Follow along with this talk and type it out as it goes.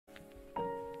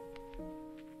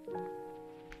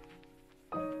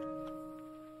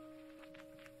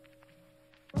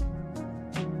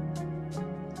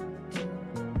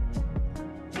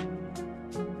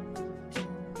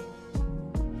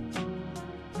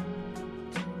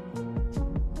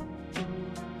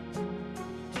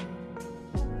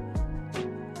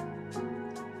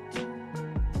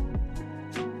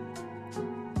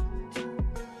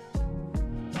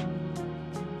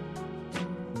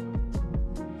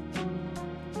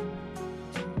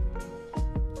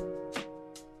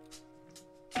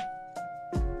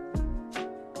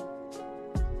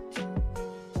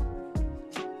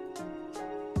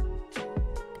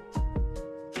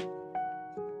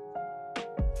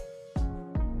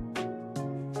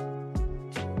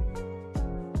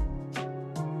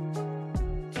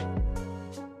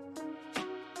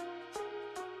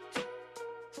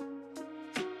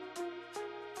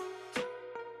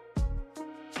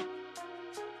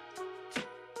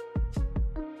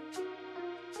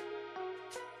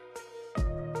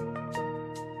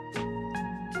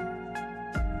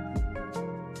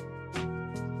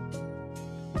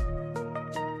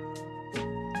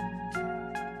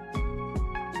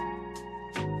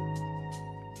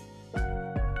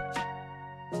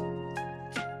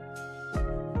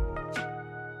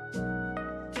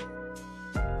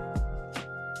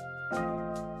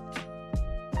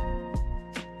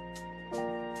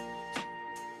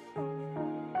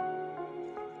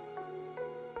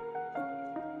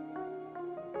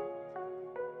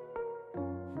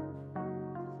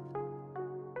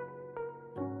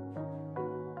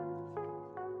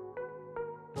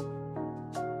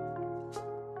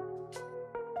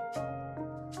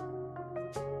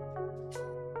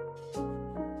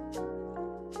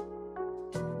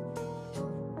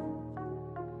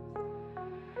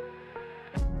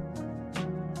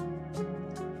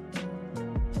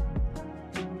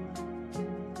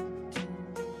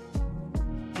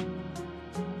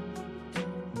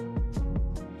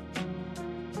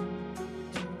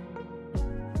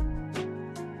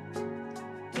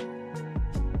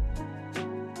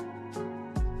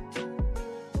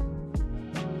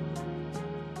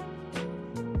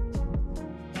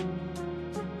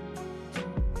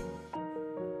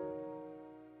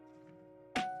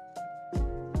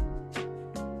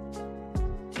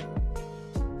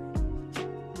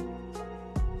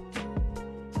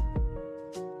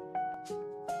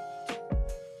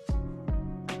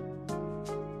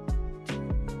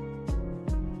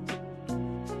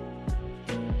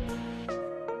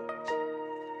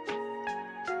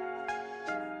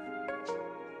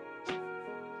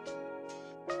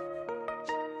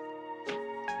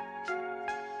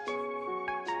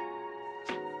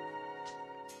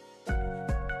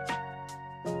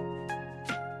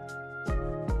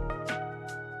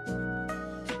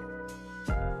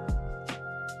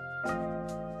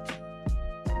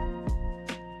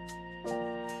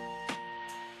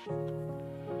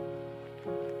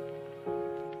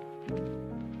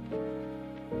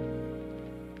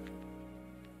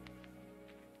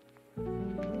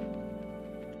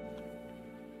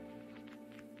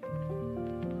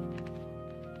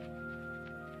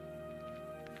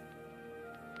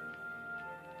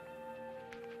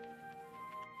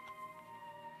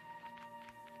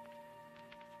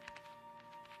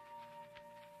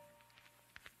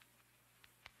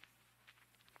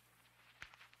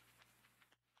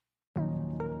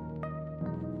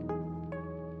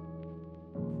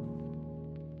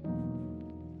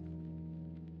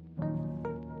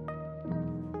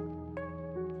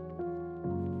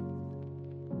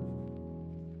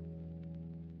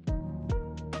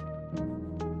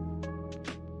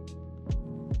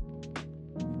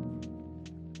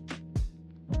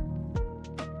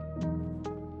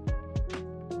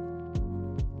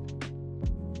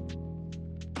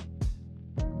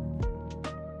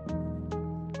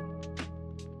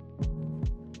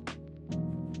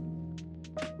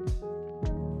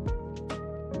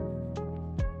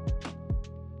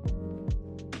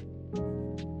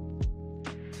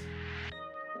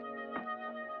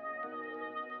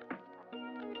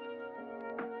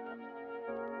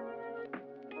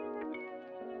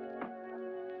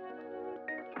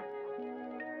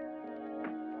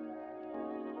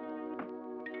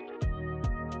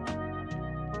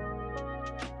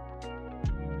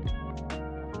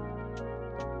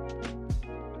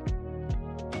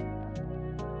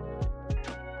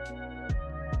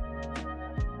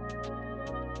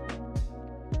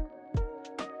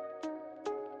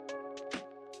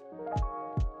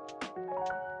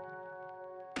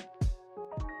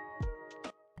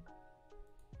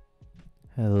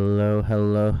Hello,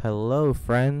 hello, hello,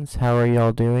 friends. How are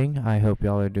y'all doing? I hope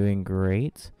y'all are doing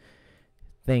great.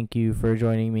 Thank you for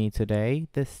joining me today.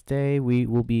 This day we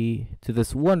will be to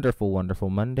this wonderful, wonderful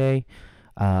Monday.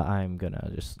 I'm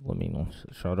gonna let me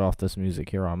shut off this music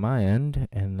here on my end,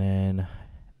 and then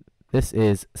this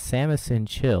is Samison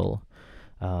Chill,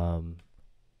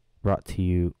 brought to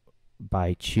you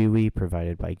by Chewy,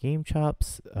 provided by Game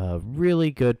Chops. A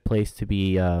really good place to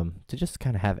be, to just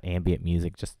kind of have ambient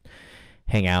music, just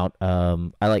hang out.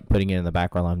 I like putting it in the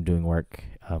background while I'm doing work,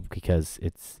 because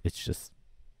it's just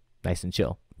nice and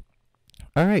chill.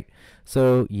 All right,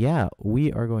 so yeah,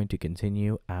 we are going to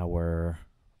continue our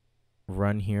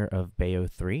run here of Bayo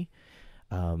 3.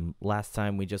 Last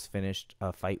time we just finished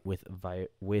a fight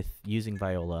with using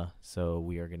Viola, so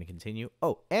we are going to continue.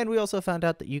 Oh, and we also found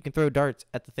out that you can throw darts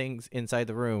at the things inside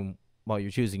the room while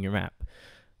you're choosing your map.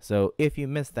 So if you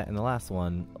missed that in the last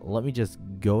one, let me just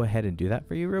go ahead and do that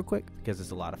for you real quick, because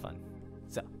it's a lot of fun.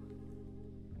 So,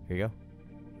 here you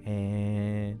go.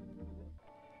 And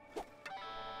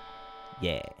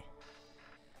yeah.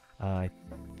 I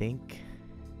think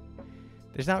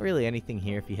there's not really anything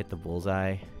here if you hit the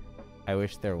bullseye. I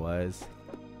wish there was.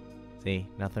 See,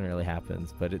 nothing really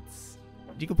happens, but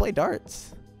you can play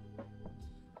darts.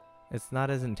 It's not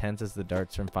as intense as the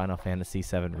darts from Final Fantasy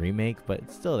VII Remake, but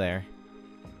it's still there.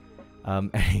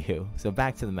 Anywho, so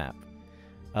back to the map.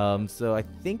 So I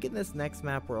think in this next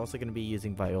map we're also going to be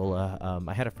using Viola.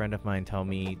 I had a friend of mine tell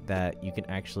me that you can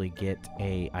actually get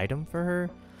a item for her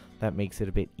that makes it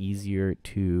a bit easier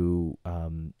to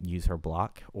use her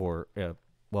block, or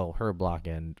well, her block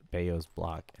and Bayo's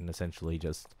block, and essentially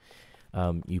just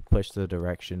you push the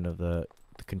direction of the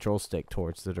control stick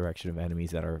towards the direction of enemies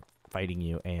that are fighting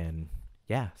you, and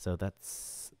yeah, so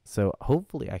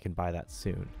hopefully I can buy that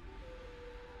soon.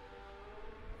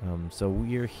 So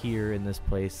we're here in this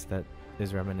place that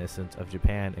is reminiscent of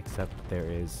Japan, except there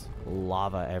is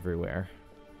lava everywhere.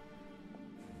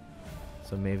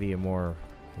 So maybe a more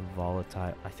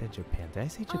volatile. I said Japan. Did I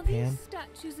say Japan? Are these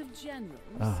statues of generals?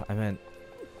 Oh, I meant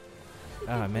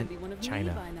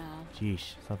China.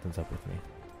 Jeesh, something's up with me.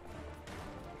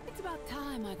 It's about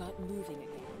time I got moving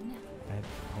again.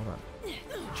 Hold on.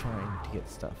 I'm trying to get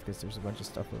stuff because there's a bunch of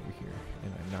stuff over here,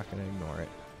 and I'm not gonna ignore it.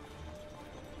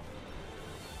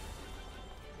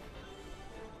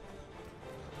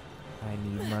 I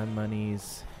need my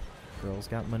monies. Girl's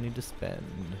got money to spend.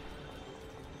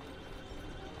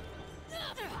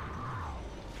 Let's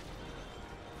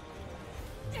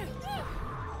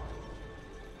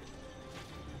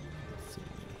see.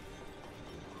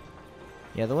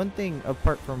 Yeah, the one thing,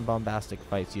 apart from bombastic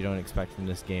fights, you don't expect from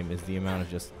this game is the amount of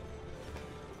just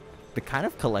the kind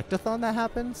of collectathon that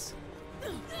happens.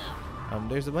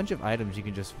 There's a bunch of items you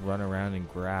can just run around and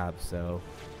grab, so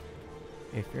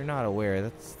if you're not aware,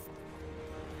 that's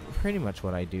pretty much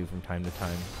what I do from time to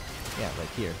time. Yeah, like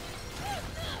here.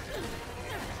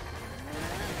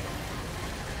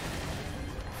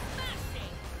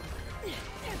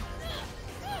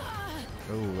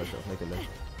 Let go.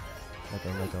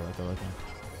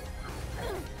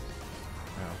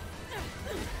 Oh.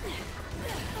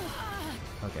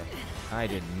 Okay. I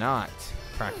did not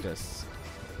practice.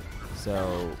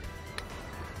 So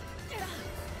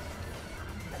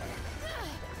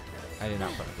I did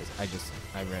not practice.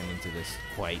 I ran into this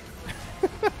quite.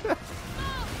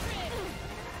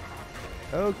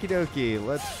 Okie dokie,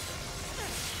 let's.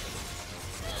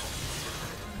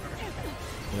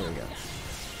 Here we go.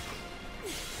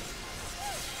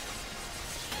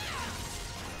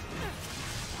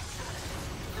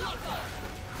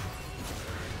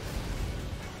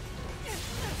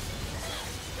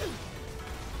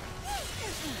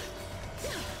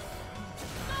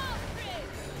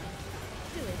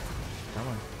 Come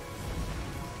on.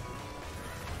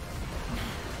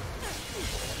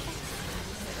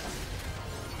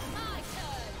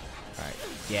 Alright.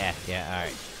 Yeah,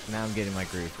 alright. Now I'm getting my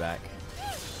groove back.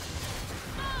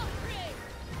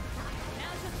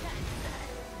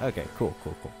 Okay, cool.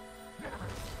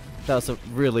 That was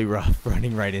really rough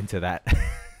running right into that.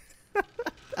 That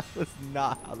was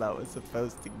not how that was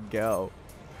supposed to go.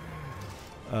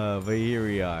 But here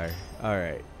we are.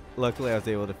 Alright. Luckily I was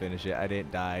able to finish it. I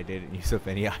didn't die. I didn't use up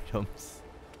any items.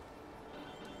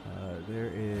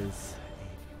 There is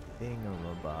a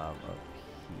thingamabob up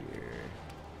here.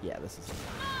 Yeah, this is it.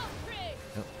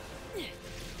 Nope.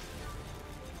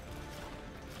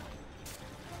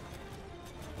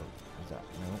 Oh, what's that?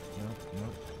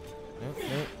 Nope.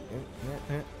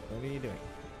 What are you doing?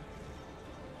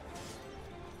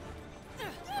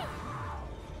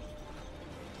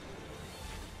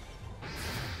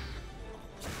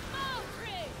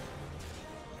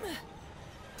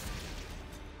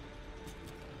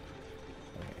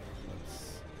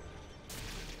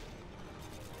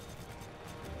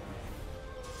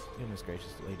 Goodness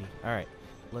gracious, lady. Alright,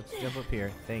 let's jump up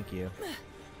here. Thank you.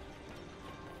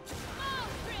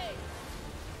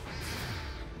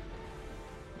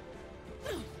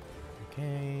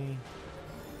 Okay.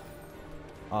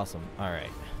 Awesome.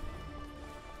 Alright.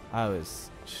 I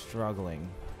was struggling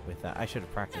with that. I should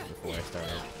have practiced before I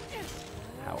started.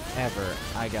 However,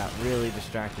 I got really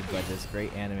distracted by this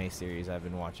great anime series I've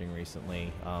been watching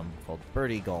recently called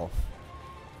Birdie Golf.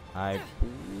 I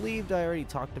believed I already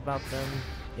talked about them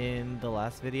in the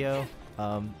last video.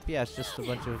 Yeah, it's just a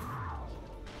bunch of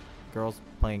girls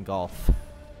playing golf.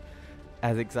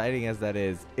 As exciting as that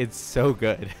is, it's so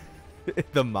good.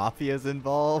 The mafia's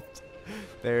involved.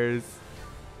 There's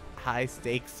high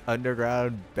stakes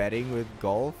underground betting with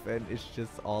golf, and it's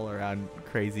just all around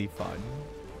crazy fun.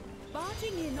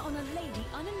 Barging in on a lady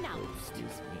unannounced. Oh,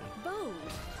 excuse me. Bold,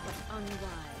 but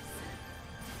unwise.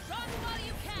 Run while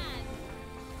you can.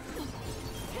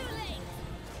 Too late.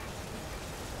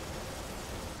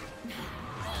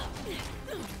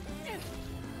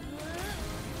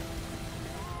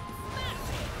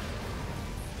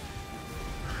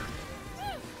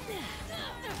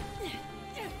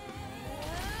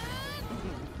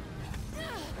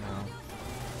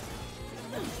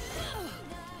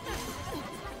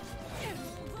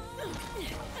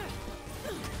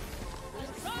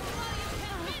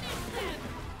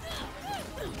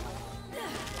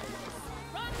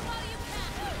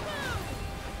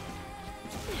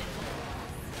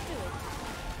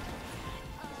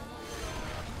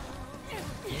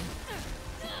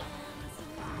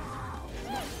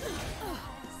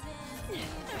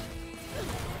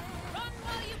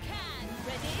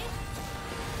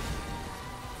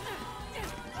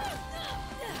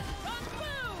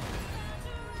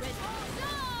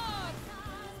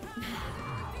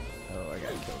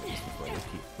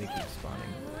 They keep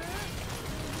spawning.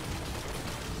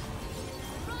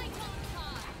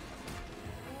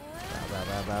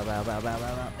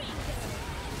 Bow.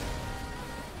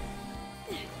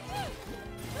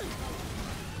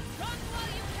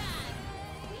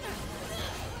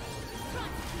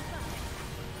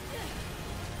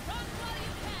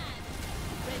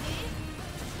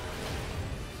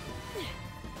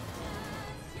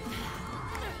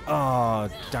 Oh,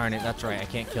 darn it. That's right. I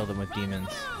can't kill them with demons.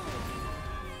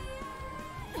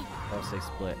 Or else they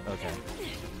split. Okay.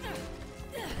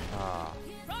 Ah.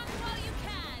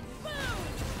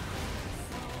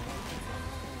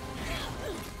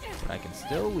 But I can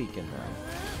still weaken them.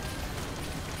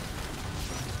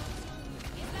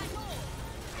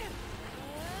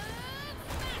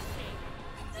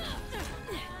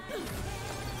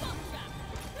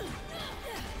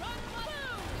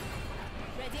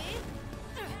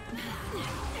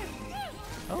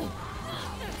 Oh.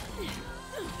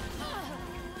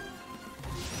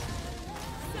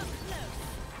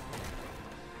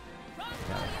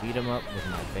 Gotta beat him up with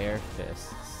my bare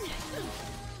fists.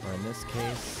 Or in this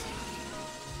case,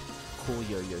 cool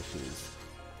yo-yo shoes.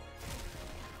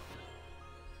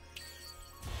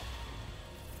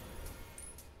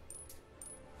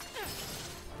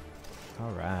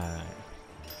 Alright.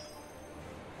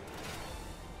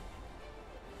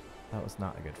 That was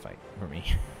not a good fight for me.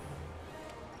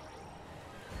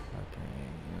 Okay.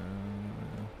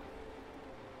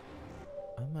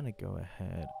 I'm gonna go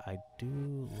ahead. I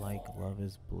do like Love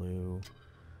is Blue,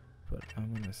 but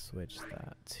I'm gonna switch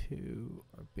that to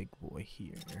our big boy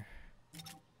here.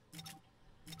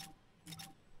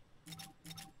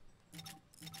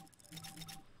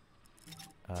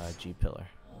 G Pillar.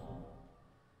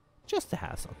 Just to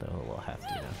have something a little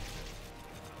hefty now.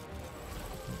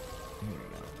 Here we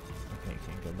go. Okay,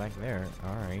 can't go back there.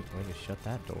 Alright, way to shut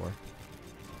that door.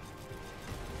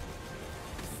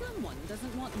 Someone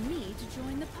doesn't want me to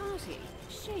join the party.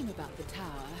 Shame about the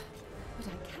tower. But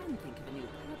I can think of a new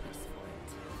purpose for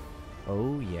it.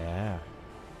 Oh, yeah.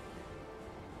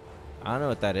 I don't know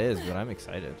what that is, but I'm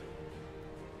excited.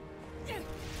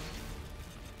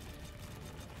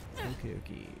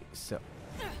 Okay. So,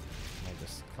 am I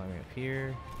just climbing up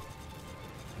here?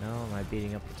 No, am I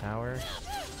beating up the tower?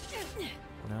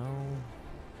 No.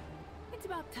 It's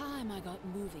about time I got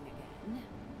moving again.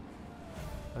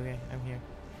 Okay, I'm here.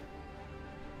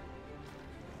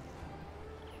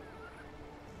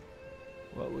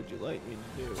 What would you like me to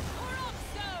do?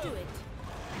 Do it.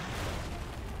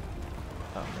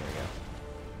 Oh, there we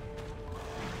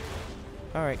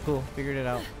go. Alright, cool. Figured it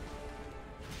out.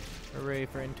 Hooray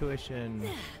for intuition.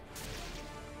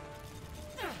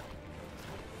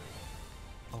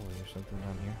 Oh, there's something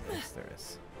down here? Yes, there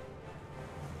is.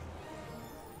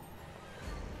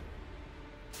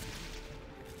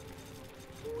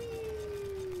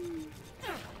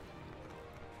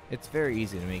 It's very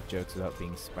easy to make jokes about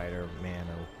being Spider-Man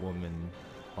or woman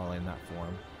while in that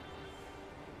form.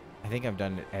 I think I've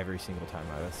done it every single time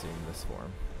I've assumed this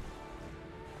form.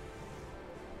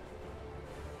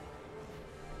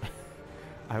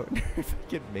 I wonder if I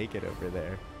can make it over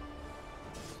there.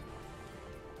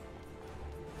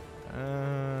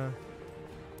 I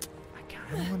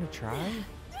kind of want to try.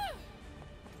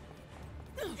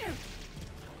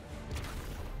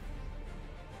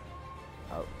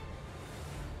 Oh.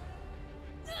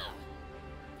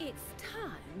 It's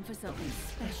time for something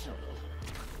special.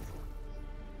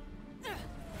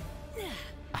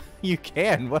 You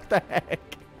can. What the heck?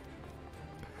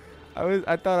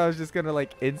 I thought I was just gonna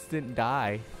like instant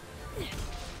die.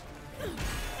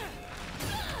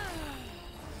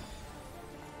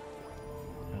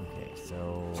 Okay,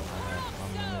 so I have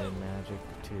unlimited magic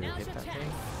to hit that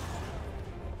thing.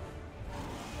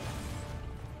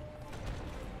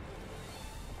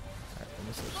 Alright, let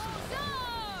me switch to that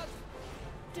one.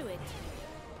 Do it.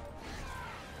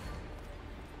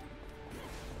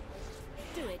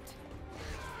 Do it.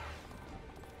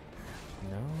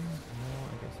 No, I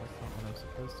guess that's not what I'm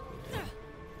supposed to be doing.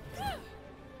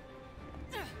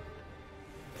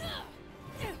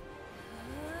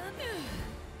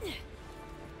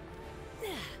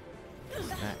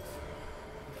 Snacks.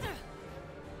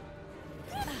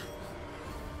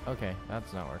 Okay,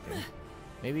 that's not working.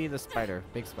 Maybe the spider,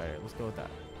 big spider. Let's go with that.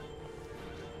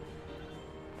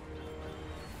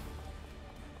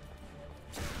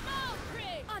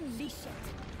 Unleash it.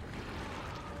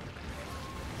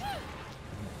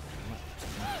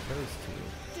 Those two.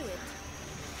 Do it.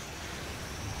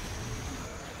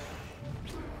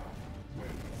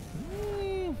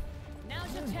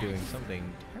 Now's your I'm chance. doing something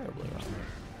terribly wrong here.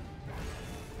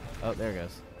 Oh, there it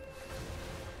goes.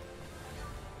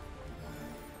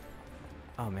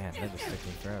 Oh man, that just took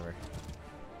me forever.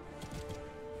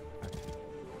 Okay.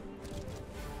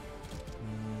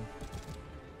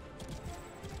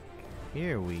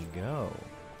 Here we go.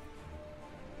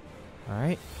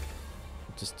 Alright.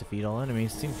 Just defeat all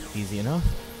enemies. Seems easy enough.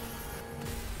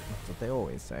 That's what they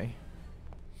always say.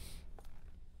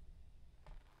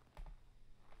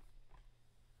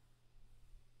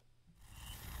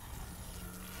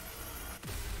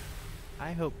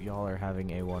 I hope y'all are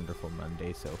having a wonderful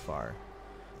Monday so far.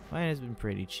 Mine has been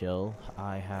pretty chill.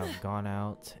 I have gone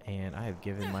out and I have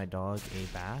given my dog a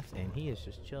bath and he is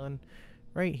just chilling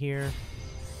right here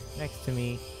next to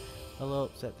me. A little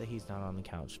upset that he's not on the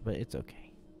couch, but it's okay.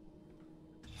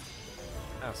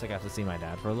 I also got to see my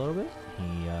dad for a little bit.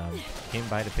 He came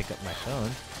by to pick up my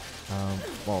phone.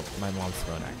 Well, my mom's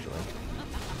phone actually.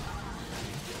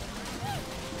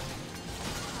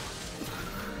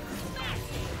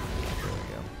 There we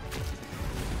go.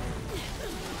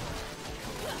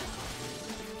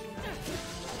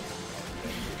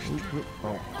 Oop, oop.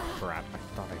 Oh crap, I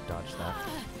thought I dodged that.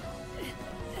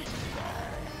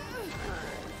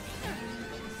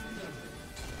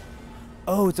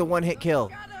 Oh, it's a one-hit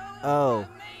kill. Oh,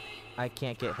 I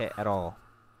can't get hit at all.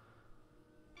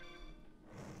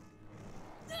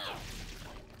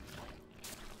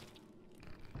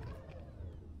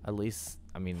 At least,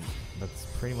 I mean, that's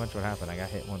pretty much what happened. I got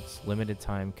hit once. Limited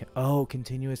time. Oh,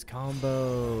 continuous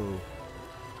combo.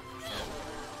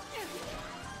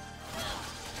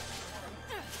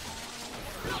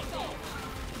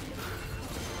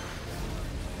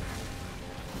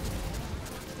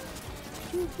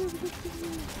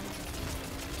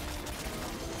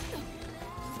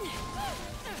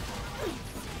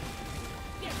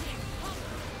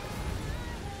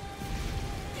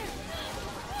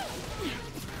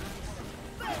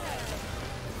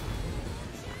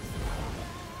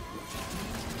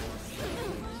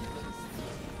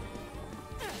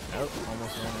 Nope,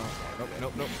 almost ran off. Nope,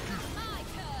 nope, nope.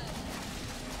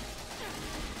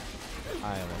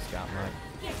 I almost got mine.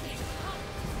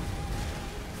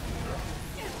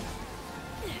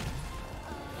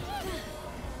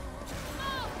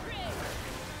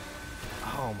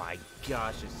 Oh my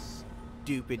gosh, a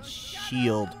stupid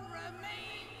shield.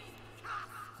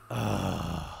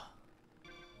 Alright,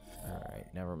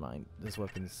 never mind. This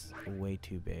weapon's way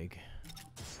too big.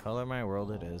 Color my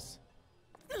world it is.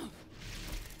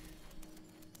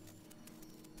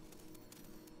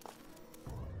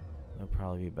 It'll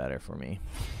probably be better for me.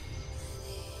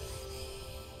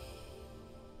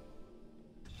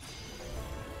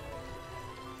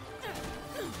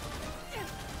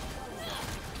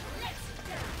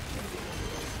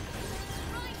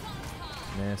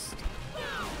 Missed.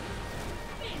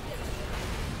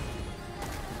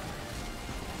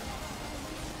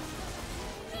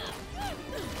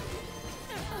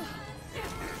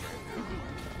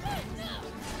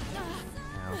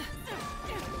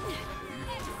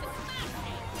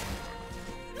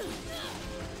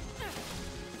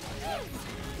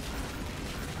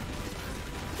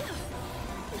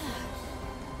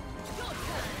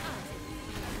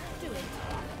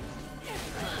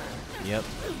 Yep.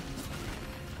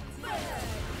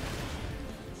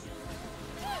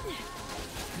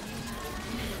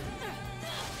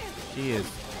 She is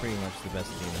pretty much the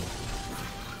best demon.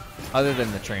 Other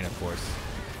than the train, of course.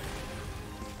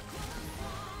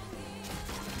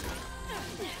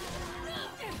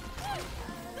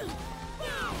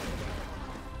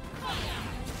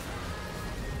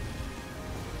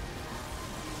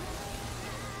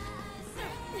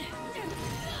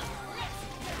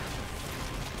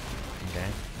 Okay.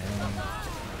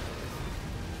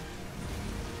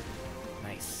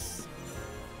 Nice.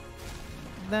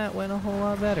 That went a whole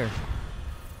lot better.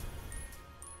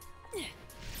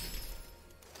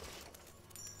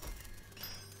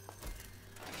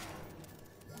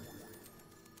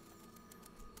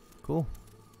 Cool.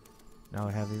 Now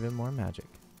I have even more magic.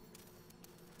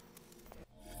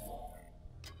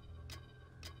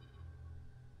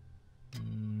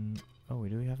 Oh,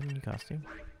 do we have a new costume?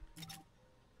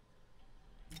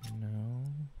 No.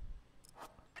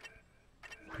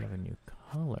 We have a new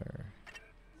color.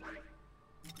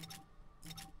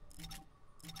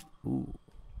 Ooh,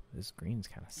 this green's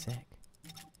kind of sick.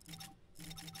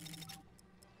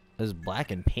 This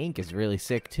black and pink is really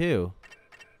sick too.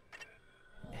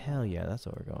 Hell yeah, that's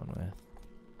what we're going with.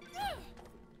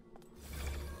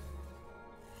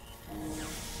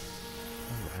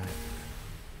 Alright.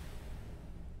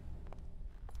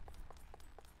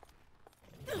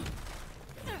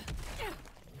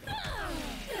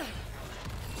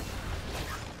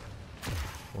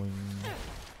 Boing.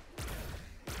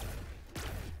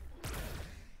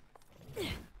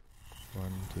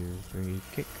 One, two, three,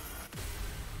 kick.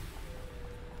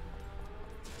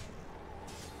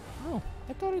 Oh,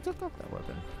 I thought he took off that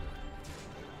weapon.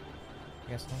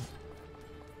 Guess not.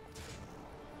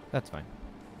 That's fine.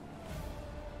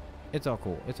 It's all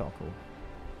cool. It's all cool.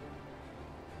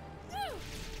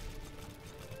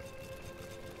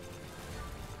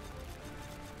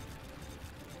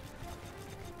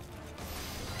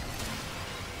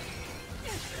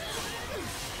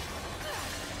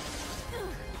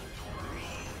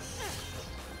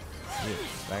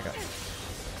 Back up.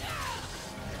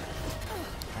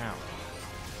 Ow.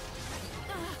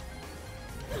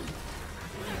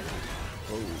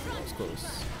 Oh, that was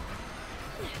close.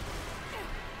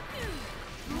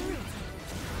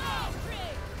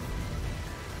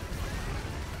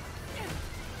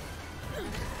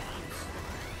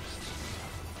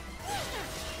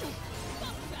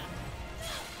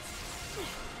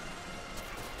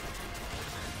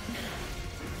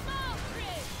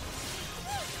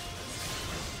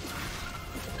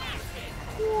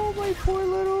 Oh, my poor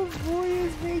little boy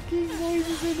is making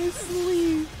noises in his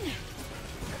sleep.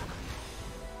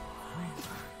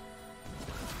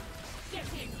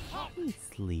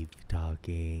 sleep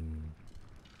talking.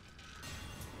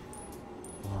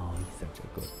 Oh, he's such a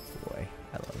good boy.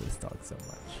 I love this dog so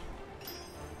much.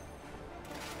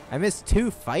 I missed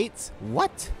 2 fights?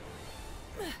 What?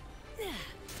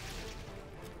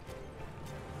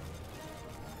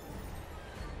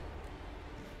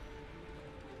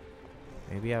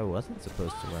 Maybe I wasn't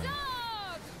supposed to run.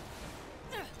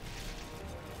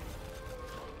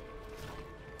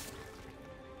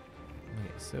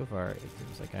 Okay, so far it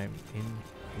seems like I'm in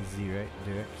the right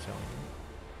direction.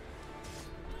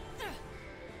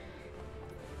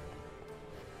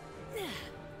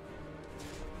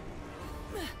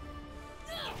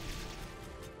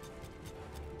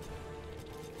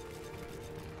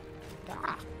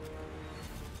 Ah.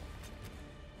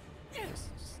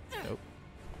 Nope.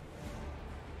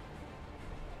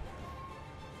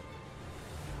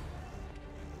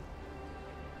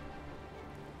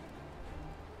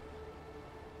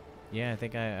 Yeah, I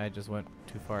think I just went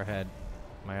too far ahead.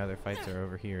 My other fights are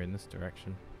over here in this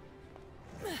direction.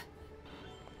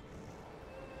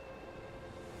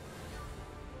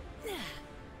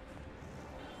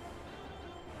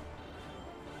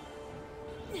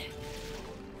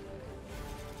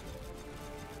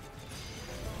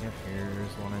 Yep,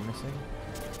 here's one I'm missing.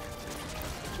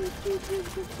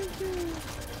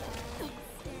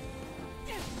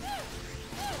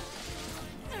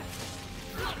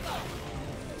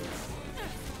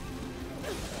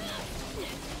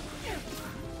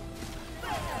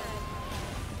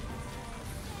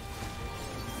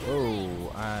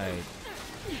 Whoa, I'm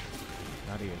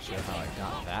not even sure how I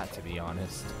got that, to be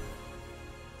honest.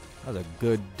 That was a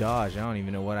good dodge. I don't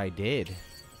even know what I did.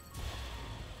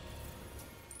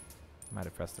 Might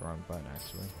have pressed the wrong button,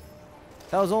 actually.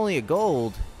 That was only a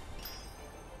gold.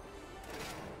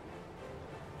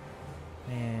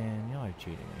 Man, y'all are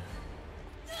cheating me.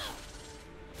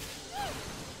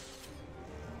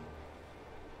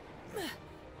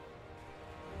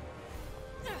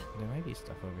 There might be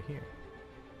stuff over here.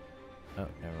 Oh,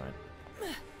 never mind.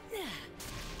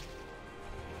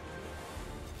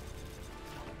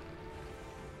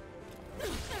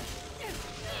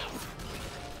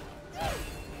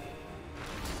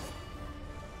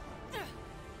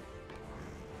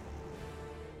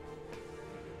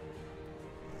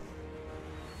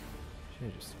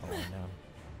 Should've just fallen down.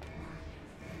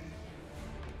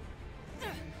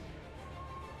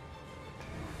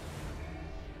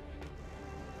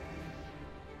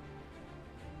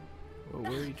 Whoa,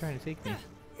 where are you trying to take me? What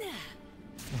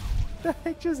the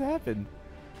heck just happened?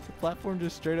 The platform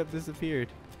just straight up disappeared.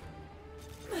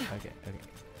 Okay.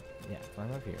 Yeah,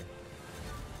 climb up here. Alright,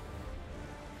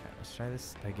 let's try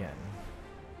this again.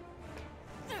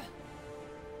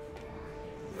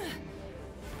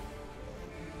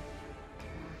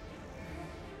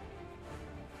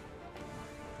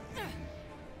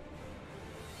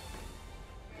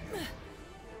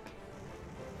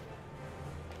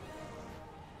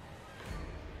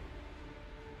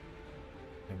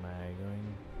 Am I going?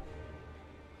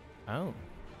 Oh,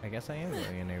 I guess I am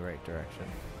going in the right direction.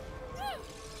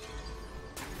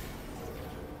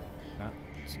 Ah,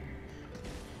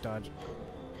 dodge.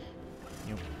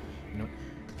 Nope. Nope.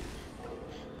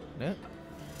 Nope.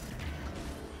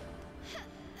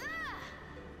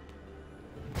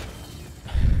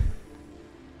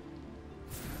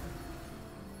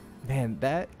 Man,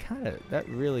 that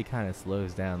really kind of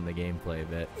slows down the gameplay a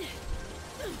bit.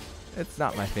 It's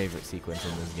not my favorite sequence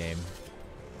in this game.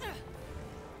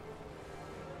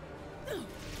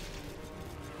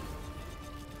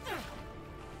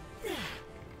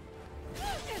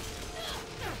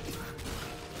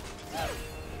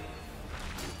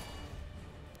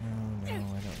 Oh no, I don't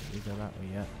need to go that way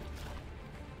yet.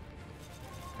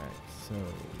 Alright, so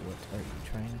what are you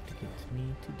trying to get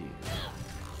me to do?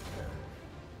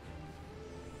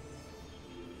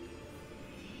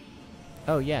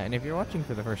 Oh yeah, and if you're watching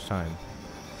for the first time,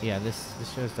 yeah, this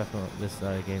show's definitely, this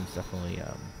game's definitely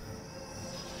oh,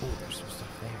 there's some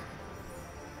stuff there.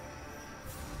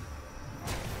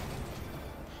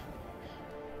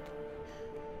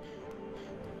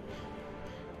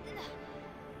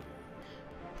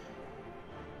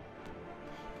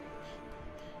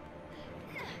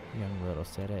 Young little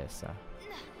Cereza.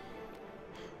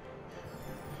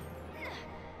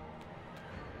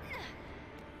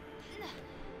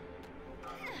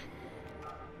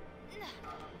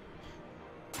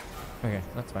 Okay,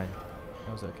 that's fine.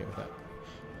 I was okay with that.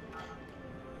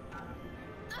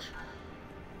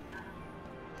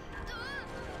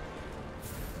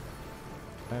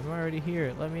 I'm already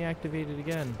here. Let me activate it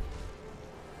again.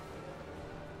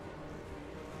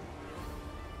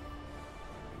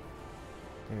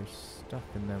 There's stuff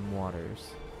in them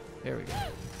waters. There we go.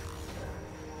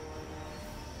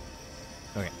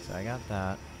 Okay, so I got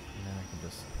that. And then I can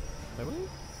just... That way?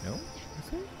 No?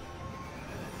 This way?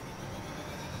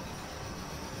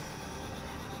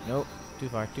 Nope. Too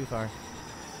far, too far.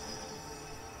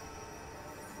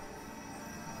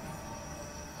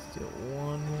 Still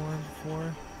one more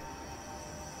before.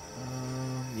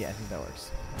 Yeah, I think that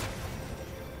works.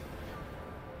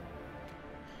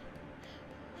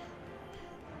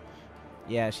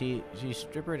 Yeah, she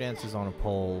stripper dances on a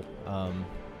pole. Well,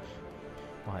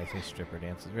 I say stripper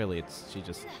dances. Really,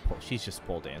 she's just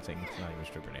pole dancing. It's not even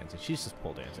stripper dancing. She's just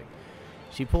pole dancing.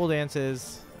 She pole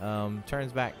dances,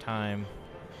 turns back time,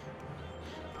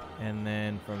 and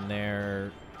then from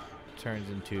there turns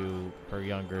into her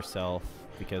younger self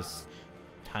because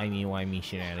timey-wimey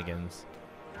shenanigans.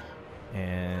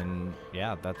 And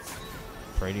yeah, that's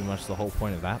pretty much the whole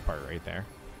point of that part right there.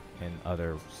 And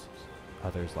others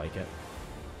like it.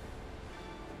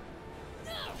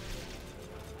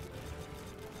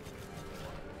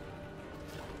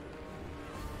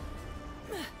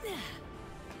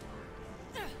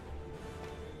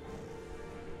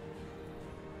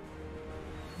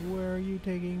 Where are you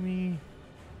taking me?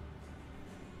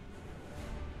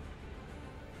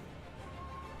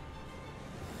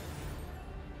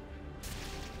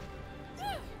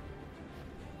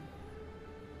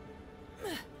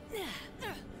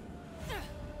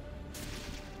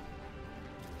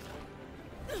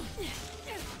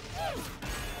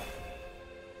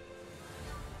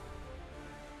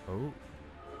 Oh.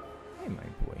 Hey, my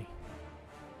boy.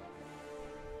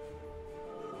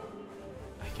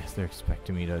 I guess they're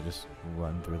expecting me to just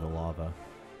run through the lava.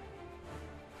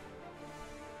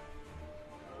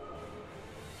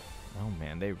 Oh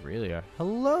man, they really are.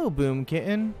 Hello, Boom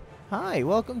Kitten. Hi,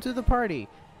 welcome to the party.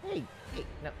 Hey,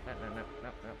 no,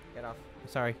 get off. I'm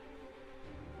sorry.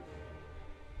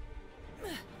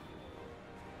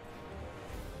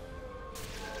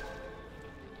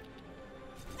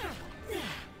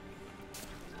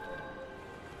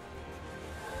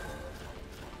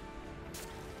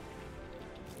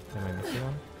 Am I missing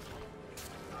one?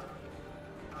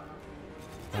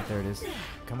 Oh, there it is.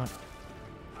 Come on.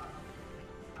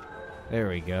 There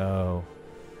we go.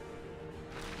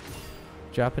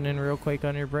 Dropping in real quick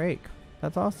on your break.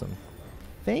 That's awesome.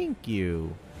 Thank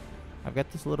you. I've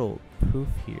got this little poof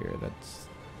here that's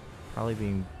probably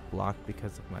being blocked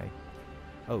because of my...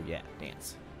 Oh yeah,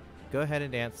 dance. Go ahead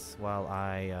and dance while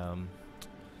I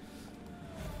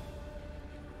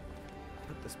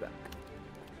put this back.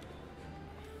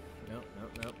 Nope.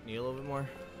 Need a little bit more.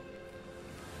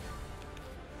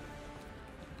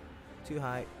 Too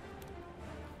high.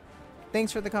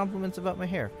 Thanks for the compliments about my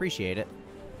hair. Appreciate it.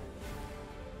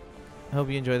 I hope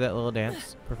you enjoyed that little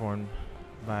dance performed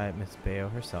by Miss Bayo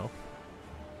herself.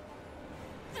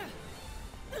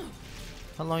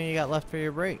 How long you got left for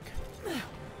your break?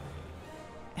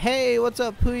 Hey, what's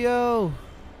up, Puyo?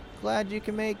 Glad you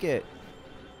can make it.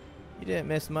 You didn't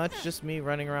miss much, just me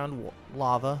running around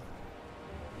lava.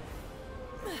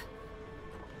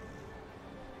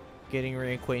 Getting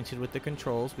reacquainted with the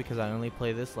controls because I only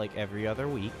play this like every other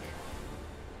week.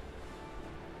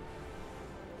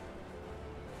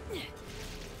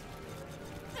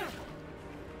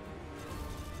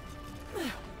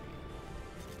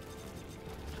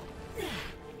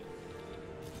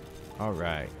 All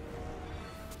right.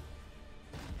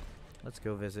 Let's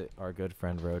go visit our good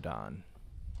friend Rodon.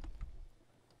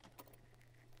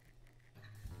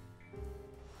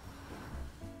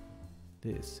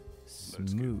 This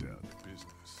smooth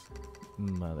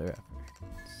mother effer.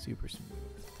 Super smooth.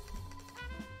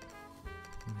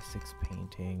 Mystics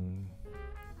painting.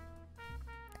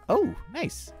 Oh,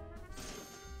 nice.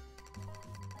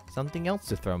 Something else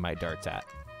to throw my darts at.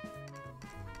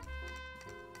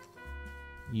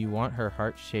 You want her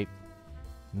heart-shaped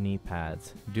knee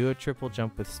pads. Do a triple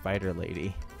jump with Spider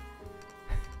Lady.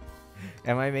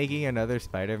 Am I making another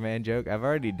Spider-Man joke? I've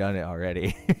already done it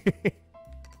already.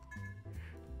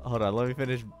 Hold on, let me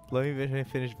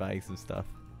finish buying some stuff.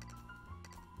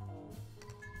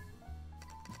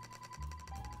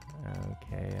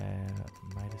 Okay,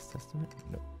 Midas Testament?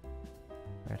 Nope.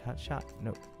 Red Hot Shot?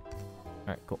 Nope.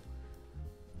 Alright, cool.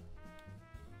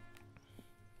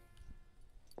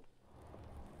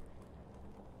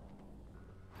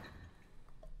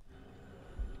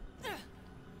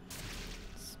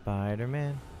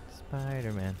 Spider-Man,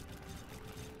 Spider-Man.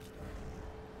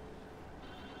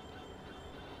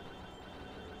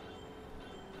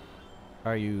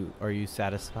 Are you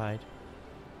satisfied,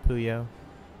 Puyo?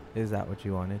 Is that what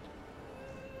you wanted?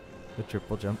 The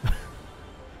triple jump.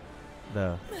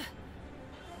 The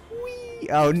whee!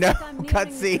 Oh no, Looks like I'm nearing the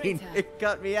cutscene. crater. It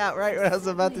cut me out right when I was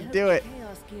about to Certainly do hope it. the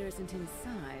Chaos gear isn't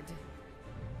inside.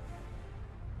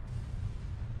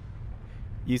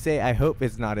 You say, I hope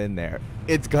it's not in there.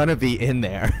 It's gonna be in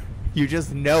there. You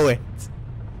just know it.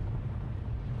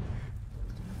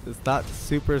 It's not a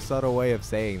super subtle way of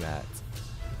saying that.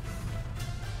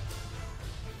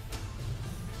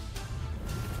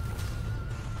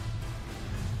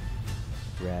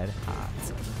 Red hot.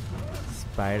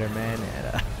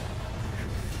 Spider-Man-etta.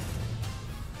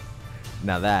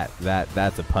 Now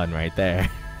that's a pun right there.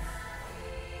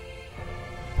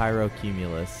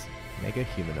 Pyrocumulus. Mega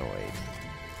humanoid.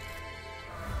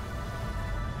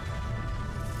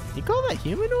 You call that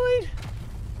humanoid?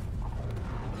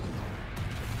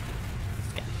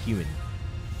 It's got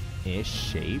human-ish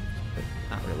shape, but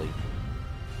not really.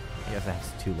 I guess it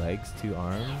has 2 legs, 2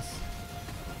 arms.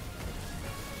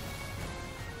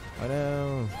 Oh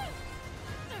no.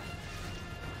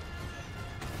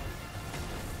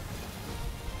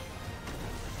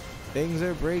 Things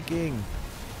are breaking.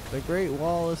 The Great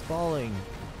Wall is falling.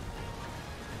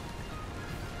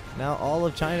 Now all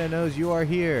of China knows you are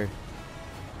here.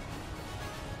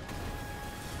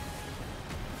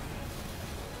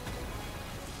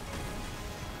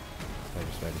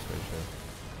 Spider.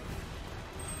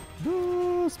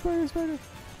 Oh, spider.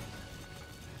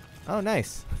 Oh,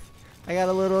 nice. I got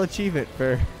a little achievement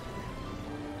for...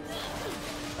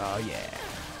 Oh, yeah.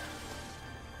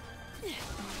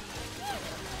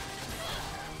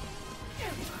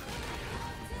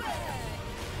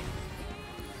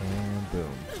 And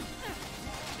boom.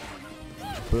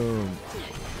 Boom.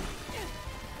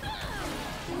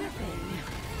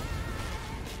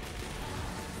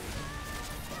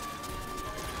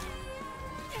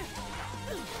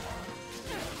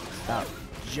 Stop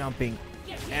jumping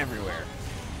everywhere.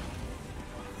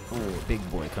 Oh,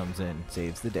 big boy comes in,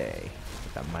 saves the day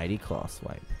with a mighty claw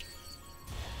swipe.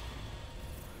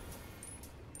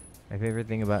 My favorite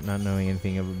thing about not knowing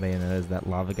anything about Bayonetta is that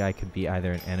Lava Guy could be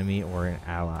either an enemy or an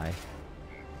ally.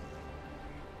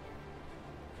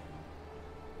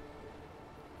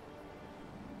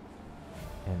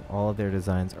 And all of their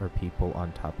designs are people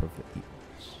on top of each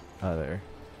other.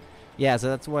 Yeah, so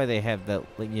that's why they have the,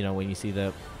 like, you know, when you see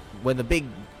when the big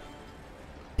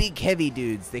heavy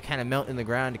dudes, they kind of melt in the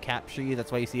ground to capture you. That's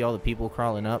why you see all the people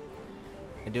crawling up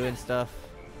and doing stuff.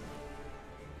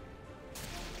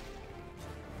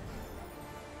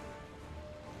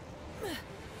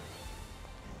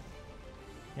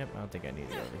 Yep, I don't think I need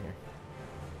it over here.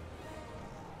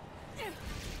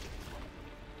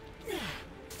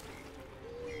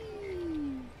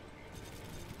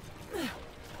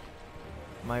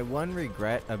 My one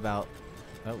regret about...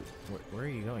 Oh, where are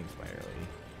you going, Spider Lady?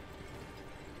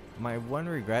 My one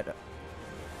regret...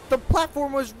 The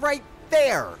platform was right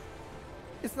there!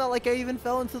 It's not like I even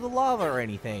fell into the lava or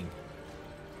anything.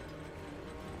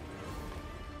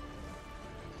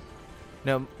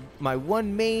 No, my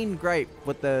one main gripe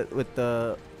with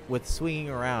swinging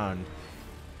around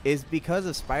is because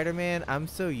of Spider-Man. I'm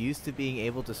so used to being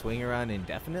able to swing around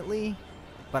indefinitely,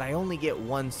 but I only get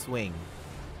one swing.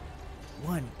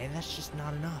 One, and that's just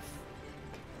not enough.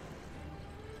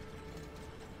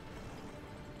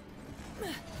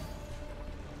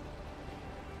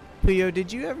 Puyo,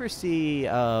 did you ever see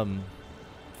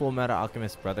Full Metal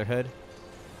Alchemist Brotherhood?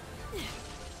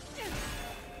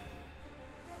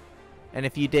 And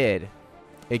if you did,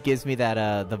 it gives me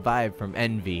that the vibe from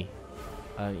Envy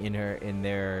in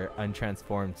their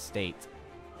untransformed state.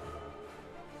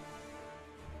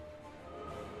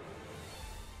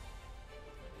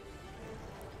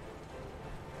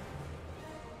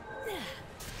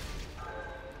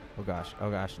 Oh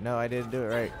gosh, no, I didn't do it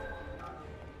right.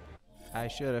 I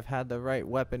should have had the right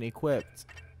weapon equipped.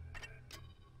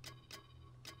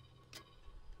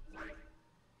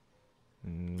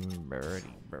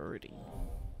 Birdie.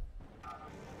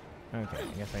 Okay,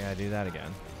 I guess I gotta do that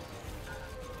again.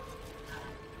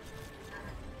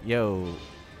 Yo.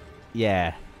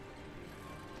 Yeah.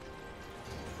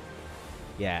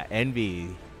 Yeah,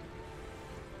 Envy.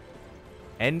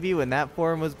 Envy, when that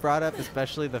form was brought up,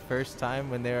 especially the first time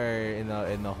when they were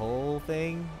in the whole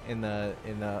thing, in the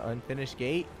unfinished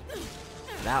gate,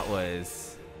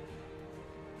 that's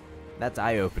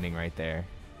eye-opening right there.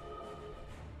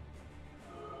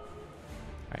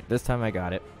 Alright, this time I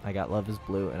got it. I got Love is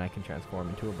Blue, and I can transform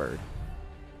into a bird.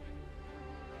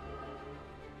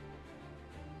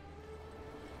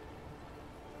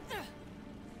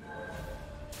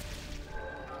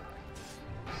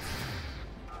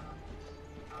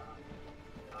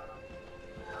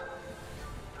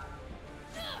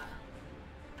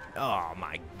 Oh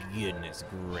my goodness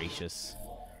gracious.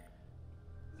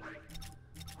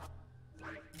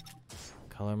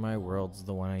 Color My World's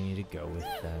the one I need to go with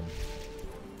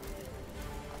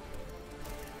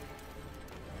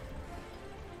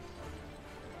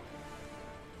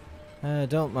then.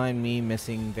 Don't mind me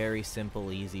missing very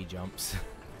simple, easy jumps.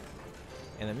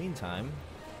 In the meantime,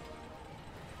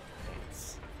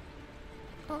 dance.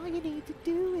 All you need to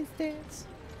do is dance.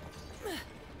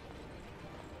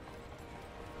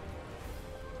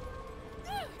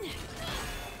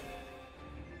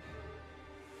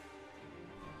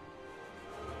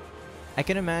 I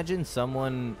can imagine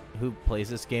someone who plays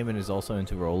this game and is also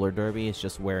into roller derby is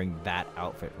just wearing that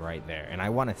outfit right there, and I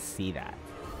want to see that.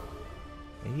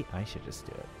 Maybe I should just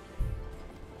do it.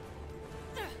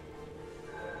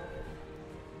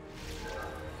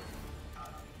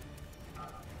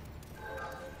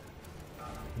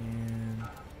 And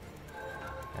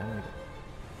down we go.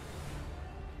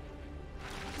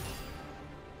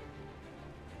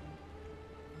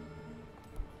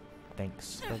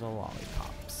 Thanks for the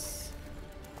lollipops.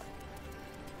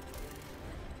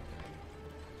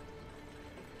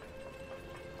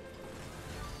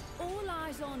 All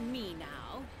eyes on me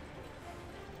now.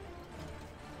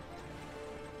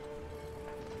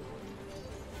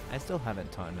 I still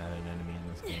haven't taunted at an enemy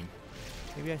in this game.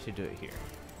 Maybe I should do it here.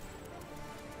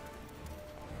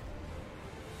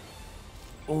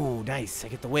 Oh, nice. I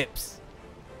get the whips.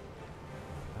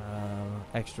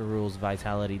 Extra rules,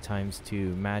 vitality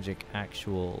 ×2, magic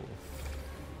actual.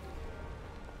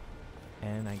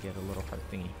 And I get a little heart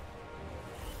thingy.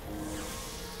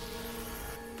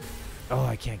 Oh,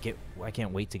 I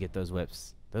can't wait to get those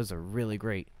whips. Those are really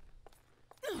great.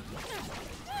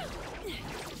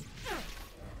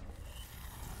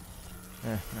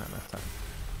 Not enough time.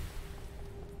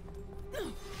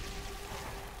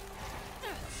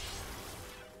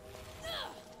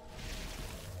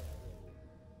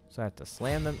 So I have to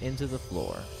slam them into the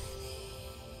floor.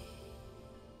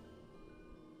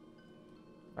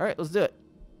 Alright, let's do it.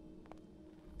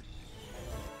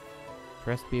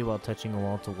 Press B while touching a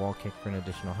wall to wall kick for an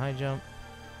additional high jump.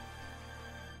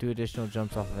 Do additional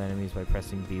jumps off of enemies by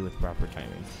pressing B with proper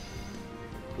timing.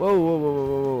 Whoa, whoa, whoa, whoa,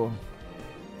 whoa, whoa.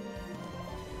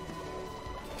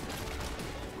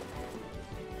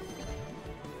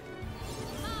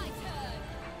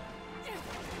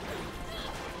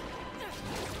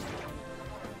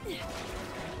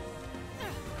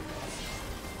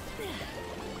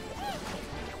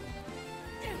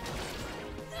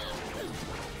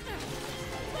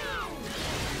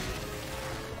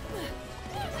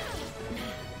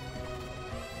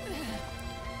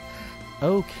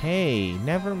 Okay,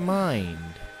 never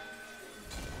mind.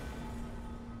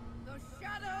 The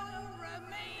shadow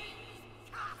remains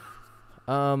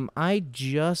cast. I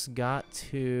just got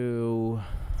to...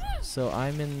 So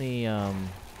I'm in the,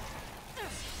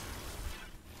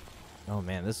 Oh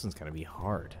man, this one's gonna be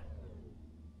hard.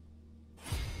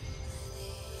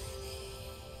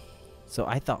 So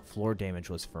I thought floor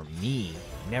damage was for me.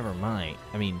 Never mind.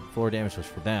 I mean, floor damage was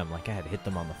for them. Like I had hit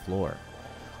them on the floor.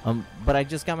 But I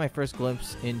just got my first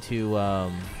glimpse into,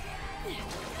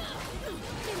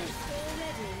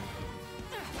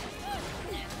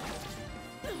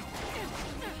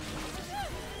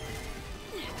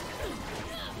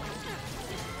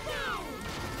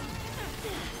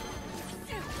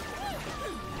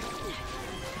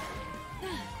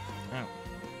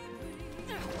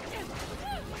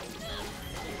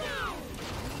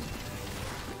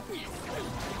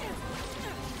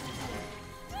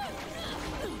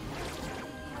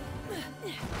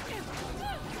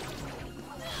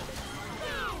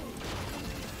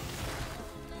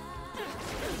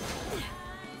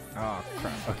 Oh,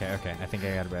 crap. Okay, okay. I think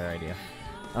I got a better idea.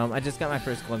 I just got my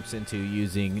first glimpse into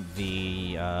using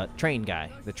the train guy,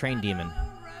 the train demon.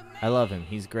 I love him.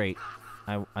 He's great.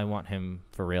 I want him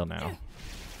for real now.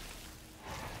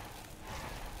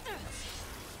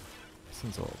 This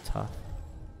one's a little tough.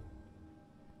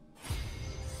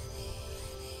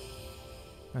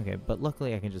 Okay, but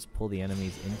luckily I can just pull the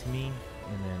enemies into me,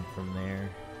 and then from there...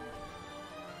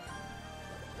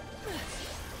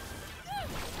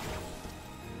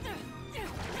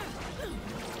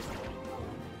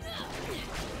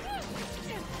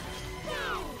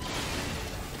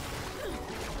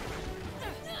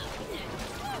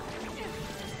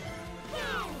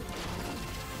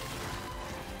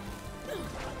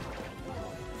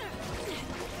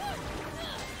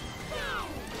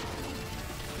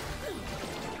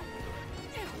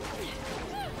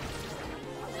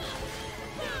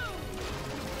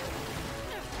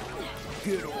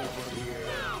 Get over here.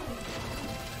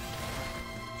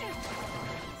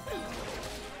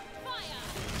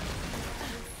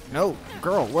 No,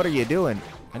 girl, what are you doing?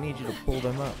 I need you to pull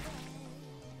them up.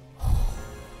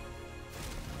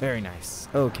 Very nice.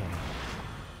 Okay.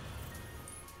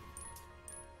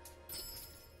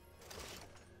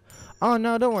 Oh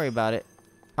no, don't worry about it.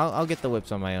 I'll get the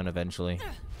whips on my own eventually.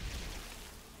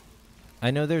 I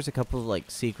know there's a couple of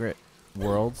like secret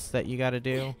worlds that you gotta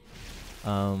do.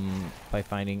 By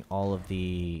finding all of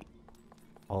the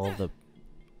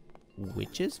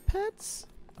witches' pets.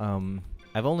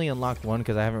 I've only unlocked one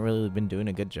because I haven't really been doing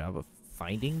a good job of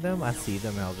finding them. I see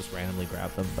them and I'll just randomly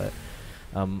grab them, but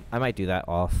I might do that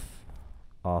off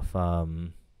what's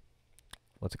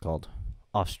it called?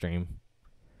 Off stream.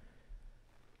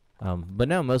 But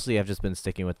no, mostly I've just been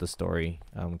sticking with the story,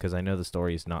 because I know the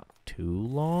story is not too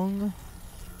long.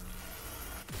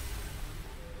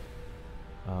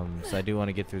 So I do want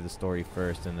to get through the story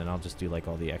first, and then I'll just do like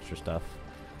all the extra stuff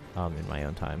in my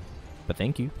own time. But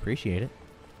thank you, appreciate it.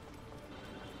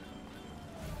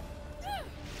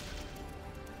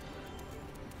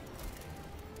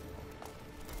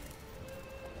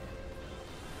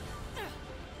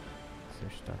 Is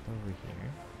there stuff over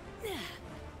here?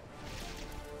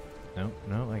 No,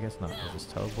 no, I guess not. I'll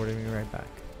just teleported me right back.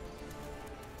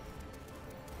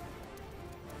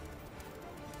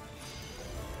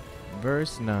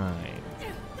 Verse 9.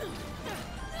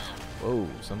 Whoa,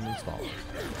 something's falling.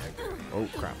 Oh,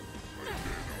 crap.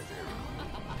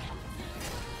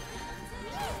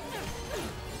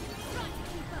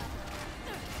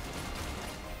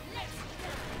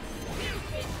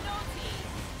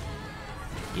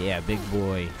 Yeah, big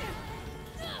boy.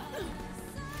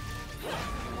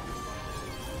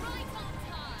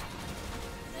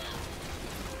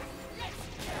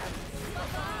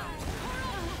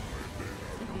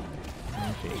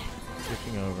 Okay,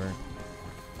 switching over.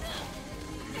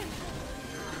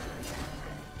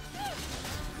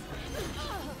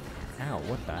 Ow,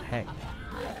 what the heck?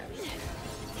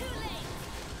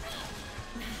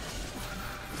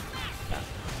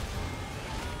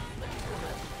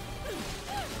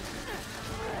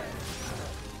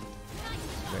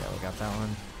 Barely got that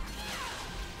one.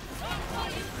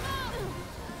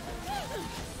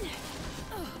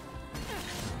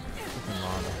 Freaking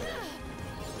lava.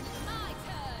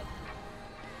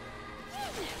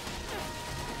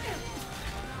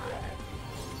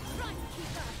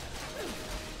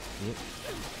 Yep.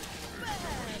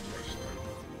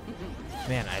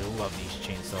 Man, I love these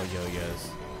chainsaw yo-yos.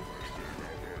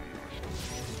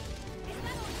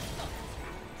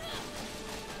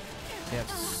 They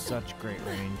have such great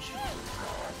range.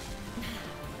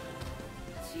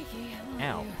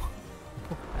 Ow.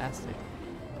 Bastard.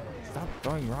 Stop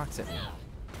throwing rocks at me.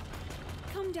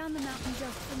 Come down the mountain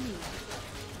just for me.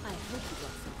 I hope you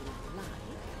got something alive.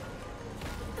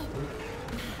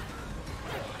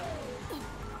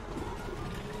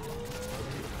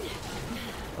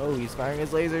 Oh, he's firing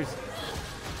his lasers.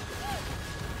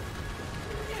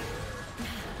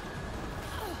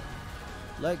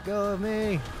 Let go of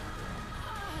me.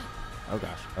 Oh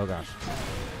gosh, oh gosh.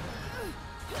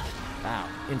 Ow,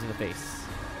 into the face.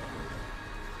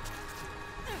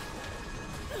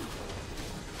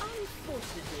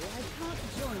 Unfortunately, I can't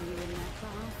join you in that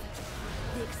bath.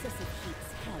 The excessive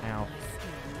heat's hell Ow. on my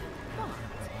skin. But,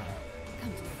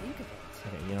 come to think of it,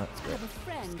 Okay, you know what? It's I good. have a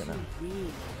friend Just gonna... who really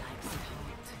likes it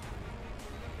hot.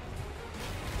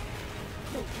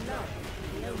 Look, love is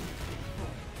the only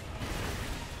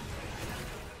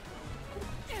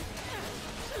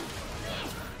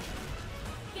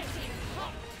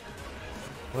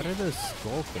What are those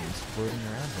skull things floating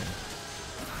around here?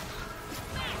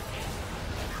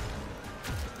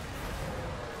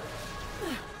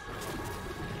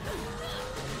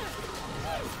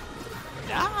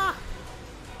 Ah!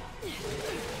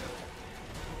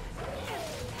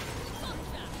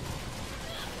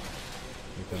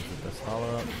 Here comes with this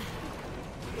follow up.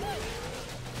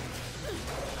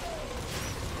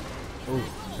 Ooh,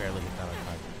 barely hit that on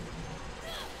time.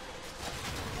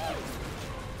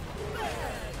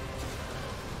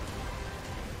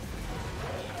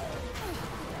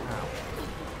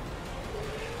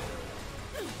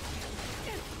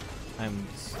 I'm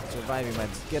surviving by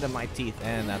the skin of my teeth,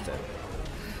 and that's it.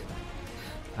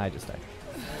 I just died.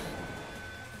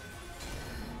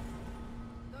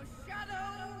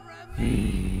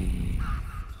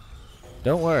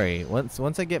 Don't worry.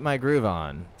 Once I get my groove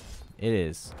on, it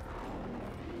is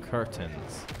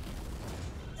curtains.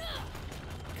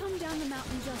 Come down the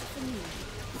mountain just for me.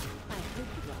 I hope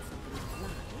you got something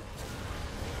alive.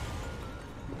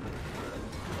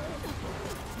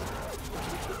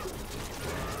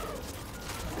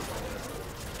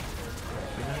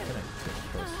 You're not gonna get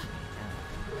close to me.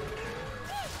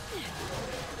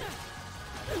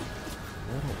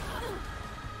 Little.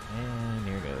 And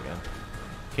here we go again.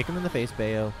 Kick him in the face,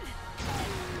 Bayo.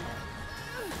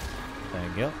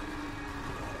 Yep.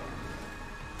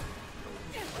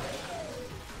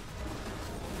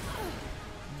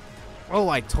 Oh,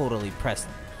 I totally pressed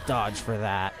dodge for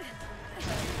that.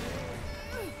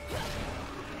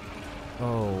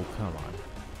 Oh, come on.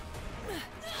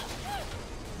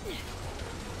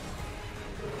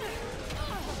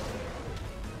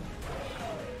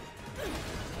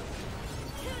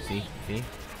 See? See?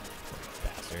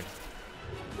 Bastard.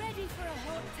 Ready for a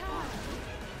hot towel.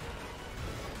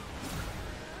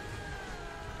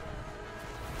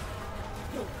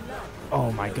 Oh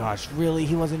my gosh, really?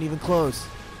 He wasn't even close.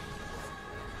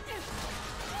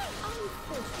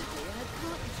 Unfortunately, I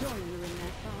can't join you in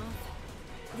that bath.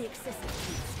 The excessive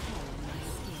heat's hell on my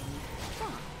skin.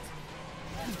 But,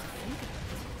 come to think of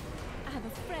it, I have a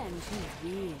friend who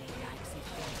really likes it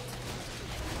hot.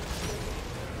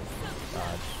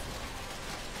 Dodge.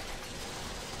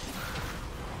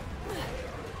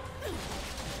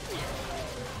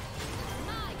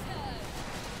 My turn.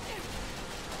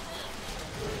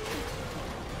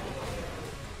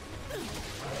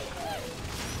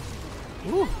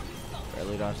 Woo!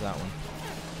 Barely dodged that one.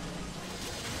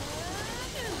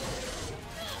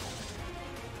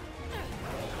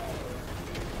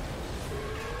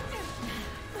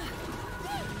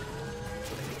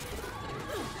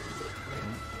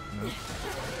 Nope.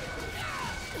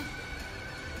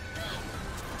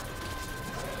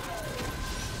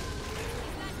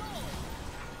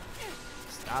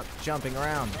 Stop jumping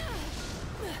around.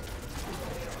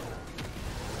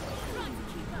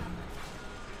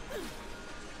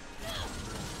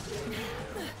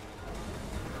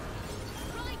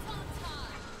 Right on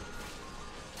time.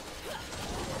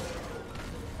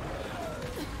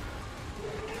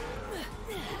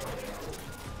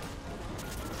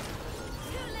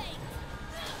 Too late.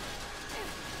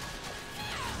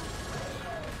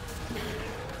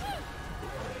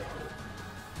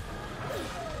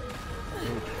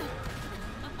 There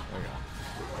we go.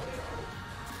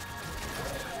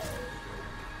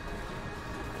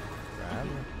 Grab.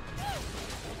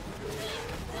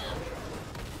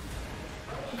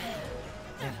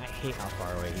 Man, I hate how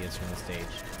far away he is from the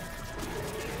stage.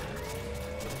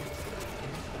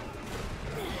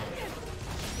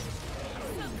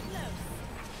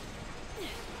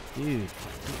 Dude,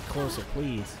 get closer,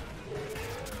 please.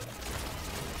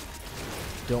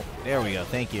 Don't. There we go.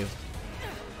 Thank you.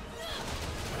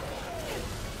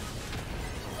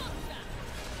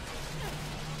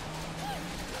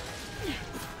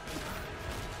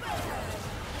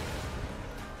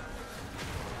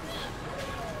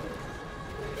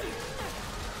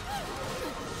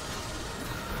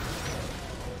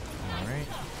 Alright.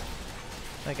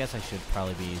 I guess I should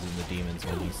probably be using the demons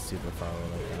when he's super far away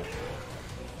like that.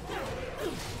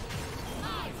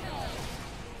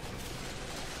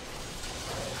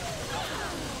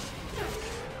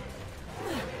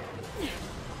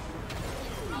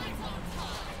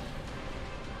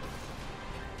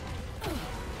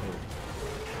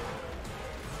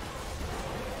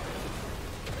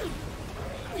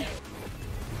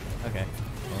 Okay.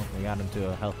 Well, we got him to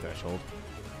a health threshold.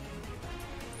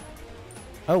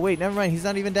 Oh, wait, never mind. He's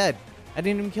not even dead. I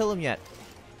didn't even kill him yet.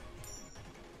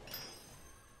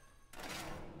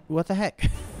 What the heck?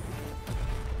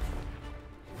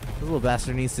 The little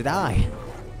bastard needs to die.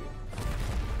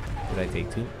 Did I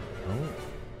take two? Oh.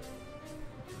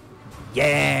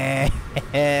 Yeah!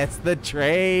 It's the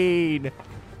train!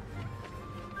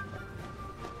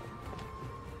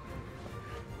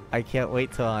 I can't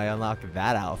wait till I unlock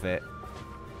that outfit.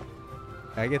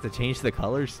 I get to change the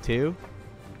colors too?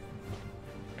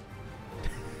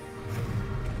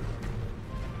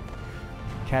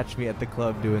 Catch me at the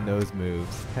club doing those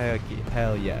moves.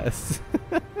 Hell yes.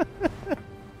 That's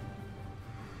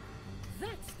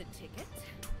the ticket.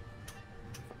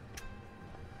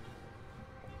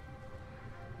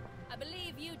 I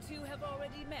believe you two have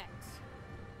already met.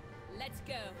 Let's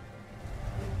go.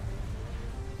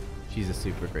 She's a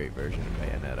super great version of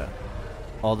Bayonetta.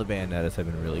 All the Bayonettas have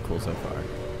been really cool so far.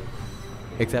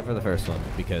 Except for the first one,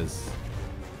 because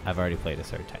I've already played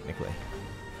as her, technically.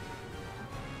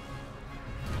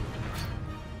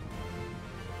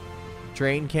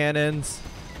 Train cannons.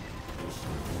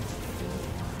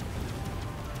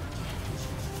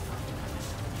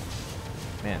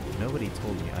 Man, nobody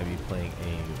told me I'd be playing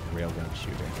a railgun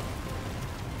shooter.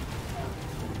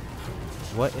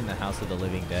 What in the House of the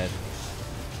Living Dead?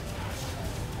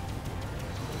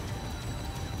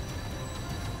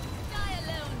 Die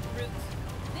alone, brute.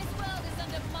 This world is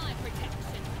under my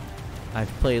protection. I've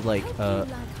played like Hope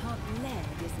you like hot lead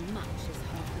as much as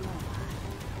hot lava.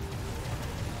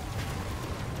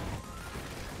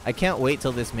 I can't wait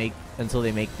till this until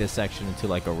they make this section into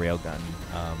like a railgun.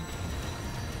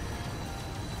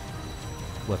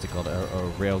 What's it called?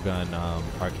 A railgun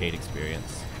arcade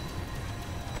experience.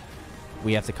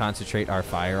 We have to concentrate our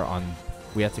fire on.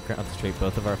 We have to concentrate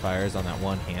both of our fires on that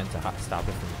one hand to stop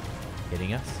it from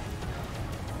hitting us.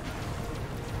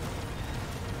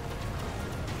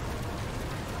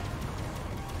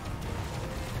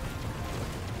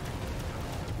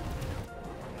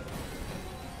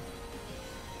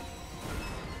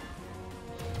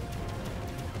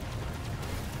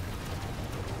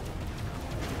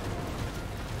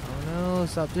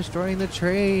 Stop destroying the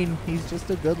train. He's just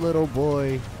a good little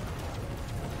boy.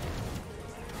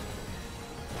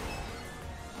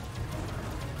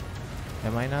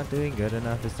 Am I not doing good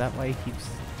enough? Is that why he keeps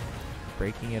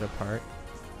breaking it apart?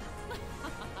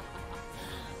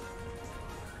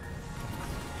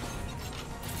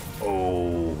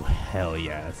 Oh, hell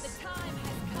yes. The time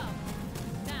has come.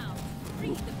 Now,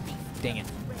 free the beast. Dang it.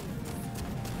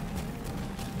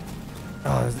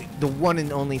 Oh, this is the one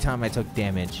and only time I took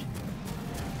damage.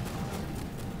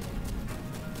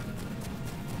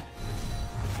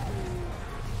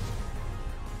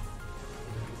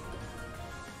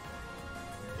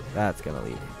 That's gonna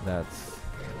leave.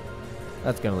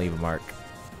 That's gonna leave a mark.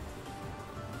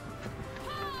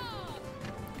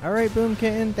 All right, Boom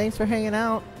Kitten. Thanks for hanging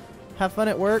out. Have fun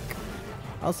at work.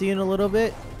 I'll see you in a little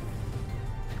bit.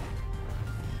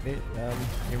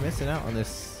 You're missing out on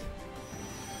this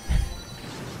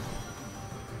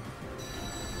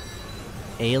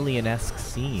alien-esque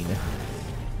scene.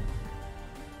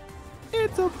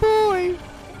 It's a boy.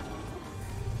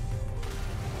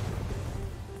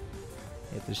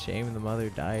 It's a shame the mother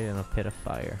died in a pit of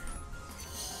fire.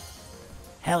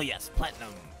 Hell yes,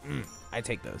 platinum. I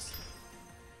take those.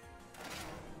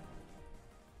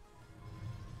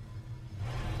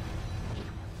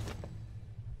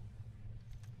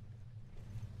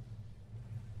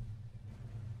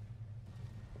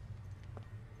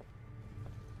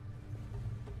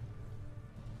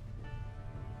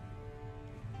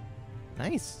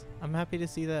 Nice. I'm happy to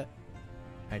see that.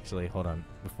 Actually, hold on.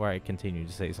 Before I continue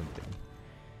to say something,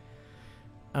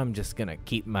 I'm just gonna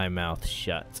keep my mouth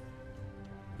shut.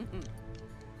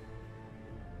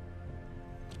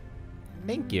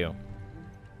 Thank you.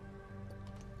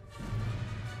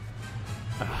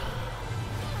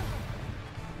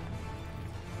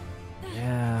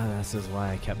 Yeah, this is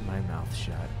why I kept my mouth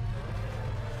shut.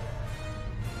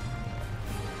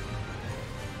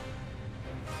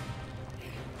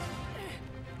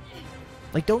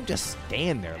 Like, don't just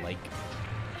stand there. Like,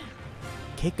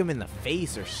 kick him in the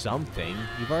face or something.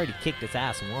 You've already kicked his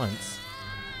ass once.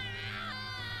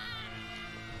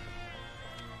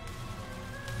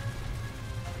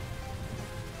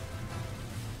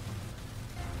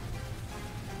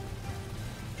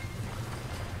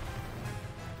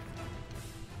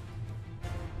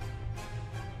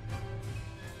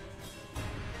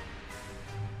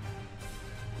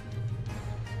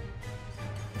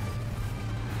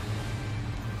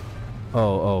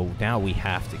 Oh, now we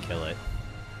have to kill it.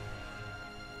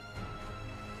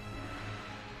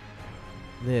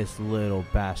 This little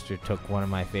bastard took one of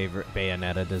my favorite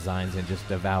Bayonetta designs and just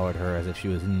devoured her as if she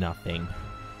was nothing.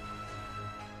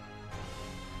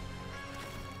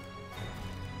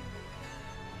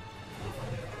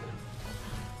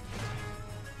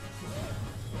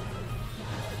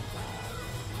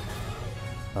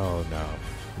 Oh no,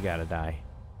 you gotta die.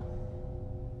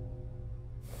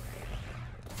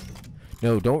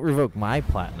 No, don't revoke my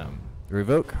platinum.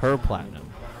 Revoke her platinum.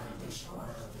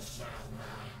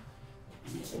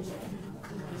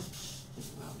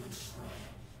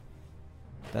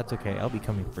 That's okay, I'll be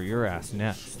coming for your ass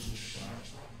next.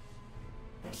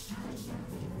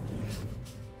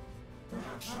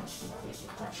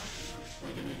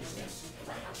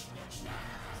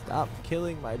 Stop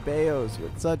killing my Bayos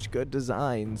with such good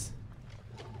designs.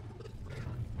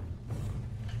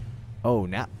 Oh,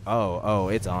 now. Oh,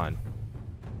 it's on.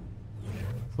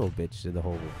 This little bitch did the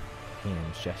whole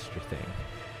hand gesture thing.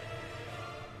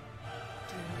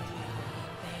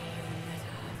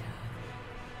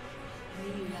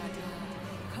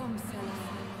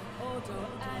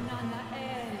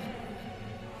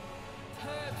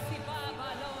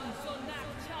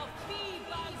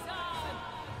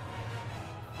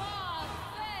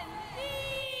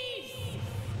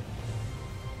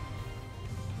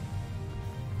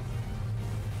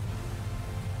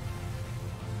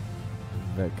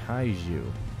 The kaiju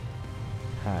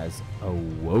has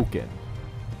awoken.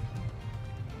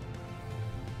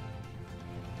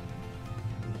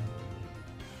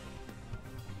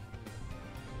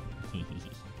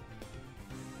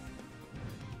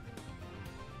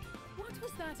 What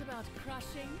was that that about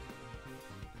crushing?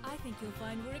 I think you'll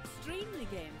find we're extremely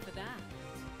game for that.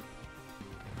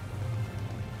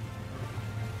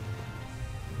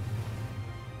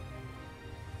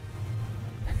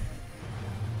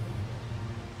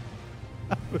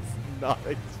 I was not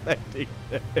expecting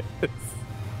this.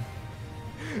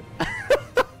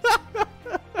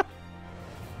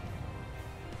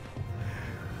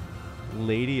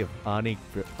 Lady of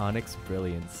Onyx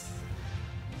Brilliance.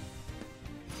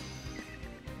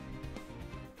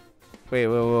 Wait,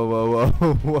 whoa,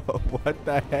 what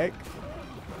the heck?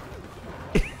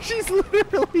 She's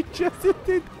literally just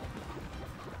in.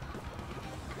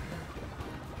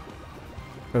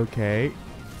 Okay.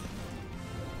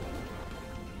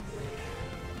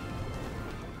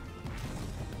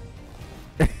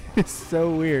 It's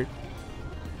so weird.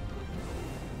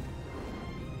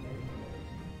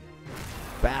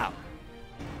 Bow.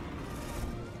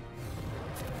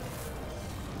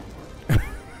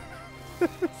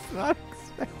 Not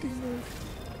expecting this.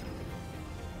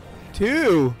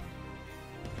 2.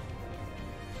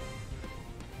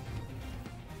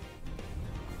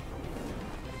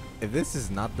 If this is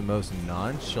not the most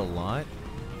nonchalant.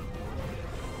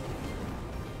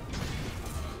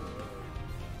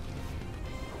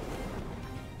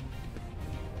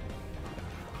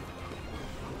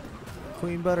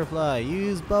 Queen Butterfly,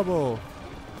 use bubble.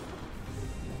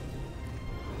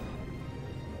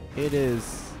 It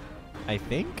is, I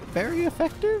think, very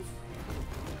effective.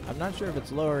 I'm not sure if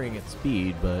it's lowering its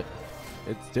speed, but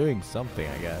it's doing something,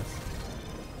 I guess.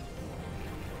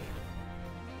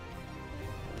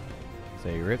 So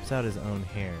he rips out his own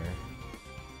hair.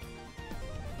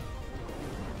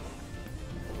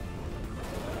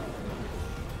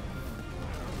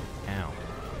 Ow.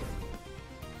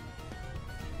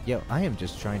 Yo, I am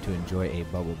just trying to enjoy a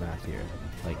bubble bath here.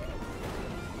 Like,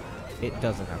 it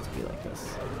doesn't have to be like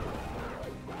this.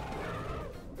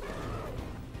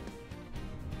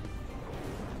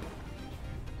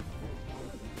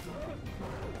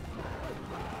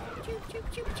 Choo, choo,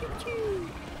 choo, choo, choo.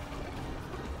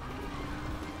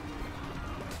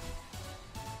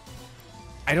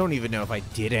 I don't even know if I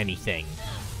did anything.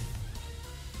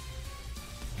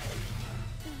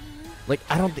 Like,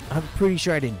 I'm pretty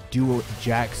sure I didn't do a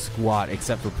jack squat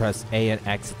except for press A and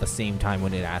X at the same time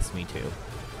when it asked me to.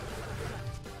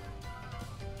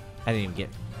 I didn't even get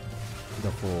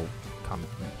the full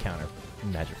counter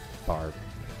measure bar.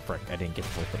 Frick, I didn't get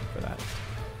the full thing for that.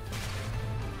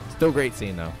 Still great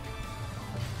scene though.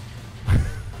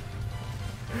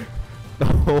 The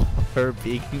whole her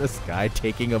being in the sky,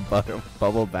 taking a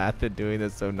bubble bath and doing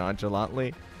this so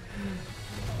nonchalantly.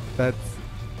 That's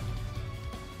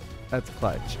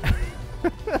clutch.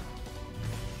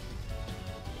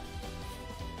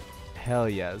 Hell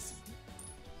yes.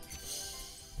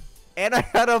 And I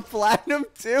had a platinum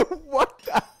too? What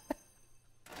the?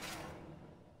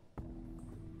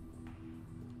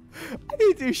 I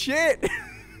didn't do shit.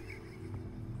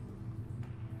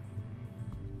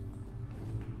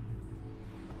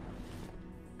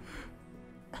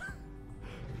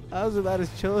 I was about as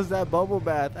chill as that bubble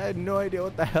bath. I had no idea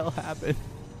what the hell happened.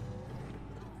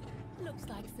 Looks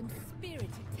like some spirited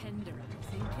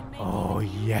tenderizing can make Oh it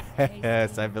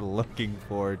yes, I've been looking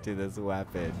forward to this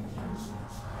weapon.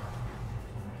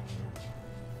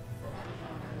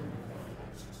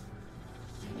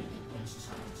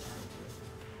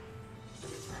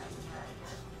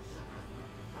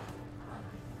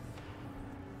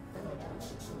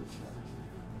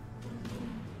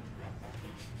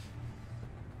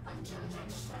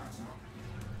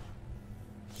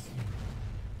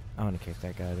 I want to kick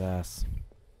that guy's ass.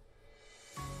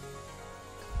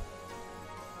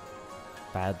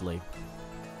 Badly.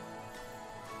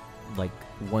 Like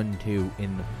 1-2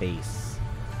 in the face.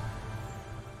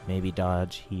 Maybe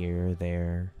dodge here,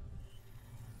 there.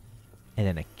 And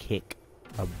then a kick,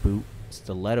 a boot,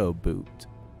 stiletto boot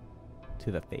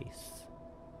to the face.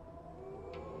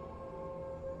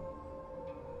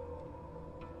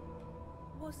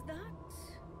 Was that?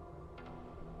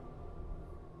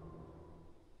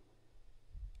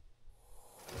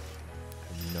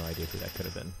 I have no idea who that could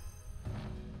have been.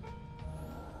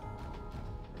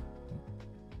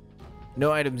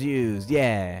 No items used,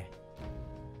 yeah.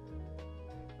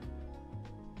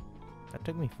 That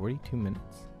took me 42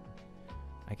 minutes.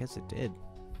 I guess it did.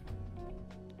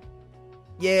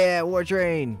 Yeah, War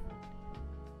Train.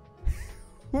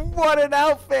 What an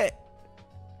outfit.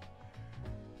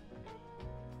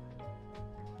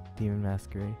 Demon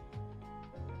Masquerade.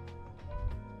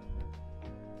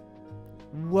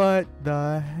 What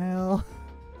the hell?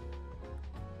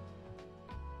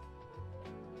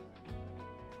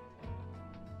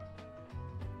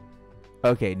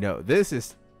 Okay, no, this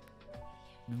is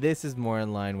more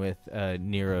in line with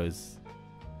Nero's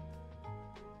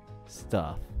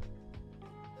stuff.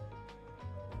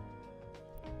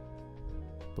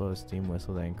 Blow a steam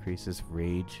whistle that increases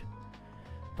rage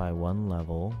by 1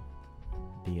 level.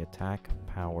 The attack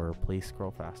power, please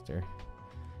scroll faster.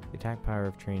 The attack power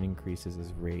of train increases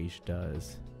as rage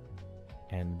does.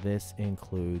 And this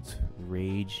includes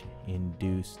rage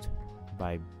induced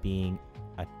by being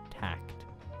attacked.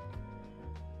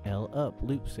 L up,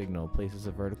 loop signal, places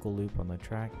a vertical loop on the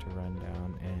track to run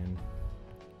down and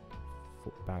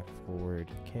back forward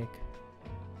kick.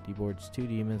 Deboards 2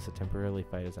 demons to temporarily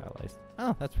fight as allies.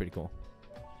 Oh, that's pretty cool.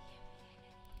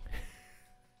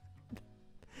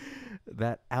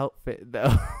 That outfit,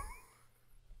 though.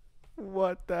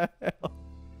 What the hell?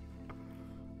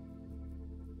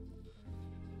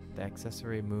 The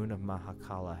accessory moon of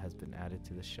Mahakala has been added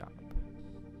to the shop.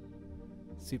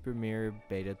 Super Mirror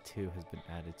Beta 2 has been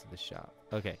added to the shop.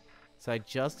 Okay, so I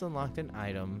just unlocked an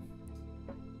item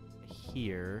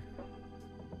here.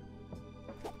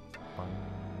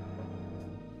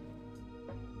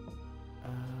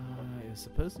 It was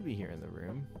supposed to be here in the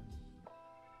room.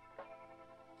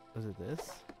 Was it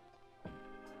this?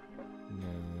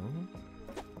 No.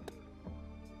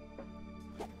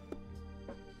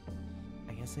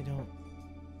 I guess I don't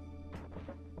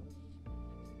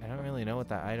really know what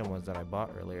that item was that I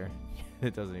bought earlier.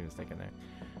 It doesn't even stick in there.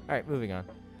 Alright, moving on.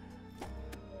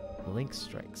 Link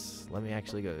strikes. Let me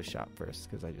actually go to the shop first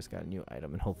because I just got a new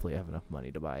item and hopefully I have enough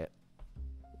money to buy it.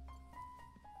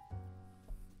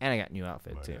 And I got a new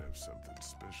outfit too. I have something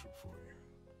special for you.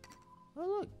 Oh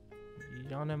look,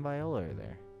 John and Viola are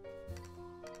there.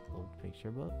 Old picture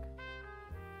book.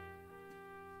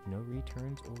 No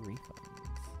returns or refunds.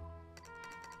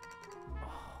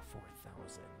 Oh,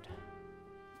 4,000.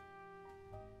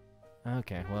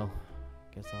 Okay, well,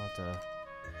 guess I'll have to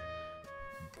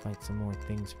fight some more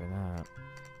things for that.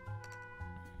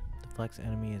 Deflects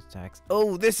enemy attacks.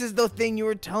 Oh, this is the thing you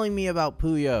were telling me about,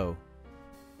 Puyo.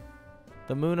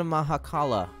 The Moon of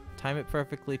Mahakala. Time it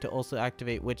perfectly to also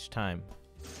activate which time?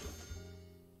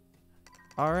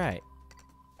 Alright.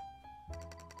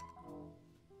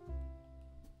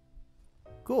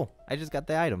 Cool. I just got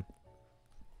the item.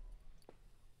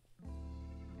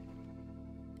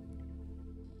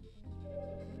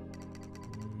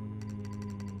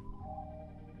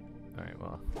 Alright,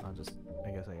 well,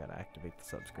 I guess I gotta activate the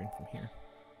subscreen from here.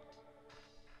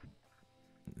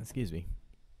 Excuse me.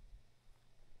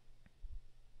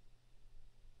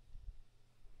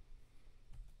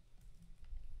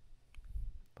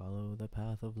 Follow the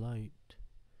path of light.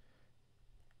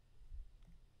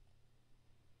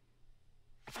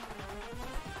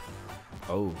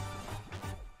 Oh.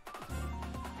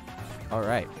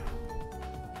 Alright.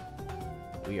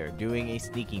 We are doing a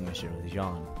sneaking mission with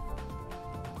Jean.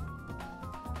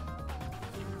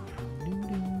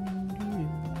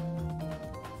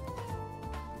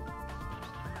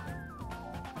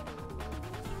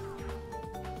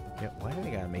 Yeah, why do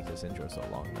I gotta make this intro so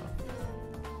long though?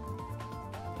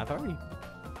 I've already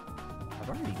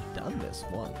done this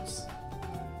once.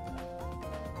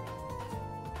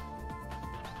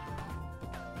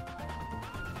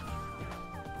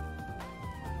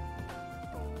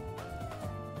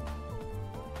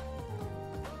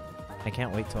 I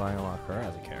can't wait till I unlock her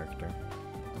as a character.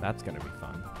 That's gonna be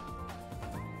fun.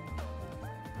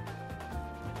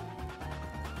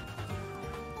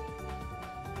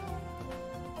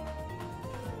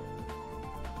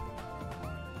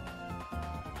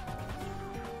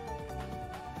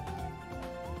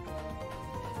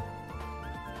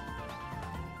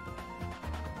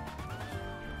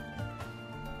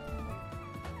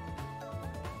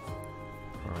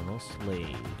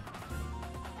 Slade.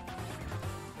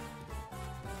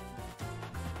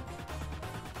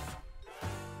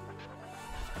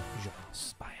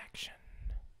 Spy action.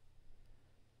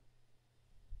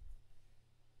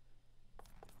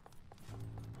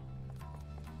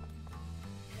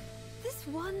 This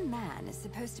one man is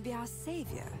supposed to be our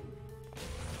savior.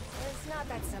 It's not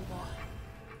that simple.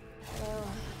 Well,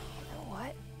 you know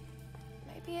what?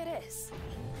 Maybe it is.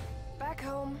 Back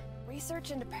home, research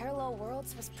into parallel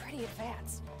worlds was pretty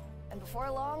advanced. And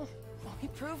before long, we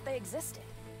proved they existed.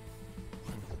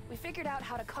 We figured out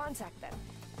how to contact them,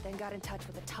 then got in touch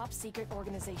with a top-secret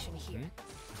organization here.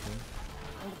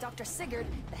 And with Dr. Sigurd,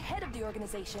 the head of the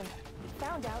organization, we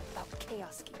found out about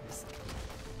Chaos Gears.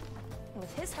 And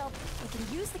with his help, we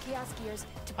can use the Chaos Gears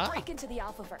to break into the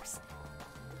Alphaverse.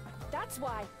 That's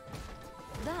why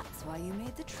you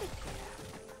made the trip here.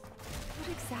 What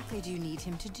exactly do you need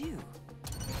him to do?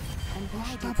 And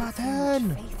why do you put so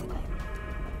much faith in him?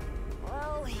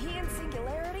 Well, Well, he and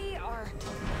Singularity are...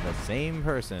 The same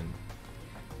person.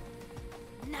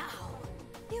 Now,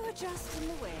 you are just in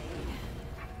the way.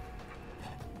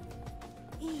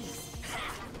 Easy.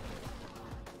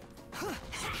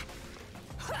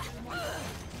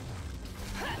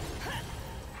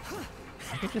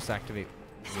 I could just activate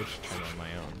Witch Time on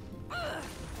my own.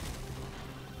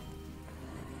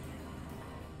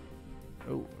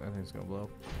 Oh, that thing's gonna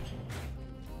blow.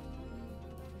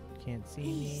 Can't see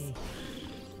me.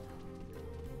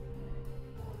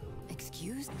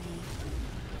 Excuse me.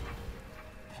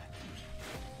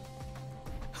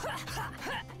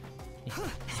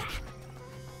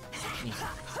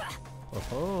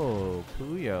 Oh,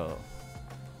 Puyo.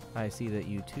 I see that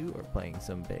you too are playing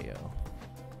some Bayo.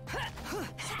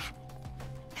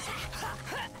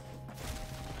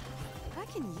 I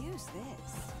can use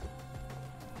this.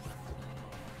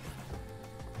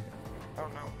 Oh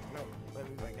no, no, let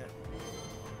me bring it.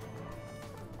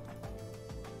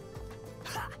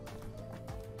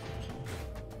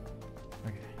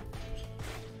 Okay.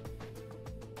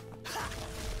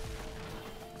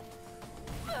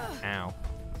 Ow.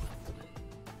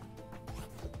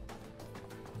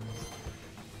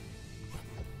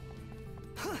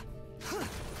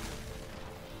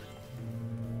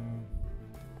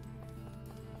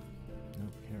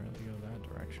 Nope, can't really go that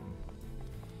direction.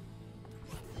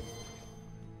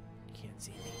 Can't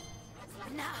see me.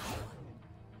 Now.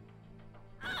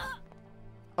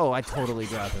 Oh, I totally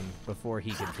grabbed him before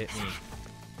he could hit me.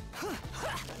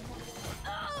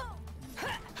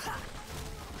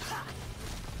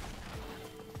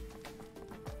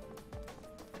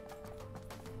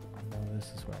 Oh,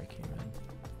 this is where I came in.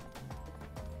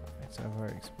 Right, so I've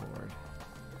already explored.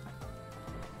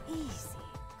 Easy.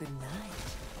 Good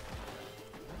night.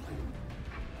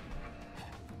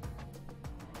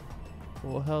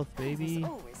 Full health, baby. There's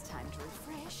always time to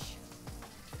refresh.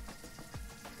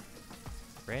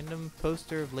 Random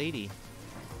poster of lady.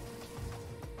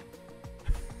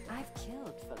 I've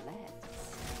killed for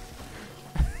less.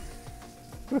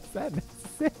 Was that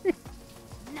necessary?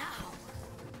 Now.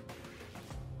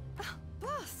 Oh,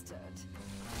 bastard.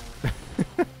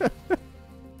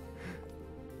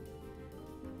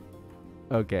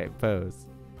 Okay, pose.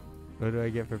 What do I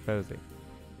get for posing?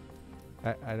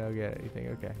 I don't get anything.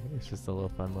 Okay, it's just a little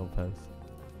fun little pose.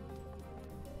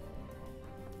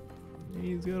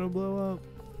 He's gonna blow up.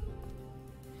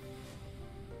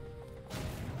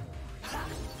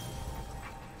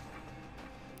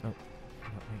 Oh,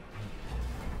 wait.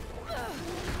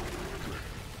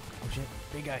 Oh shit,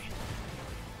 big guy.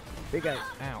 Big guy,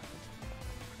 ow.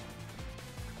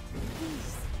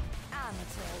 These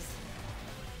amateurs.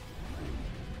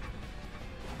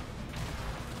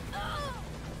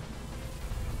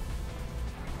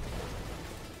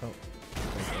 Oh.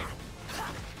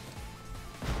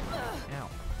 Ow.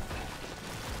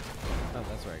 Oh,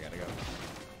 that's where I gotta go.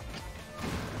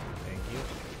 Thank you.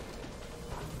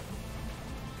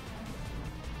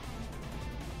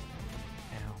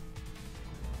 Ow.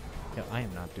 Yo, I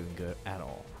am not doing good at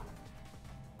all.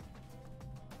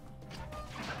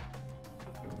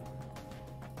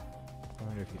 I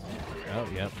wonder if he's... Oh,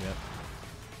 yep.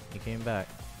 He came back.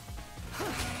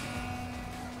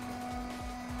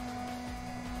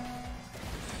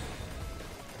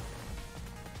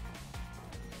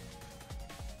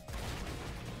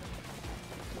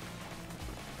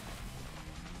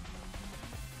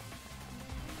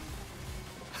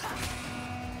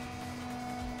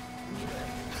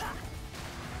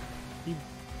 He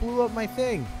blew up my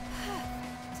thing.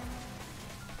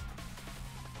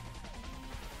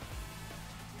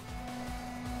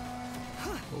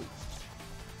 Oh.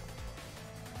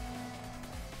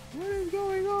 What is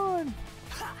going on?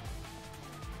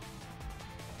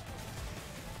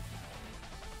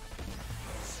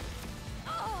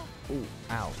 Oh,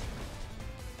 ow.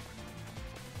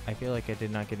 I feel like I did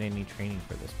not get any training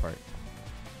for this part.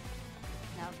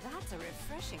 Now that's a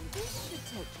refreshing. This should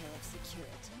take care of security.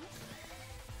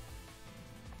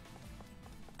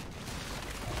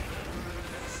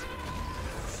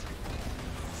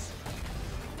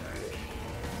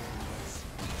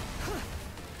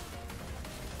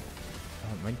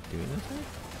 Oh, am I doing this right?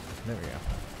 There we go.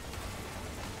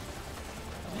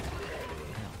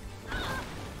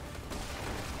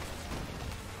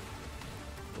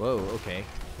 Whoa, okay.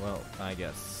 Well, I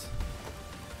guess.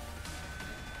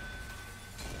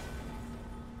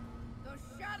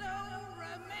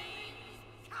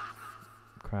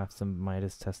 Craft some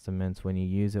Midas Testaments. When you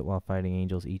use it while fighting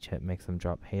angels, each hit makes them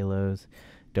drop halos.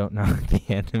 Don't knock the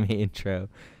anime intro.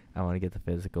 I want to get the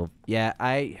physical. Yeah,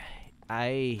 I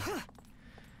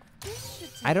This should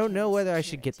I take don't care know of whether I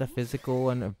should get the security. physical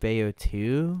one of Bayo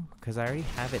 2, because I already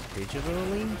have it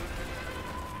digitally.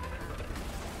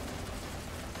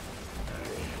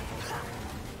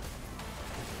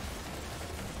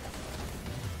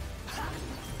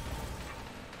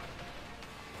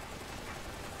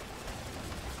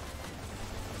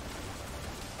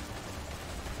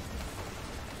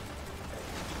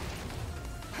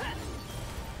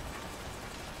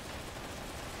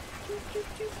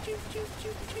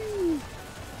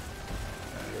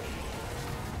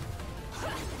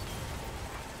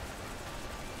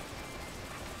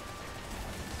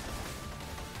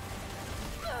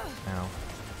 Ow.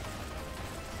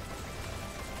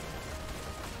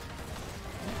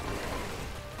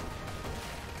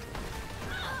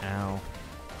 Ow.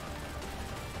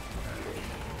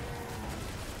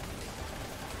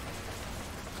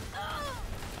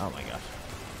 Oh my gosh.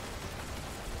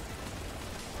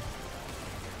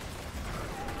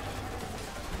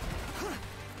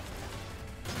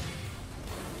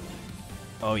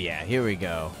 Oh yeah, here we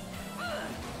go.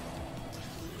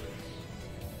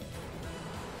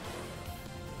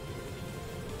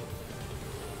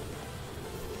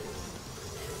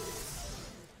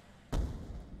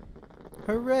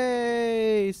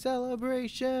 Hooray!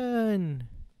 Celebration!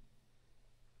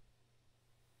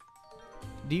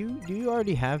 Do you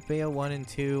already have Bayo 1 and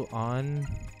 2 on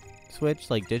Switch,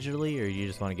 like digitally, or you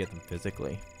just want to get them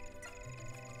physically?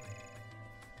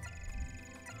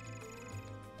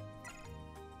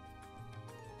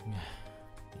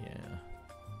 Yeah.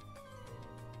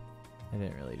 I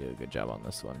didn't really do a good job on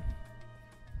this one.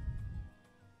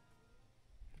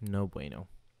 No bueno.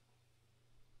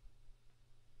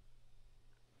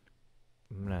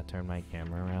 I'm gonna turn my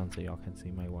camera around so y'all can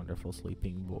see my wonderful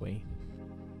sleeping boy.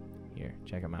 Here,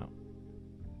 check him out.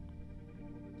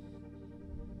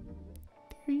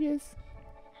 There he is.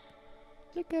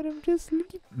 Look at him just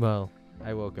sleep. Well,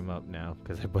 I woke him up now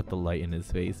because I put the light in his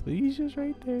face, but he's just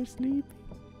right there sleeping.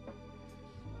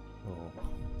 Oh.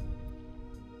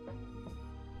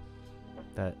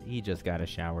 That he just got a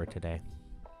shower today.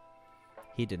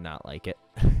 He did not like it.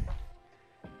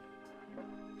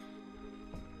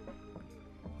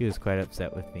 He was quite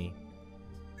upset with me.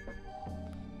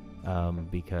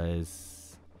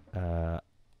 Because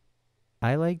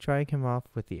I like drying him off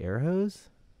with the air hose,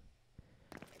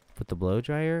 with the blow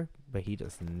dryer, but he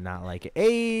does not like it.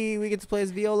 Hey, we get to play as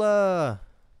Viola.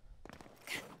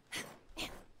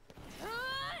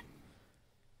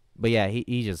 But yeah, he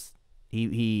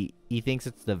thinks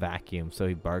it's the vacuum, so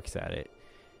he barks at it.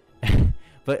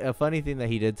 But a funny thing that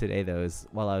he did today though is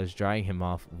while I was drying him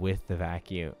off with the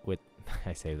vacuum, with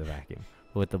I say the vacuum,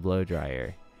 with the blow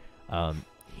dryer,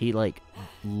 he like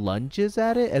lunges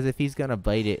at it as if he's gonna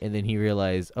bite it, and then he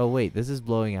realized, oh wait, this is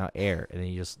blowing out air, and then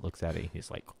he just looks at it and he's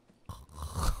like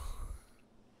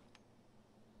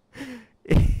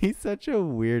he's such a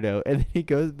weirdo, and then he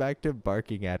goes back to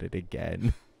barking at it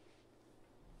again.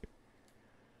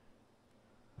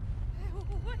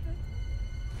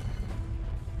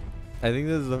 I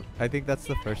think that's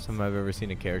the first time I've ever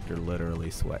seen a character literally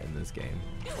sweat in this game.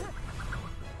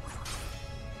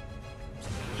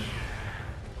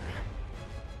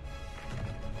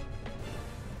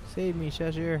 Save me,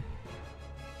 Shashir.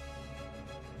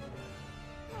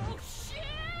 Oh shit!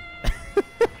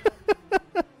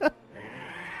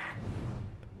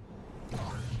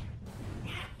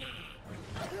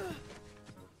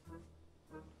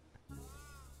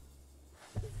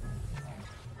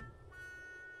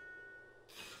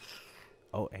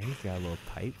 Oh, and he's got a little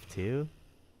pipe too.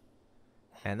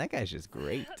 And that guy's just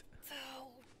great. Oh,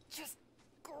 just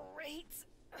great.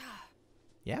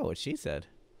 Yeah, what she said.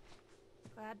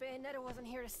 Glad Bayonetta wasn't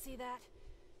here to see that.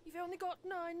 You've only got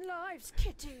 9 lives,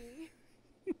 kitty.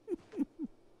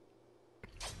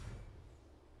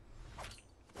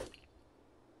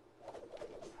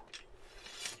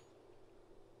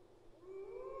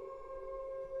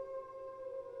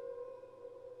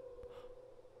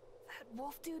 That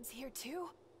wolf dude's here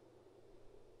too?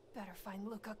 Better find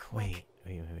Luca quick.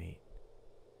 Wait.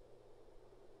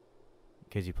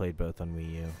 Because you played both on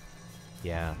Wii U.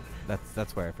 Yeah,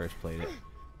 that's where I first played it.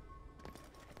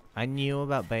 I knew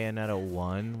about Bayonetta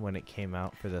 1 when it came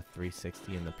out for the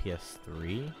 360 and the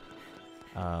PS3.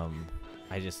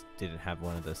 I just didn't have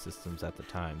one of those systems at the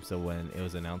time. So when it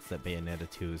was announced that Bayonetta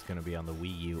 2 was going to be on the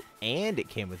Wii U and it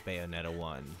came with Bayonetta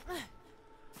 1,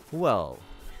 well,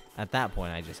 at that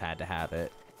point I just had to have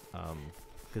it.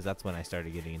 Because that's when I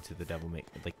started getting into the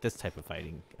like this type of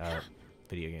fighting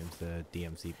video games, the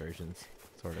DMC versions,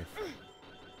 sort of.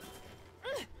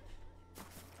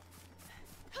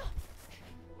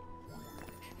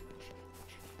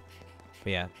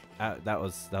 But yeah, that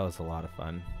was a lot of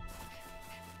fun.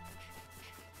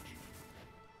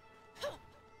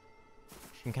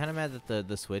 I'm kind of mad that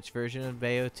the Switch version of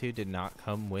Bayo 2 did not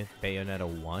come with Bayonetta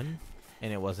 1,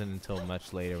 and it wasn't until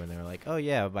much later when they were like, oh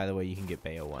yeah, by the way, you can get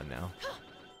Bayo 1 now.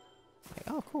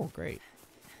 Like, oh cool, great.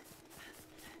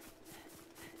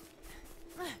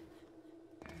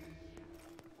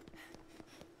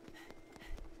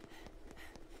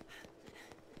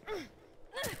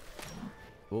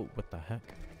 Oh, what the heck?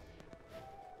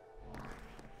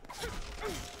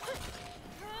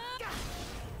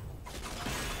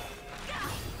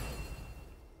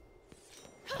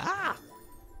 Ah!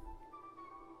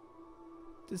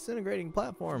 Disintegrating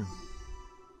platform.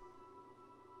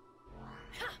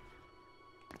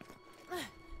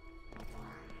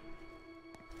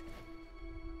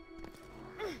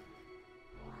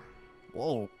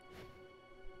 Whoa.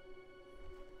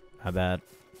 My bad.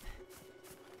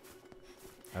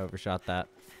 I overshot that.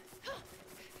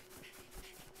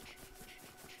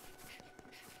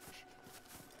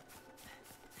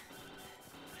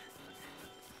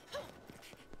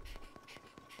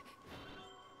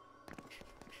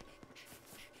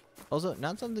 Also,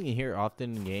 not something you hear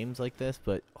often in games like this,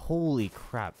 but holy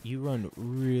crap, you run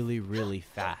really, really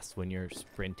fast when you're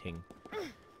sprinting.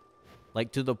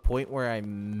 Like, to the point where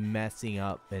I'm messing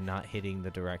up and not hitting the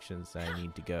directions that I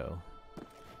need to go.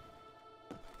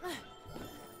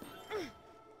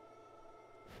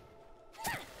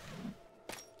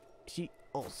 She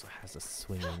also has a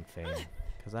swinging thing,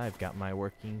 because I've got my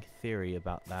working theory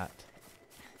about that.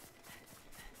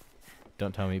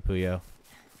 Don't tell me, Puyo.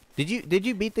 Did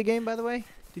you beat the game, by the way?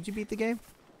 Did you beat the game?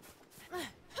 Oh,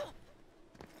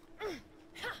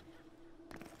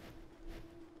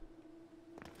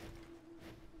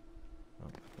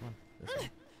 come on. This way.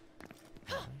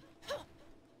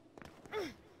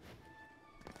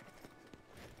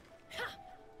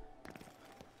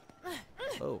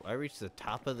 Oh, I reached the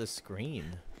top of the screen.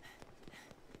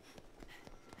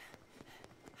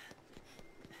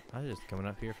 I was just coming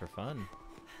up here for fun.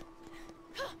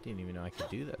 Didn't even know I could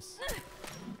do this.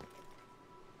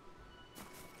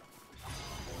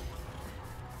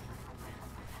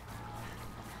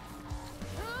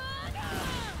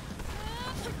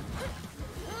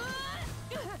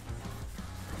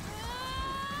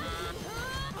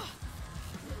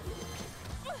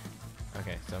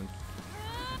 Okay, so I'm...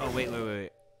 Oh, wait.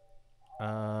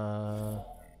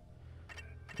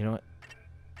 You know what?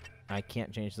 I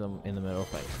can't change them in the middle of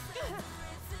fight.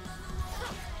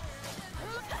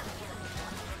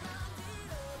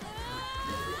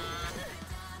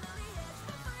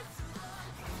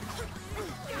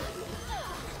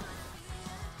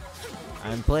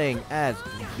 I'm playing as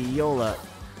Viola.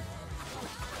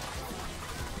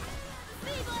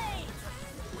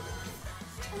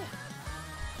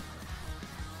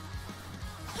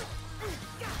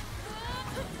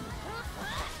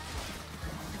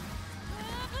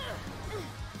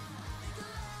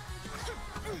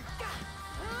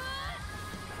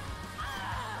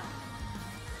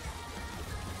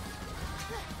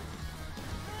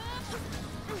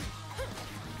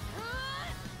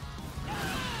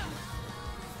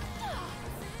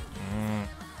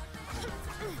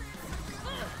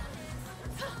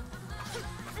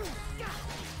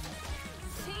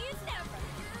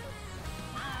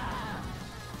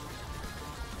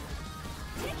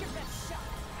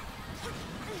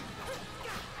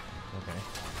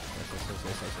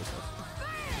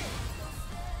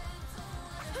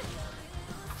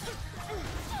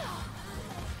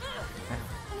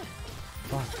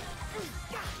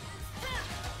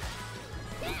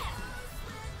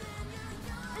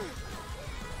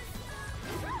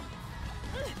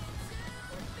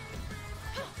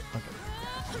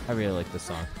 I really like this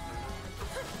song.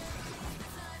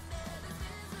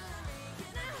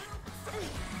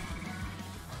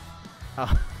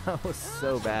 Oh, that was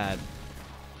so bad.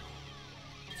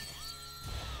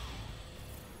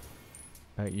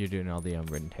 Alright, you're doing all the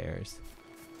unwritten tears.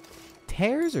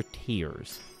 Tears or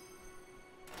tears?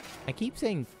 I keep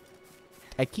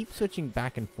switching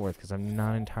back and forth because I'm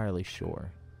not entirely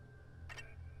sure.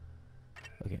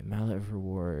 Okay, Mallet of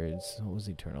Rewards. What was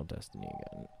Eternal Destiny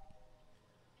again?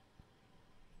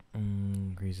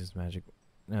 Increases magic.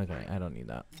 Okay, I don't need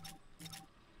that.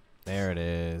 There it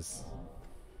is.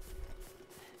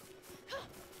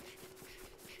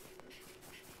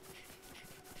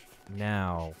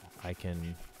 Now I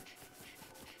can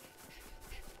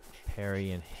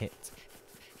parry and hit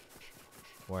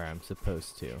where I'm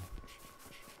supposed to,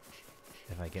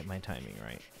 if I get my timing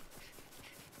right.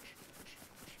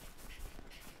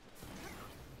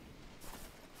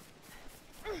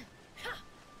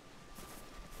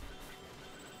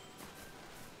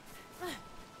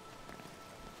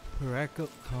 Rack up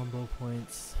combo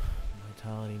points.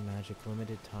 Vitality, magic,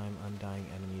 limited time, undying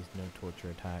enemies, no torture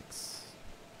attacks.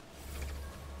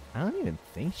 I don't even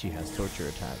think she has torture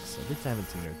attacks. At least I haven't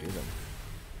seen her do them.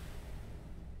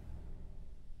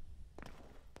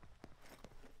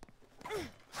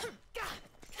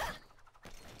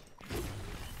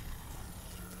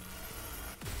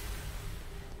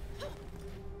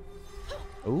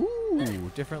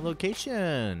 Ooh, different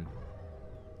location.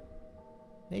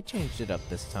 They changed it up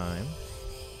this time.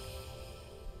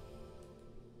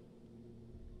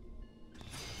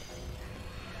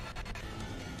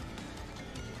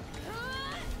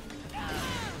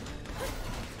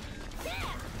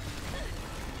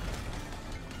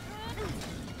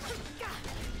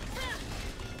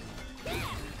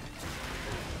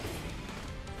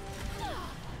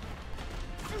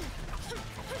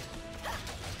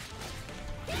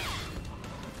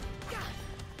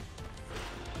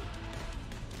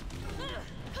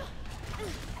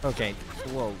 Okay,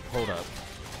 whoa, hold up.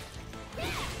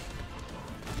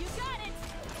 You got it.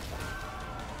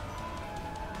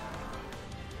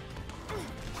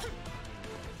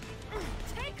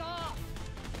 Take off.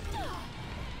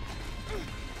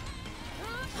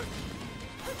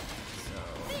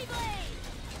 Beyblade.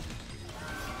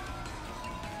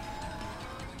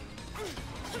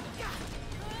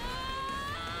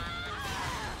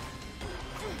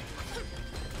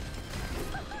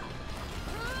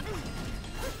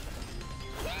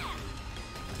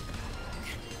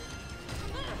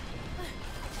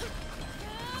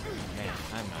 Man,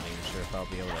 I'm not even sure if I'll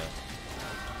be able to.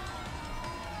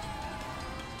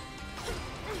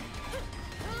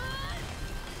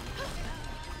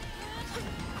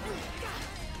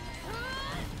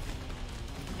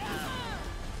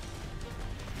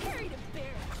 Harry to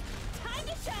bear. Time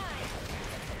to shine.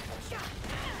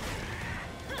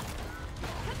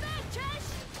 Come back, Trish.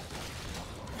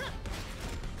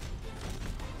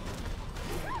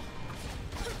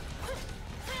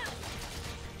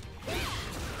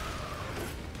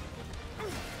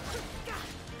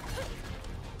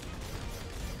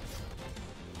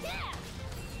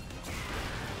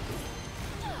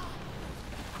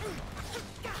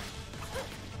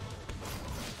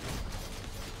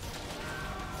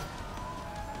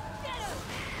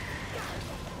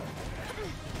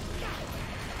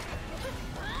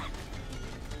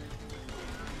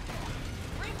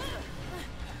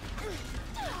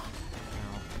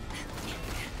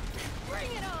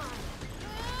 Bring it on!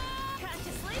 Catch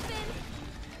you sleeping!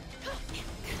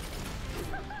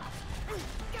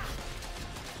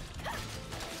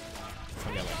 I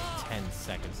got like 10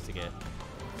 seconds to get.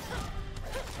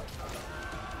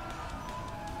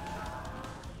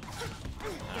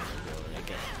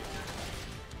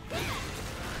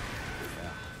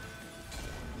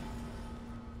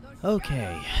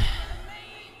 Okay.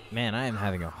 Man, I am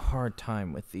having a hard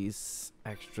time with these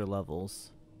extra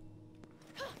levels.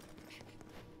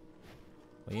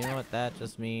 Well, you know what that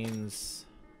just means?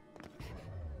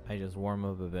 I just warm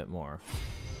up a bit more.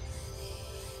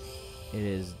 It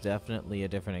is definitely a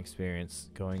different experience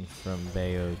going from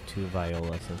Bayo to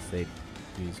Viola since they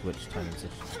use witch time in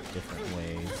such different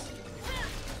ways.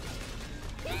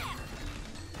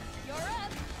 You're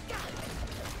up!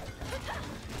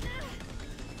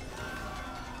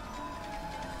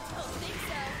 Don't think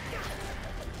so!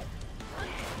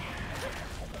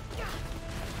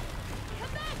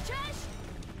 Come back, Trish!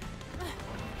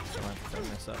 So I have to bring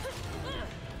this up.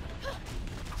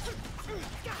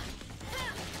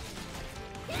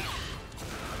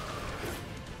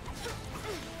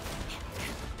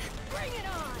 Bring it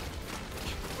on!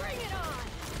 Bring it on!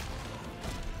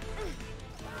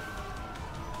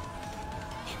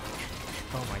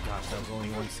 Oh my gosh, that was only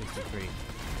 163.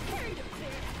 Harry to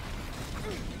bear!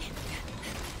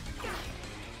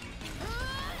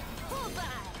 Hold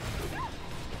that!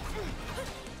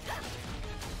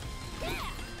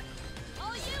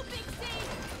 All you, Big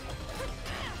Steve!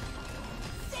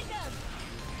 Sick 'em!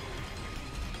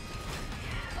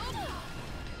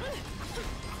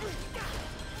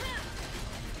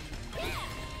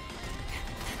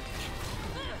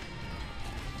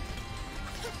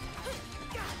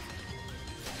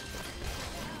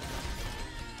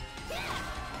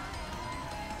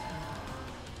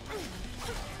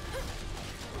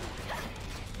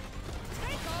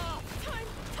 Take off!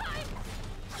 Time!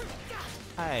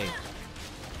 Hi.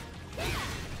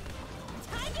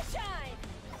 Time to shine!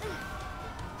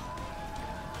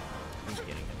 I'm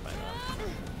getting hit by that.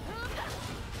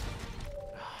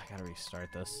 I gotta restart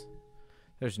this.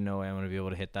 There's no way I'm gonna be able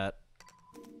to hit that.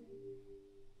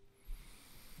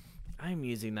 I'm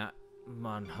using that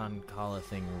Manhankala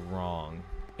thing wrong.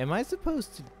 Am I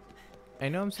supposed to I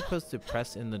know I'm supposed to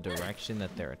press in the direction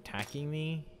that they're attacking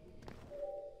me,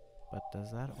 but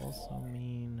does that also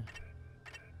mean...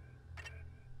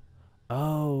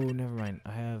 Oh, never mind.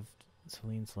 I have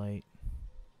Celine's Light.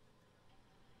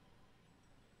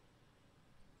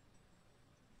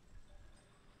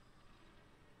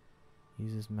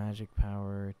 Uses magic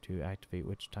power to activate,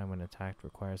 which time when attacked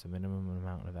requires a minimum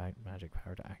amount of magic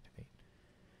power to activate.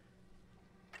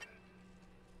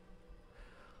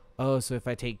 Oh, so if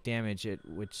I take damage at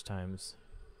which times?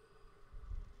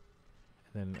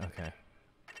 Then, okay.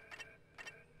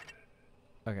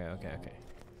 Okay.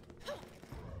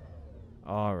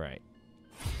 Alright.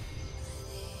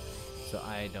 So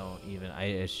I don't even,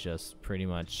 it's just pretty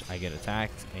much I get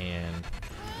attacked and...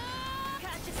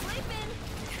 Caught you sleeping.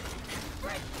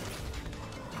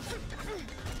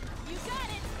 You got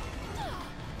it.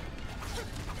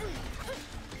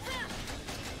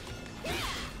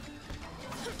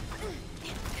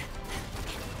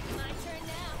 My turn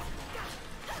now.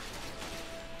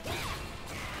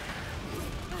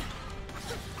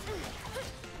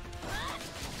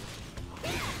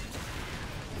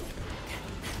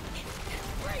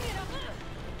 Bring it up.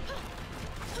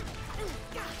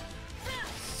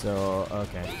 So,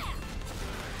 okay.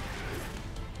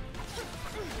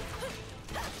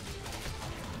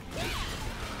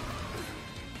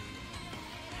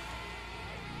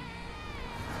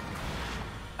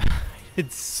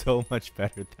 It's so much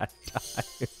better that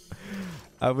time.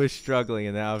 I was struggling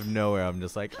and out of nowhere I'm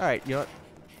just like, alright, you know what?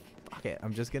 Fuck it,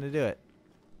 I'm just gonna do it.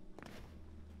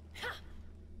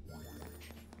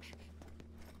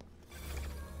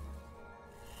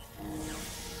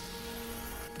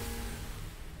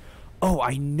 Oh,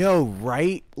 I know,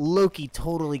 right? Loki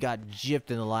totally got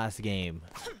gypped in the last game.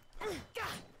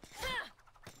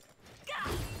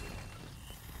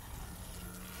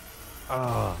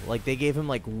 Like they gave him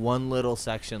like one little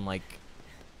section, like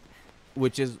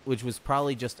which was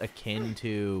probably just akin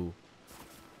to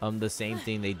the same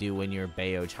thing they do when you're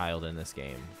Bayo child in this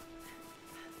game.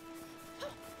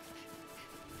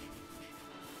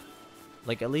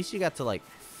 Like at least you got to like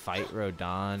fight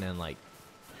Rodan, and like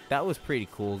that was pretty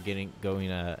cool, going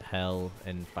to hell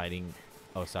and fighting,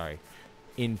 oh sorry,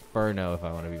 Inferno if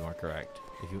I want to be more correct.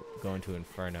 If you go into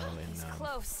Inferno and He's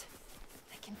close.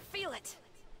 I can feel it.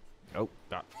 Oh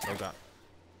god, oh god.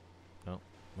 No,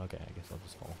 okay, I guess I'll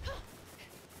just fall.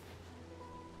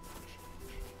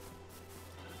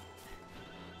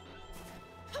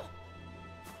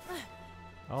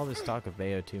 All this talk of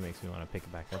Bayo 2 makes me want to pick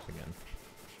it back up again.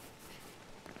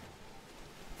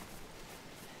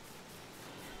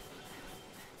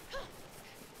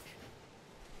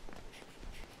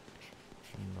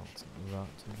 Not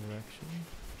that direction.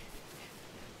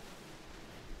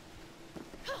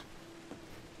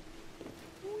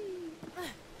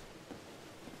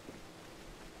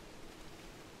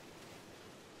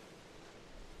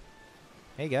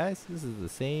 Hey guys, this is the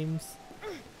same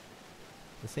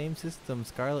system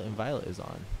Scarlet and Violet is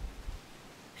on.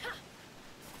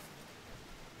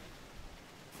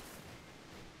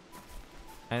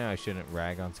 I know I shouldn't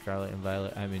rag on Scarlet and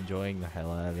Violet. I'm enjoying the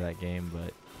hell out of that game,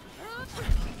 but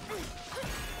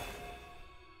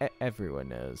everyone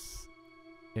knows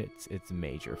its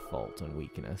major fault and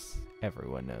weakness.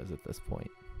 Everyone knows at this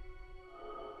point.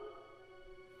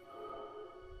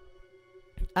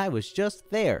 I was just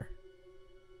there.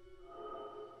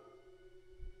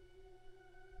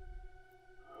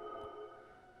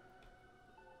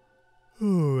 Oh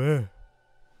man.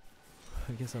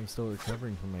 I guess I'm still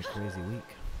recovering from my crazy week.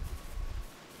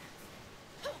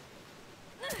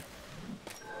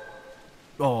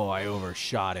 Oh, I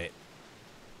overshot it.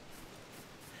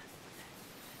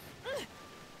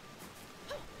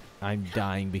 I'm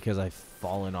dying because I've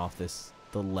fallen off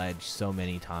the ledge so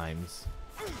many times.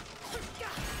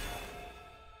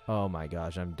 Oh my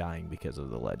gosh, I'm dying because of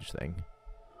the ledge thing.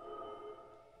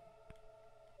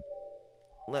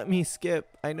 Let me skip.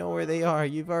 I know where they are.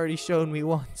 You've already shown me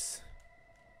once.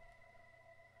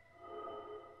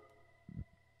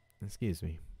 Excuse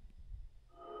me.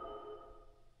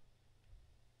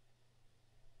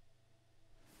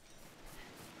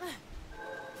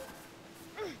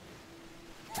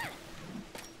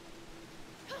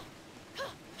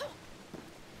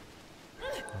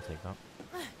 I'll take that.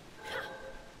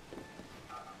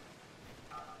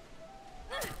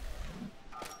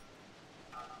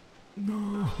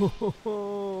 No!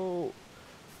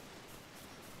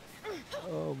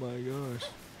 Oh my gosh.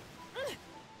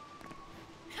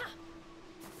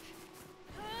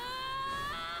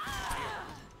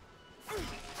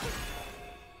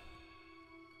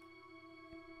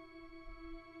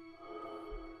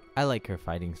 I like her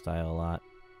fighting style a lot.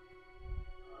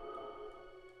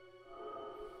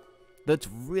 It's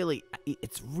really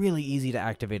easy to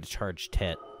activate a charged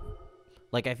hit.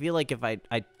 Like, I feel like if I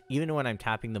even when I'm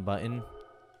tapping the button,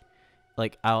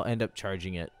 like, I'll end up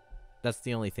charging it. That's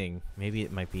the only thing. Maybe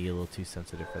it might be a little too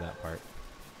sensitive for that part.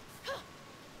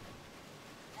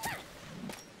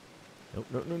 Nope,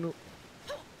 no, no, no.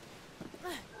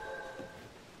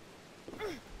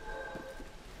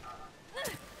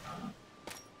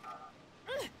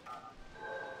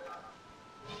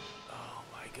 Oh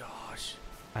my gosh.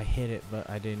 I hit it, but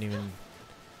I didn't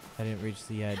reach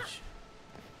the edge.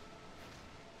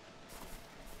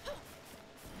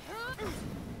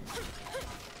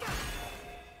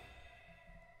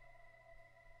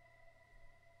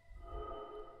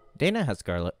 Dana has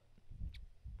Scarlet.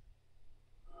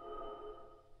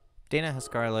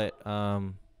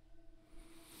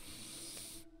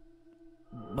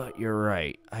 But you're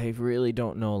right. I really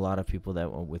don't know a lot of people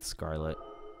that went with Scarlet.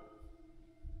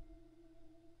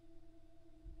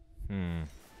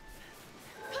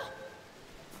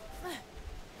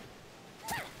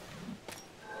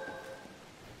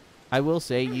 I will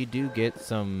say you do get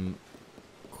some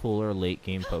cooler late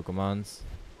game Pokemons.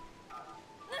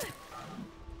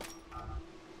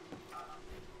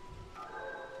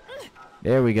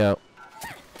 There we go.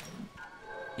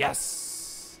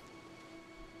 Yes.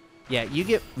 Yeah, you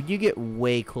get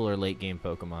way cooler late game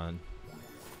Pokemon.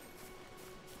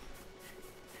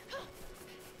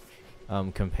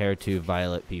 Compared to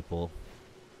Violet people.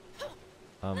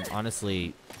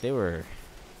 Honestly, they were.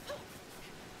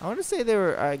 I want to say they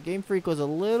were. Game Freak was a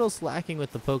little slacking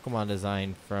with the Pokemon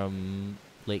design from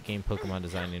late game Pokemon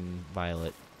design in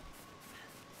Violet.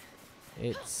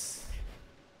 It's.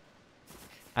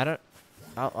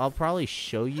 I'll probably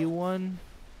show you one.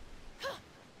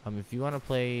 If you want to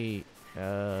play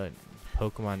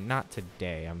Pokemon, not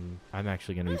today. I'm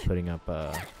actually gonna be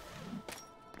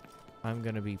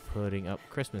putting up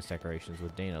Christmas decorations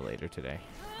with Dana later today.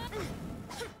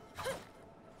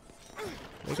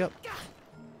 Wake up.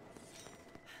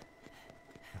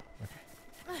 Oh,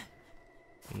 okay.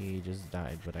 He just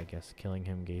died, but I guess killing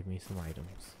him gave me some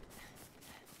items.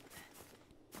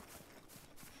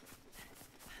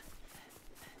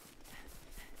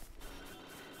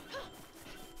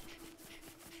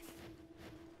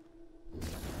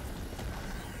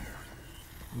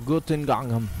 Guten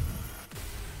Gangnam.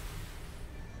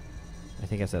 I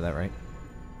think I said that right.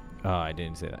 Oh, I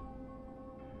didn't say that.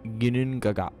 Ginen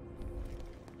Gaga.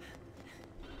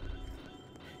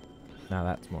 Now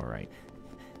that's more right.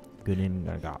 Ginen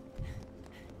Gaga.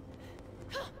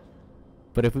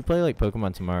 But if we play like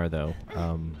Pokemon tomorrow, though,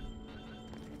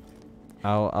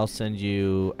 I'll send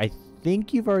you. I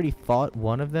think you've already fought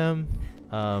one of them.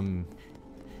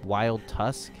 Wild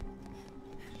Tusk.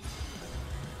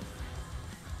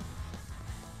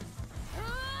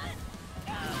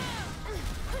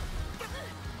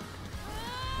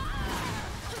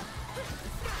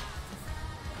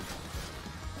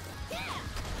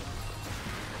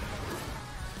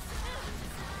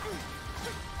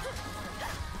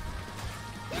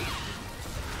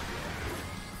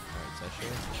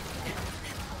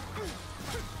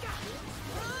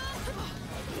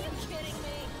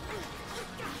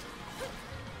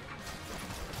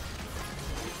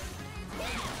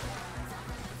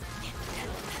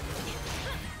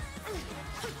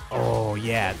 Oh,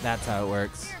 yeah, that's how it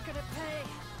works.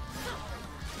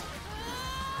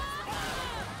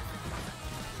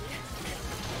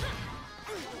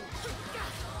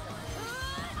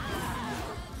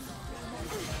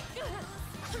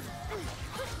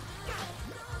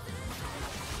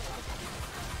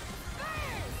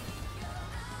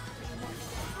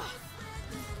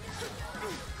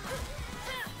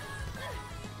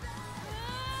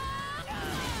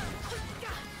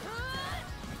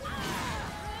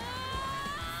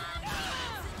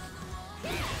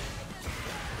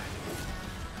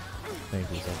 Thank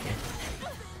you, Zeki.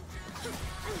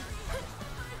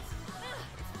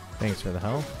 Thanks for the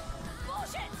help.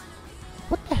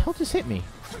 What the hell just hit me?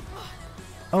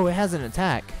 Oh, it has an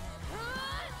attack.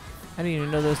 I didn't even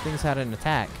know those things had an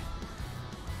attack.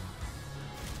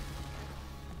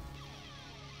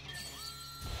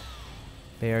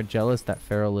 They are jealous that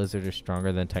Feral Lizard is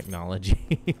stronger than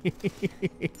technology.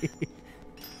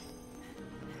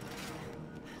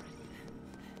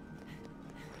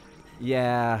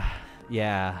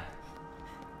 Yeah.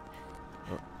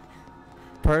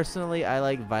 Personally, I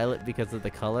like Violet because of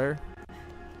the color.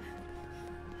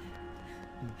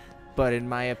 But in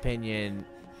my opinion,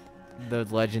 the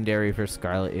legendary for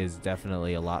Scarlet is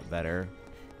definitely a lot better.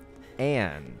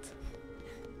 And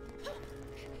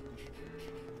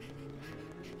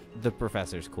the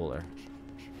professor's cooler.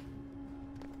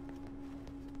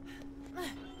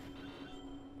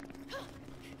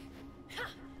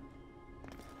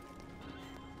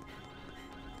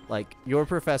 Like, your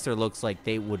professor looks like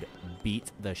they would beat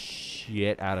the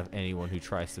shit out of anyone who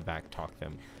tries to backtalk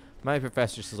them. My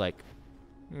professor's just like,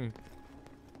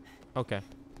 okay.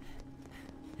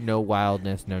 No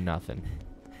wildness, no nothing.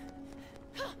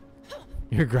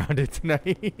 You're grounded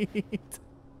tonight.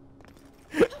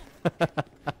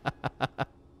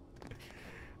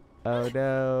 Oh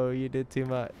no, you did too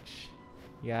much.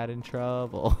 You got in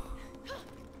trouble.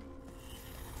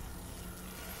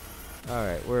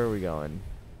 Alright, where are we going?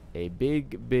 A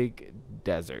big, big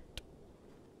desert.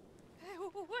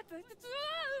 What the?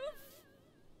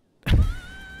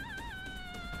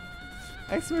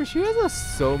 I swear, she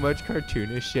has so much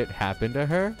cartoonish shit happen to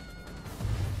her.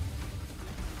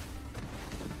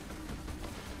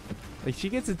 Like, she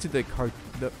gets into the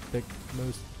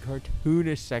most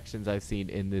cartoonish sections I've seen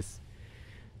in this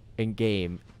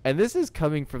game. And this is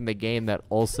coming from the game that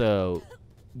also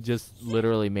just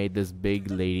literally made this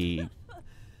big lady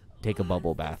take a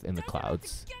bubble bath in the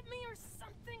clouds. Get me or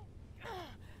something.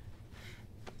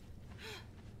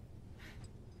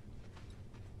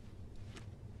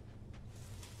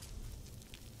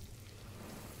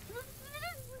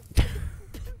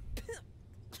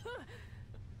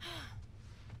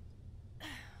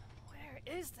 Where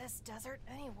is this desert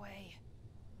anyway?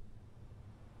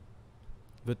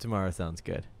 But tomorrow sounds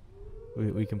good.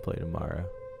 We can play tomorrow.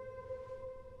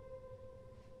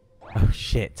 Oh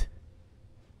shit.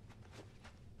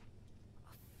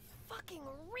 Fucking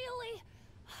really?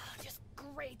 Just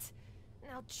great.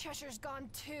 Now Cheshire's gone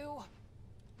too.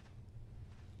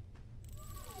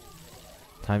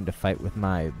 Time to fight with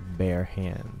my bare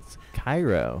hands.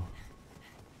 Cairo.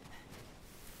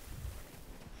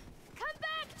 Come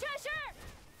back, Cheshire!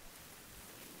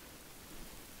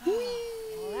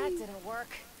 Well, that didn't work.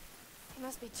 He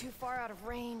must be too far out of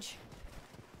range.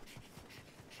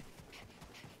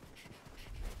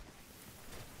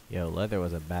 Yo, leather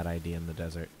was a bad idea in the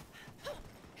desert.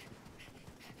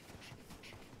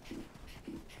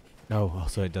 Oh,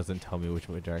 also it doesn't tell me which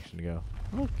way direction to go.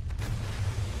 Look.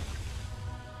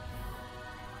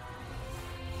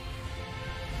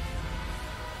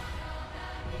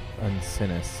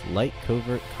 Unsinus, light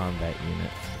covert combat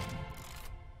unit.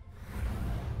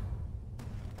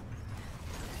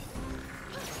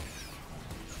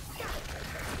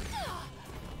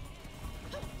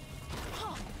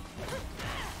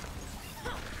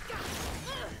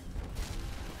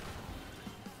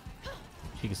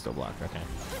 She can still block, okay.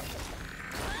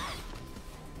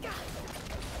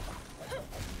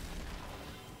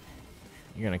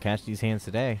 You're gonna catch these hands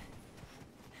today.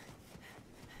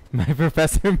 My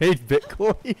professor made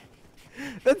Bitcoin.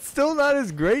 That's still not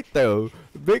as great though.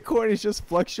 Bitcoin is just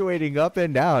fluctuating up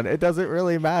and down. It doesn't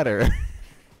really matter.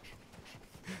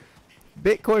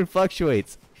 Bitcoin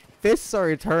fluctuates. Fists are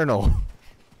eternal.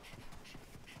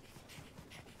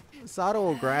 Sato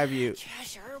will grab you.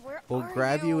 Cheshire, where Will are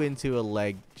grab you into a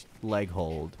leg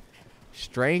hold,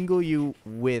 strangle you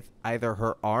with either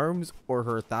her arms or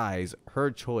her thighs, her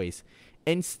choice,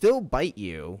 and still bite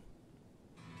you.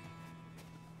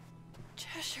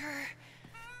 Cheshire,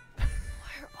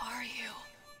 where are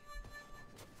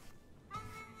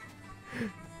you?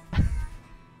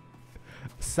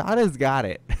 Sada's got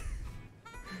it.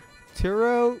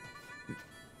 Turo,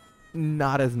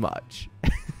 not as much.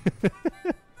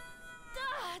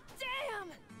 Ah,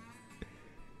 damn!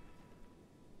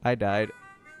 I died.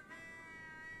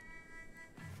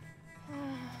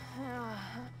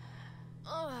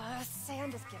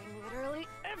 Sand is getting literally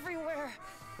everywhere.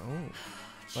 Oh,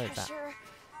 like that. Cheshire,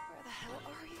 where the hell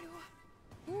are you?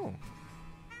 Oh.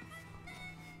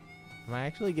 Am I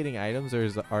actually getting items, or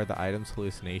are the items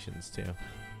hallucinations too?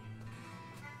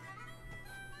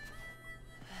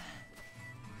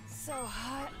 So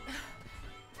hot.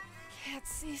 Can't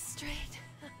see straight.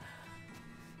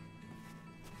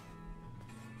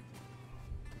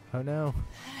 Oh no.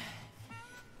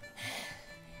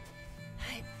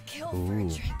 I'd kill for a Ooh.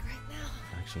 drink right now.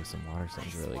 Actually, some water sounds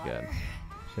Ice really good. water.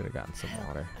 Should have gotten some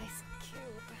water. Ice cube.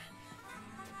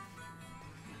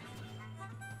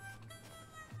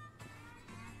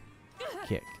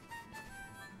 Kick.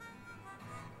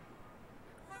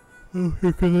 Oh,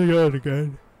 here comes the god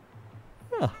again.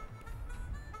 Ah.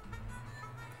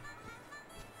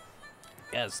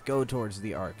 Yes, go towards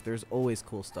the arc. There's always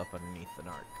cool stuff underneath an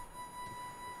arc.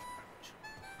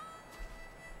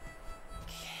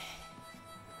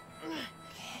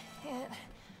 Can't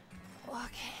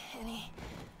walk any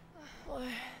more.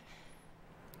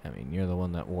 I mean, you're the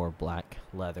one that wore black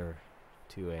leather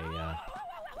to a,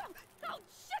 Oh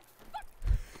shit! Fuck!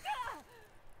 Ah!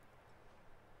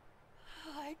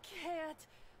 I can't.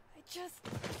 I just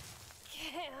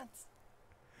can't.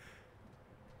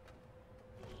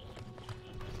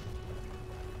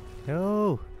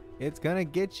 No, it's gonna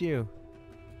get you.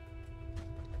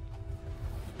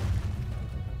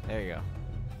 There you go.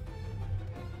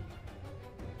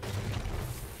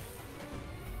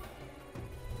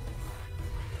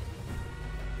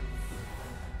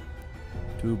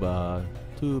 Tuba,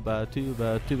 tuba,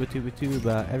 tuba, tuba, tuba,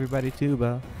 tuba. Everybody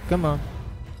tuba. Come on.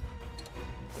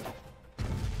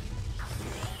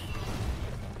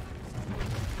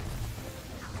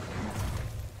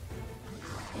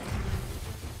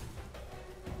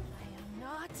 I am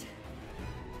not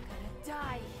gonna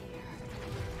die here.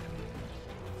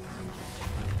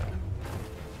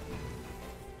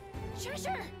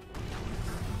 Cheshire!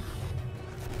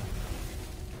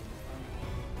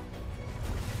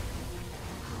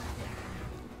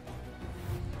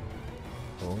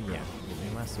 Oh yeah, give me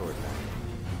my sword back.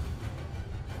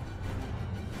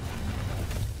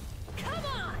 Come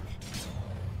on!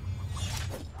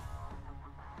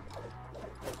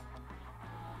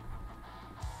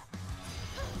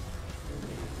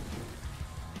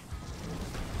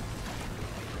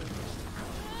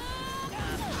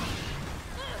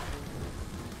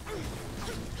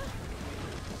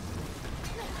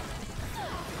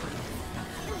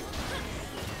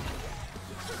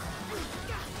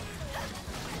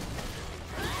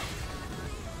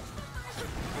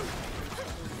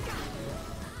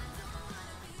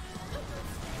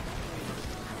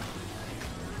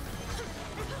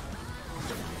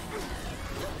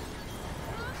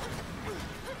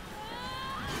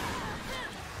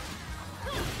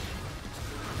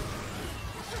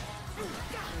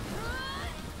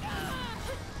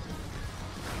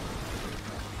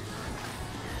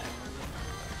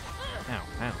 Ow,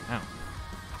 ow, ow.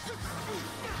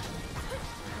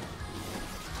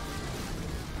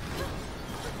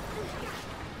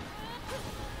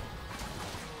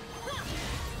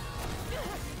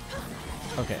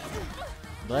 Okay.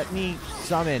 Let me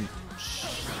summon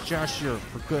Cheshire,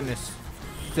 for goodness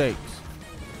sakes.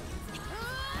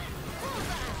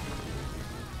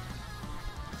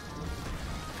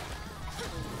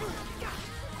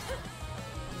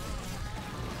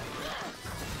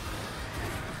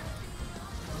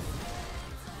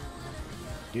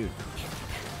 Dude.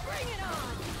 Bring it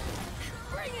on!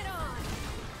 Bring it on!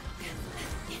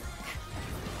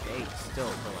 Stay still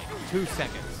for like 2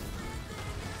 seconds.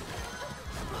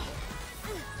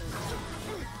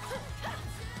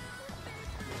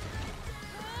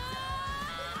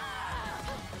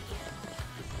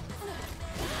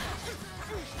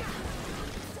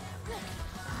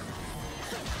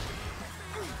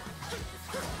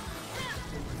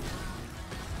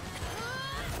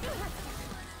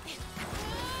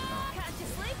 Got you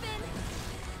sleeping!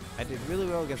 I did really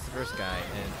well against the first guy,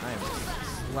 and I am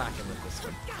slacking with this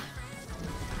one.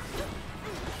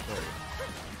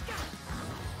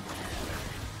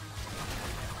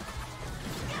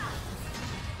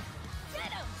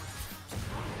 Get him!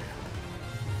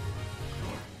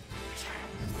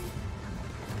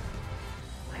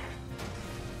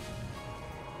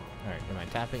 Alright, am I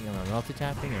tapping? Am I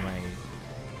multi-tapping? Am I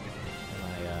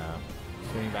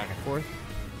swinging back and forth?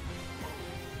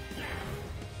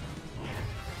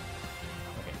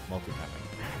 Okay, multi-tapping.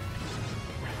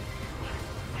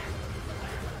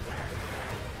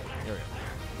 There we go.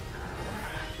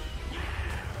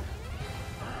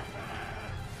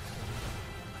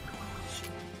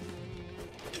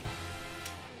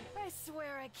 I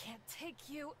swear I can't take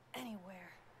you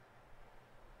anywhere.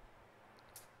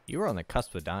 You were on the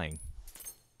cusp of dying.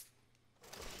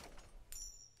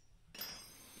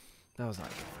 That was not a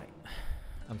good fight.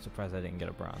 I'm surprised I didn't get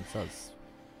a bronze. That was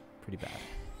pretty bad.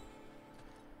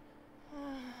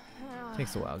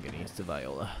 Takes a while getting used to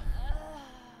Viola.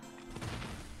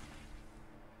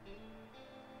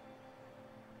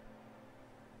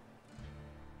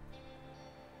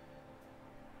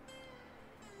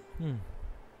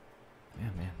 Yeah,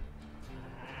 man.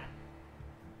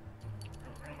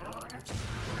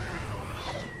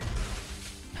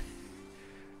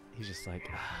 He's just like,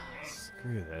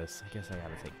 screw this. I guess I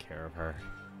gotta take care of her.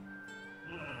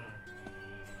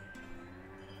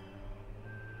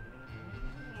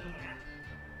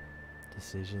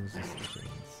 Decisions.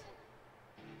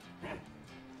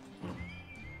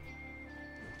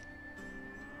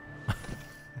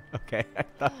 Okay, I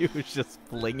thought he was just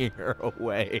flinging her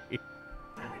away.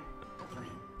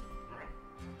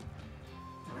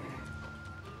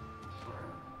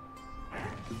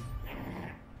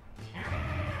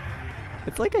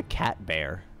 It's like a cat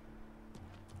bear.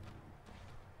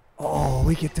 Oh,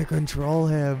 we get to control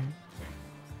him.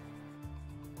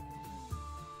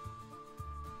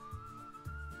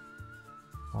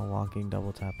 While walking,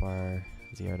 double tap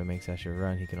R0 to make Sasha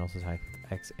run. He can also type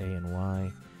X, A, and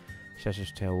Y.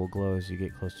 Cheshire's tail will glow as you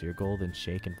get close to your goal, then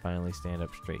shake and finally stand up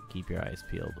straight. Keep your eyes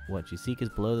peeled. What you seek is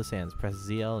below the sands. Press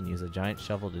ZL and use a giant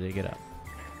shovel to dig it up.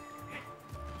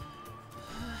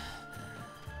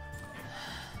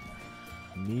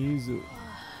 Mizu.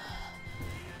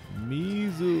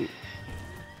 Mizu.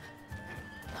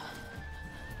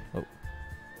 Oh.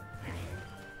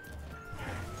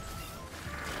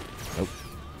 Nope.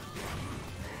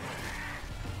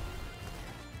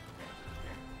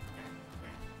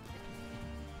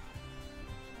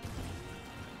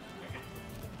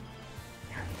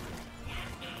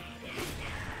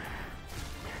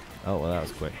 Oh, well, that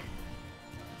was quick.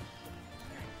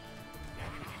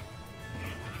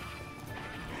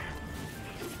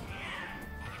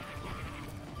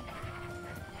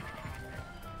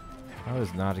 I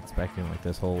was not expecting like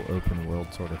this whole open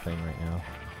world sort of thing right now.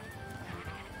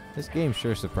 This game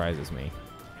sure surprises me.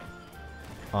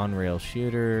 On-rail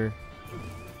shooter,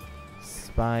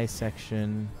 spy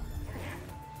section.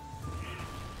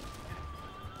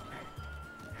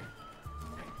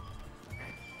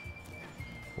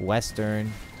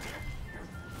 Western.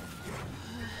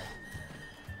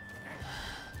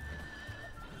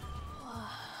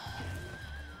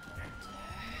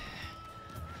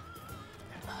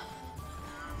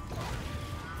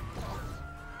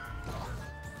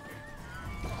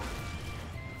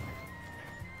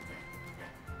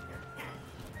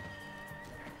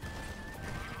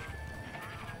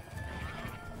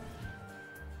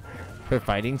 Her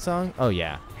fighting song? Oh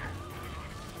yeah.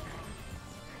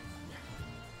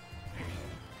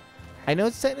 I know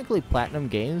it's technically Platinum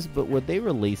Games, but would they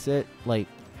release it like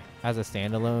as a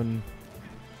standalone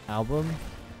album?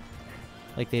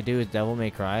 Like they do with Devil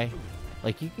May Cry?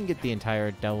 Like you can get the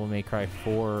entire Devil May Cry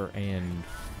 4 and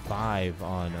 5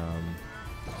 on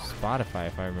Spotify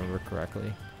if I remember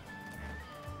correctly.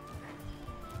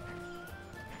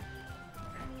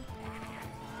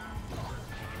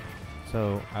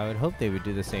 So I would hope they would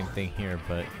do the same thing here,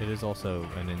 but it is also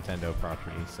a Nintendo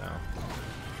property, so.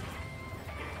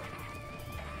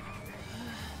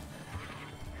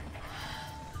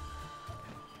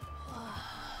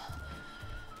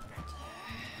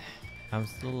 I'm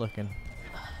still looking.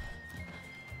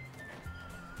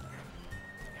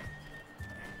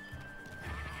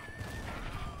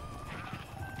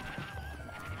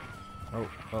 Oh,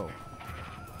 oh.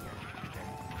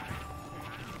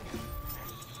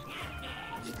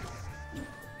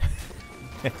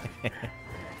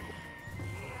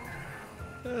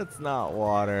 That's not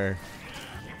water.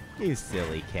 You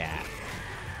silly cat.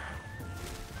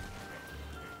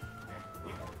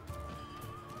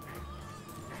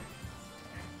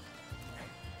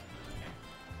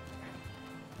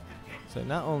 So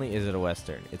not only is it a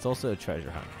Western, it's also a treasure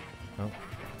hunt. Oh.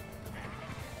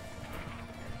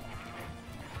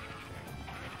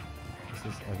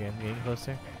 This is, okay, I'm getting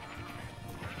closer.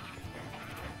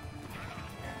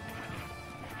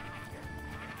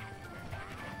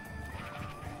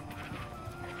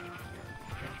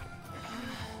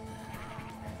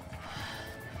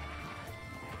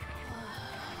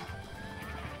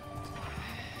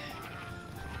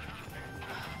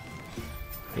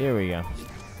 Here we go.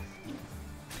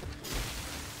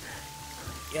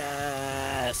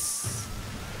 Yes!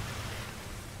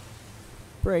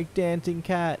 Breakdancing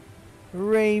cat.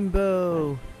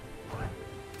 Rainbow.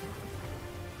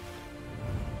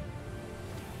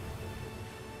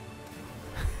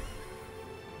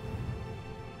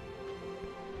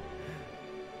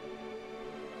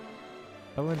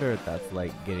 I wonder if that's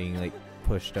like getting like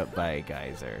pushed up by a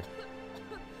geyser.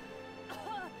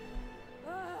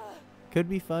 Could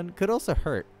be fun. Could also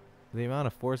hurt. The amount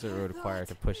of force it would require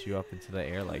to push you up into the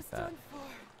air like that.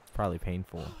 Probably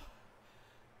painful.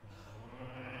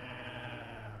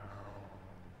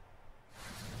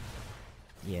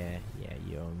 Yeah,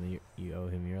 you owe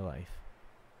him your life.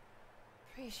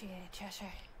 Appreciate it, Cheshire.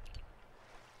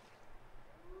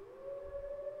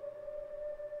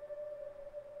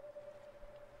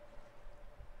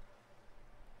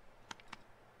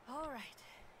 All right,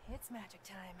 it's magic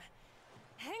time.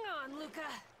 Hang on, Luca.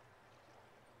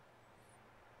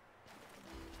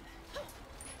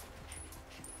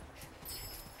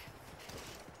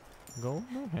 Gold?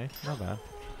 Okay, not bad.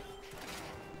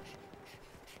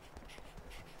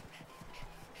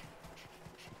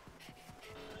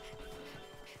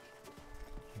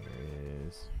 Here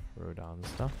is Rodon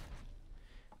stuff.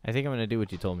 I think I'm gonna do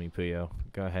what you told me, Puyo.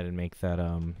 Go ahead and make that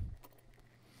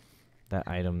that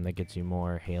item that gets you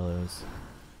more halos.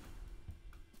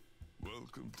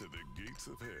 Welcome to the gates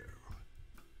of hell.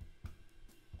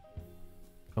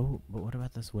 Oh, but what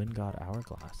about this Wind God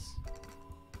Hourglass?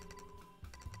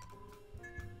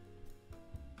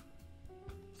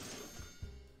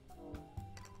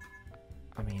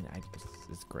 I mean,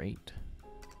 it's great.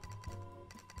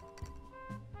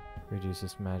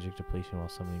 Reduces magic depletion while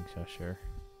summoning, so sure.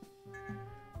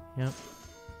 Yep.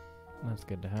 That's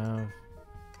good to have.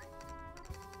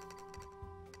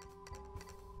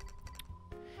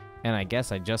 And I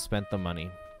guess I just spent the money.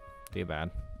 Too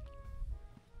bad.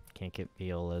 Can't get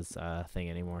Viola's thing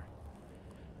anymore.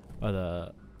 Or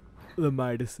the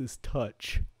Midas's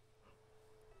touch.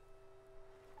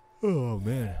 Oh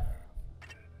man.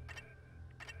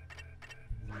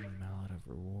 Mallet of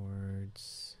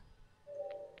rewards.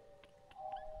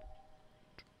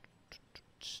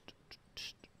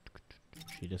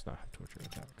 She does not have torture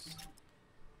attacks.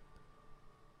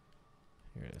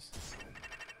 Here it is.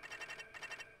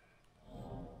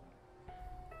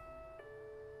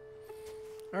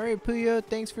 Alright, Puya,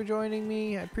 thanks for joining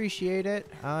me. I appreciate it.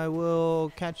 I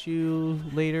will catch you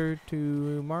later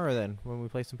tomorrow then, when we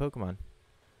play some Pokemon.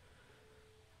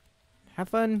 Have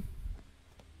fun.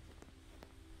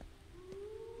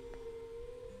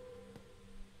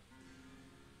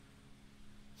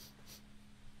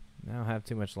 I don't have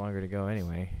too much longer to go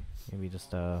anyway. Maybe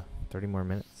just 30 more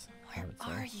minutes. Where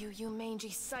are you, you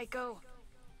mangy psycho?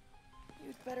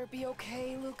 You'd better be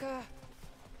okay, Luca.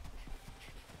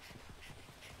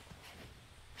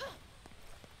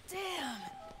 Damn!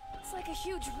 It's like a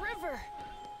huge river.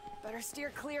 Better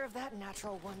steer clear of that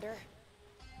natural wonder.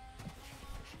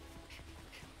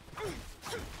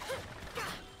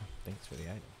 Thanks for the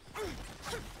items.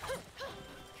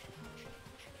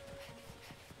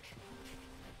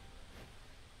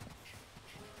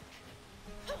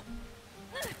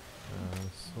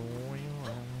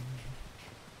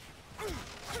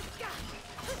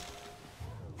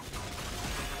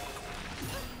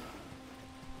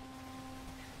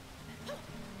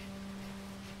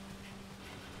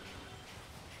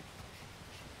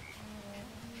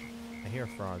 I hear a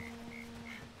frog.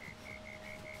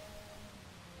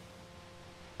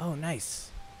 Oh,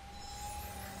 nice.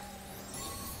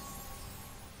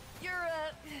 You're,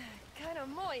 kind of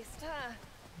moist, huh?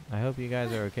 I hope you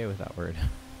guys are okay with that word.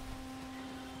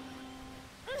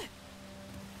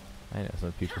 I know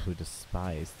some people who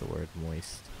despise the word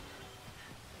moist.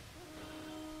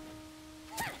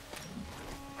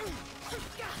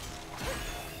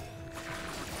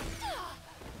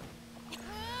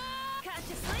 Catch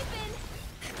you sleeping!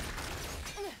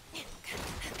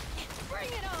 Bring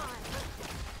it on!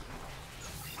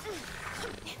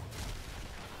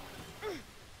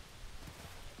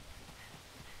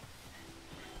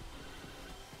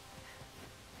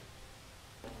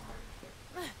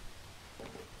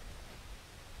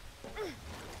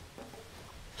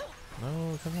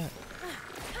 No, come back.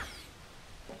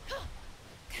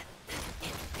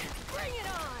 Bring it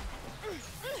on!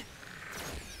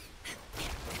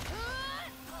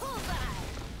 Pull back!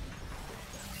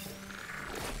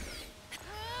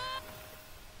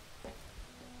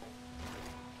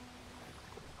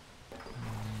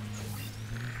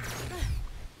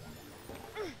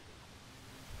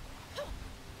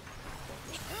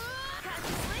 Catch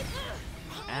you sleeping!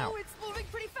 Ow. Oh, it's moving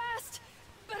pretty fast!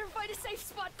 Better find a safe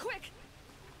spot quick!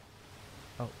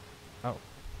 Oh. Oh.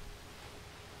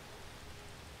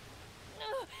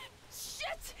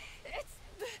 Shit! It's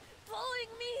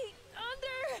pulling me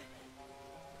under!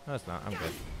 No, it's not. I'm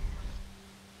good.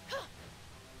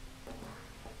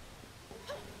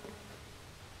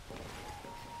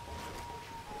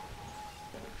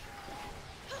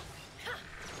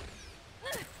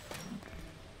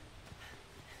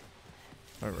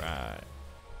 All right.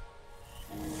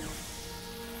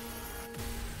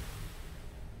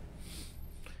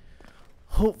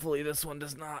 Hopefully this one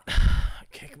does not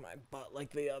kick my butt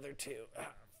like the other two. Oh,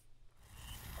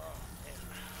 man.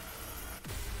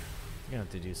 I'm gonna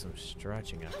have to do some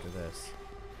stretching after this.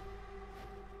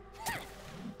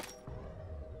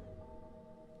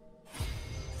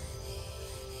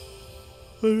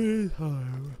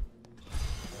 Time.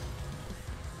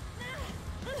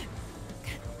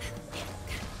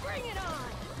 Bring it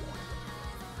on!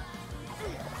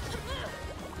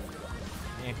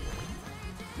 Eh.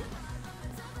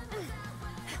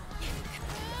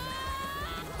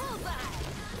 Pull back!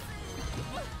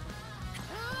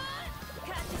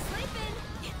 Catch you sleeping!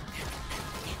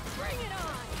 Bring it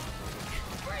on!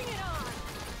 Bring it on!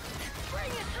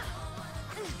 Bring it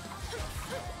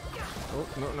Oh,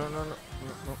 no, no, no, no, no,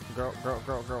 no. Girl, girl,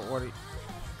 girl, girl, what are you?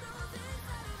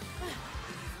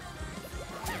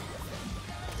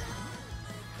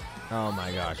 Oh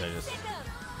my gosh, I just...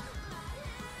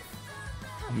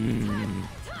 Bring it on!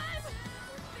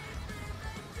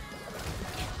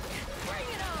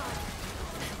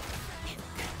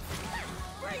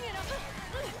 Bring it on!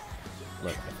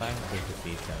 Look, if I have to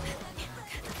defeat them,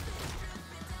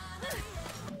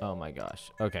 Oh my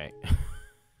gosh. Okay.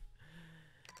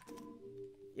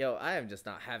 Yo, I am just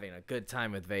not having a good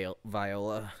time with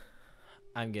Viola.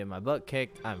 I'm getting my butt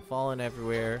kicked. I'm falling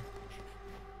everywhere.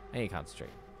 I need to concentrate.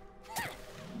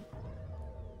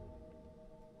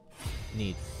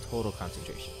 Need total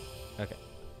concentration. Okay.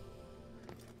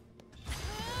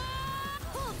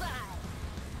 Bullseye!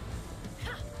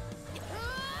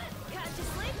 Got you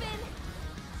sleeping!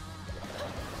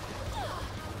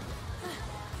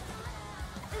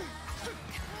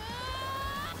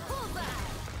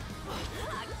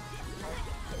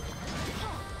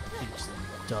 He just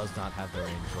does not have the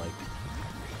range like.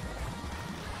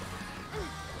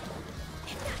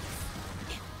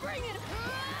 Bring it!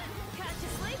 Got you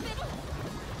sleeping!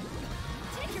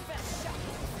 Take your best shot!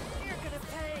 You're gonna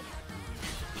pay!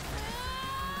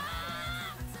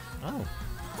 Oh.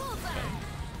 Bullseye!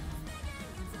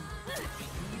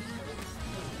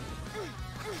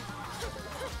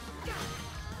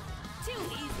 Too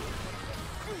easy!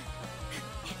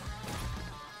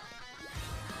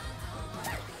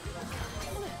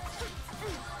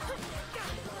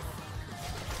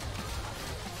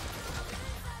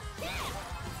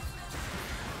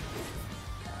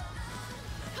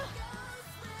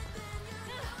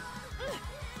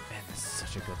 Man, this is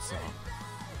such a good song.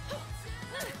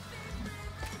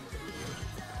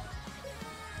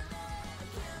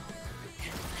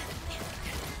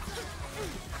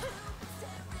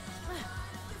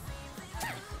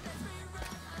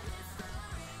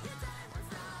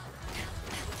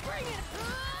 Bring it!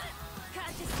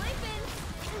 Got you sleeping!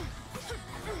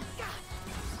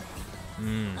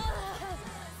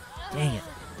 Dang it.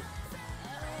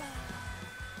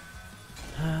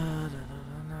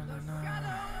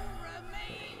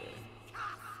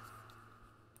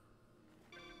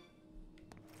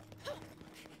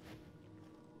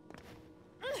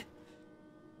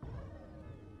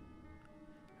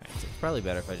 Alright, so it's probably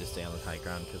better if I just stay on the high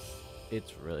ground because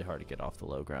it's really hard to get off the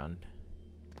low ground.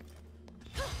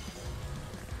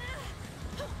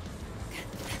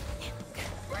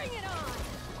 Bring it on!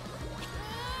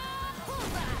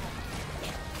 Bullseye!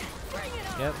 Bring it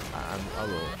on! Yep, I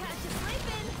will. Got you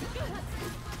sleeping!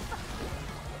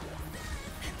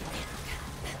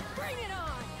 Bring it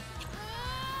on!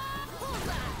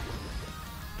 Bullseye!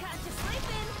 Got you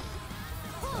sleeping!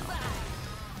 Bullseye!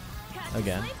 Got you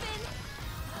Again. sleeping!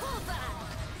 Bullseye!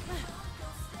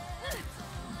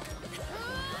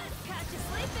 Got you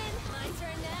sleeping! My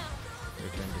turn now!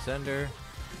 Return to sender.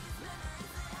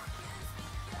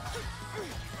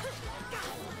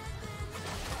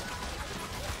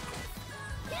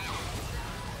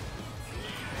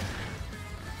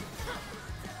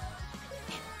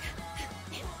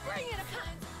 Bring it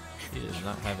on! He does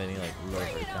not have any like low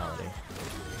vitality.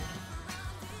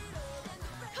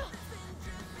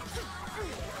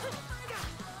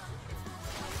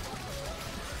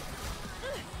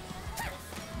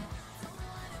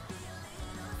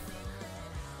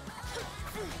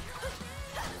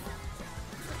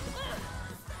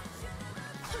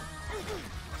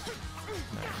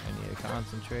 Alright, I need to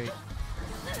concentrate.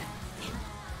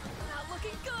 Not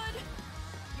looking good!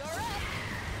 You're up!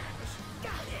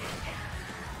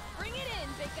 Bring it in,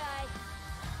 big guy!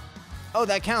 Oh,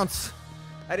 that counts!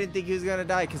 I didn't think he was gonna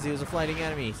die because he was a flying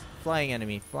enemy. Flying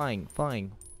enemy. Flying.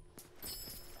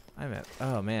 I'm at.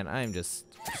 Oh man, I am just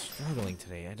struggling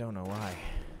today. I don't know why.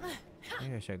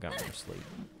 Maybe I should have got more sleep.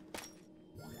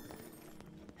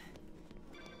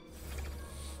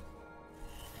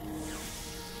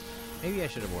 Maybe I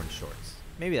should have worn shorts.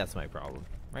 Maybe that's my problem.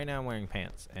 Right now I'm wearing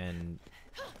pants, and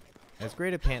as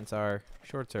great as pants are,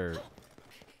 shorts are,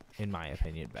 in my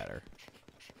opinion, better.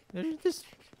 They're just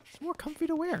it's more comfy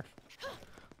to wear.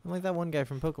 I'm like that one guy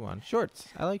from Pokemon. Shorts.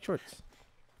 I like shorts.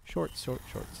 Shorts.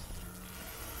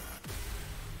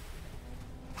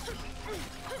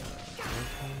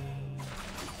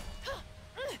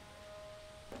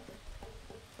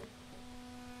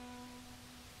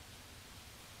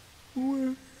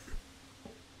 Where?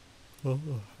 Oh,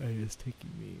 it is taking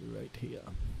me right here.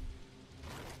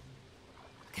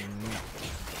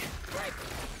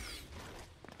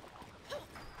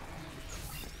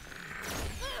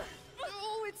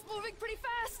 Oh, it's moving pretty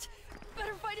fast!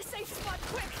 Better find a safe spot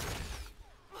quick!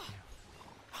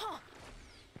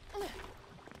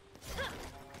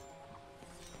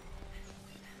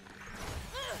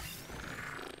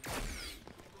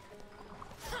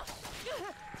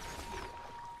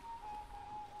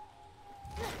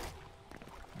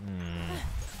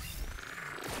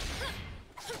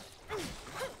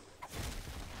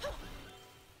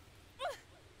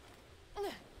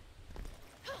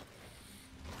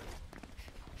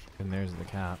 And there's the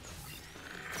cap.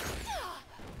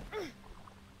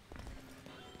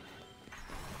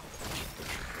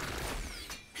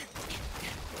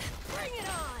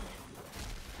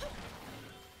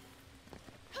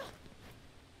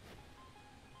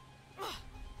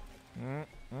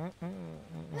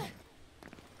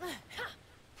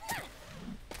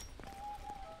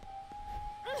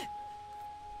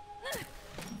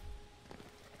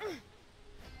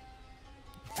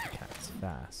 Cat's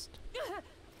fast.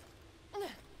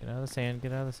 Get out of the sand,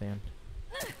 get out of the sand.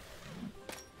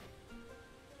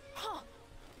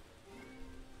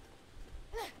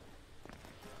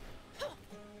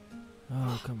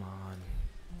 Oh, come on.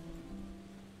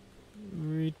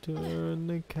 Return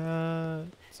the cat.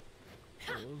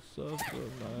 Will suffer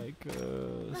my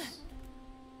curse.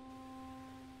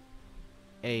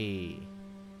 Hey.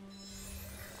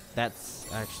 That's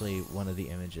actually one of the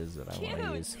images that I want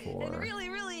to use for and really,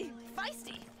 really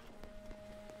feisty.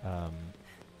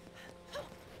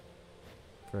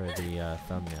 For the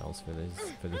thumbnails for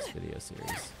this video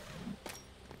series.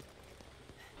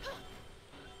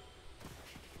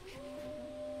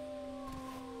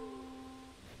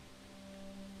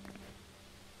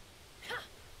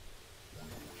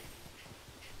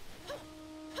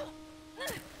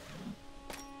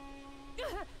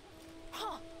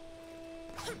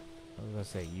 I was gonna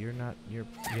say you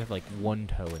have like one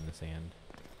toe in the sand.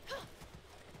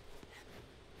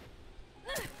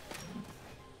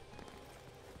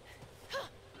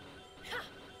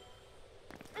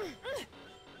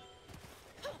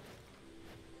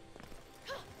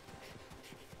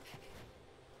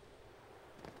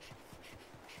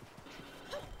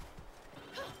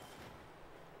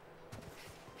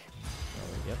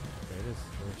 Oh, yep, there it is.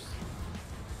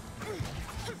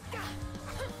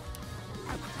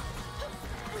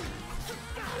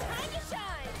 Time to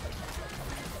shine!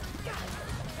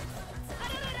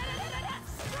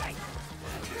 Strike!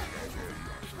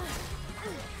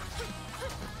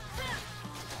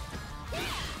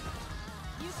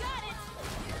 You got it!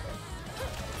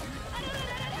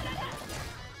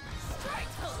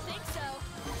 Strike! Don't think so!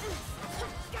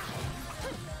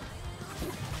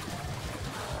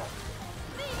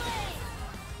 Z-Blade!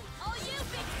 All you,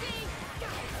 Pixie!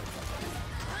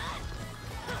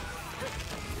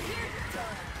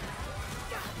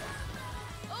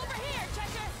 Over here,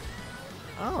 Cheshire!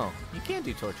 Oh, you can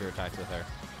do torture attacks with her.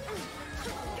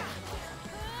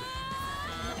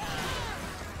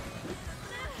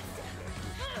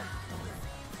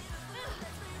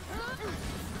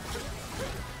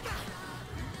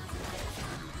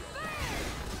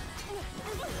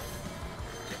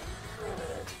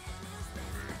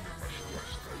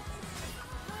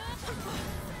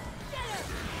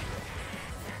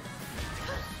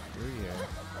 Brujeria.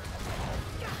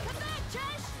 Come back,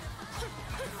 Chesh!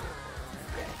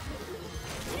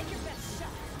 Take your best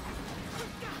shot!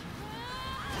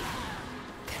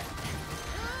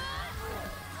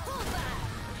 Pull back!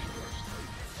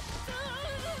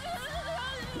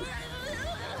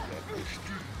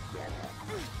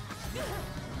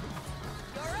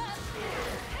 You're up!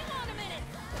 Hang on a minute!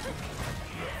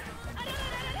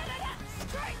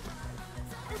 Strike!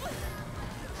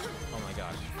 Oh my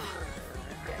gosh.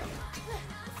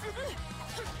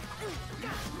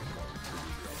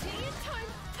 See? Time!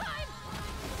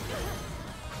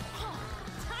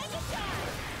 Time to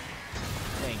shine!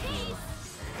 Thank you.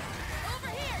 Over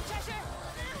here, Cheshire!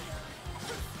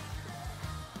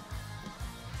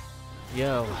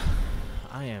 Yo,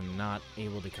 I am not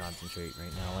able to concentrate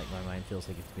right now. Like, my mind feels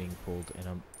like it's being pulled in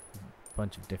a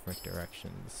bunch of different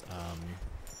directions.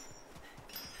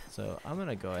 So I'm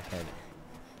gonna go ahead.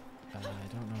 I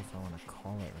don't know if I want to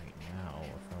call it right now, or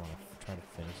if I want to try to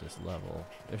finish this level.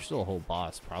 There's still a whole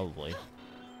boss, probably.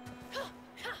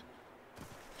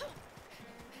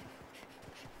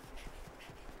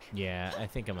 Yeah, I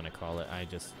think I'm gonna call it.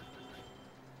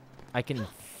 I can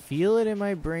feel it in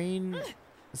my brain.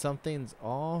 Something's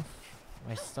off.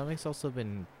 My stomach's also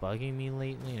been bugging me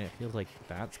lately, and it feels like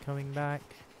that's coming back.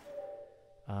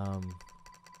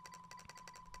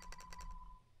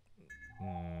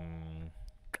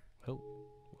 Oh,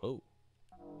 whoa,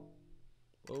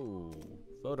 whoa,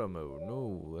 photo mode.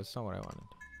 No, that's not what I wanted.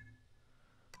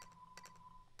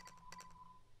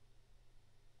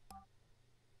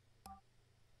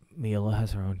 Mila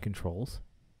has her own controls.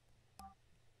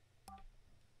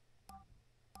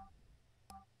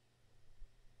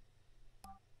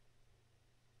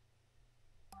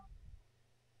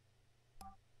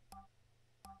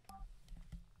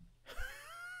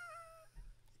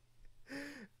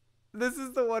 This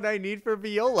is the one I need for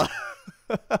Viola.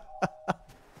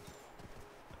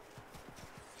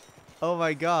 Oh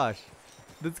my gosh.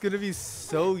 That's gonna be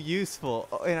so useful.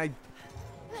 Oh, and I...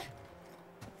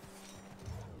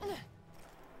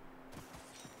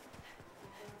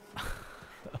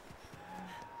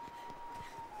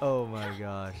 Oh my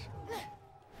gosh.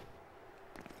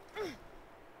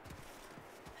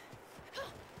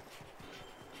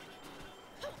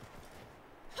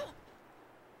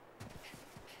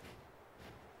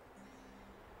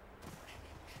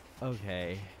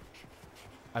 Okay.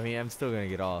 I mean, I'm still gonna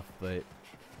get off, but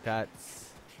that's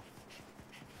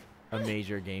a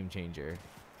major game changer.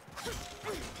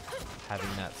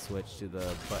 Having that switch to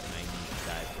the button I need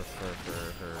that I prefer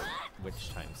for her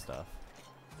witch time stuff.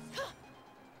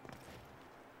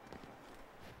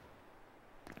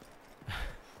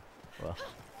 Well,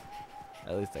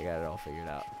 at least I got it all figured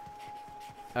out.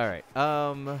 Alright,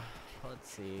 let's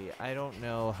see. I don't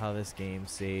know how this game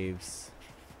saves.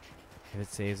 If it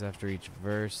saves after each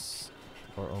verse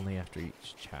or only after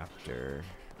each chapter.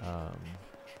 I'll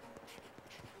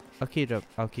keep it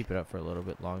up for a little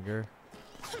bit longer.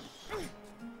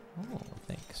 Oh,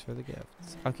 thanks for the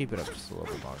gifts. I'll keep it up just a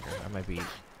little bit longer. I might be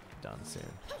done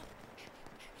soon.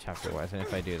 Chapter wise, and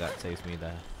if I do, that saves me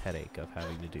the headache of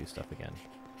having to do stuff again.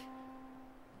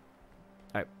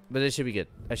 Alright, but it should be good.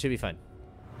 I should be fine.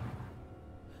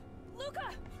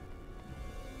 Luca!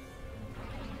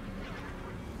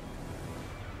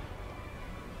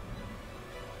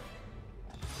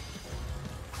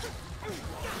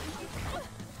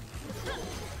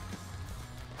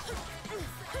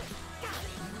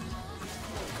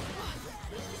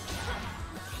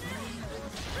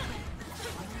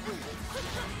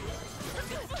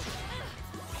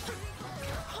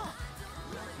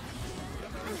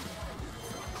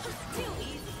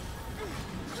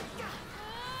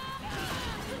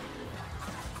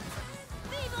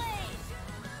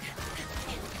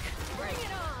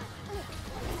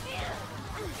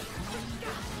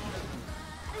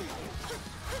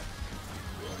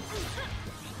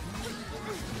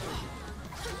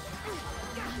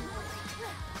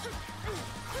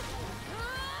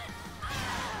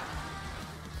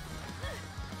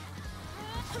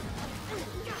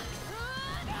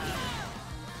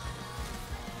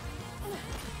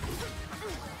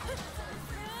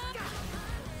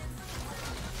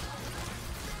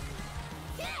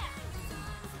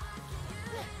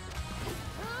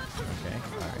 Okay,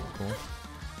 alright, cool.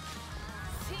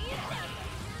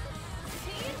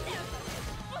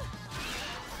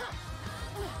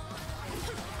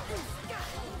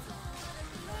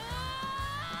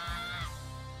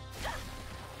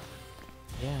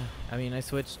 Yeah, I mean, I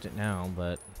switched it now,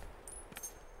 but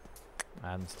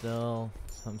I'm still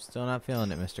not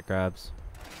feeling it, Mr. Krabs.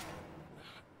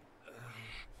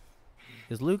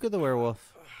 Is Luca the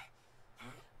werewolf?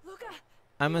 Luca!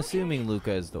 I'm assuming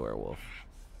Luca is the werewolf.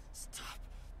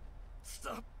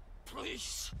 Stop,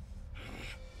 please.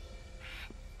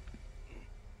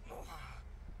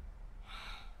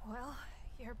 Well,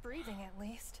 you're breathing at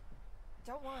least.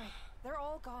 Don't worry, they're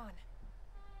all gone.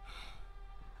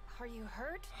 Are you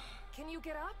hurt? Can you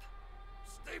get up?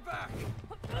 Stay back.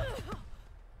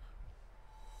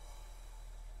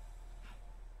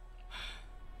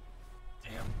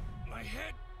 Damn, my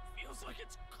head feels like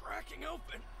it's cracking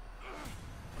open.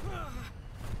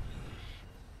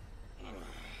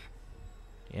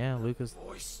 Yeah, Luca's.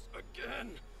 Voice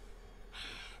again.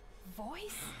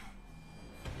 Voice?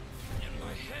 In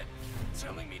my head,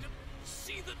 telling me to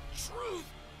see the truth.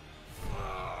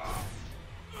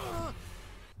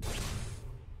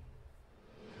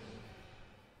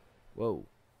 Whoa.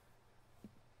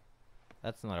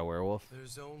 That's not a werewolf.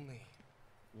 There's only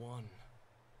one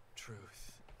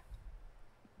truth.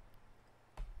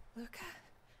 Luca?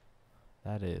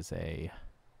 That is a.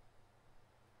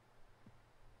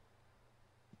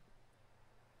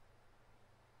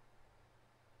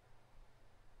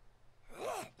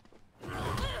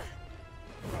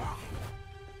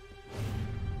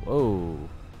 Whoa.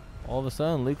 All of a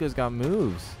sudden, Luca's got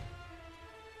moves.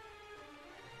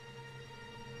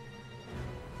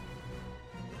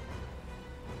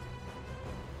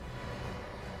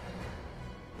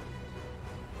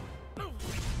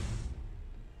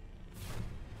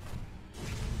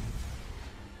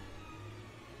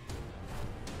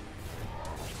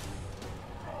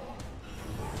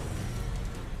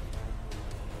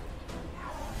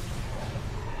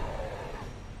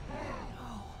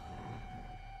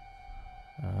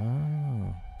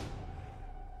 Oh.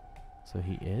 So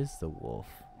he is the wolf.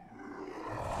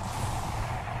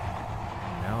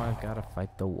 Now I've got to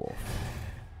fight the wolf.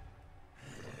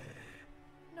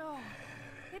 No,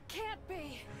 it can't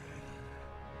be.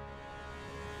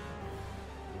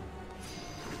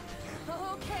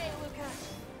 Okay, Luca.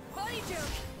 Body joke.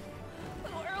 A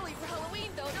little early for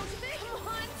Halloween, though, don't you think? Come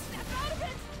on, snap out of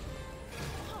it.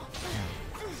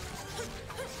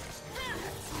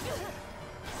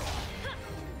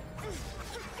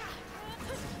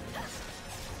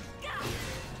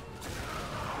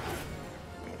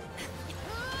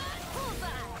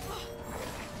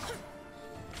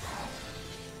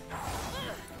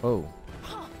 Oh.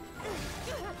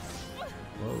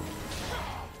 Whoa.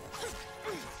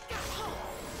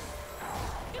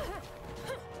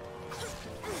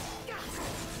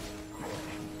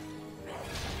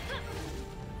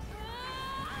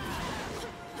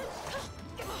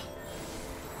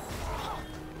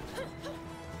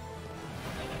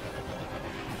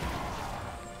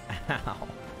 Ow.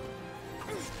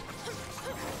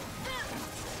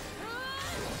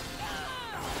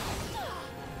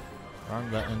 Wrong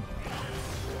button.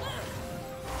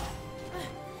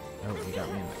 Oh, he got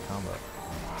me in the combo.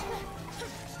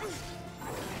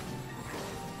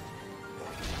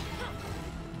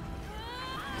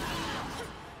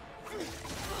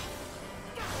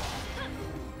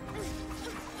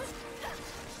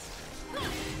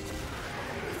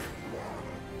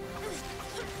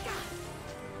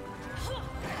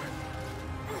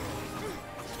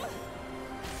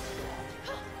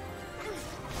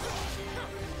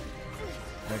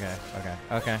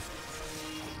 Okay.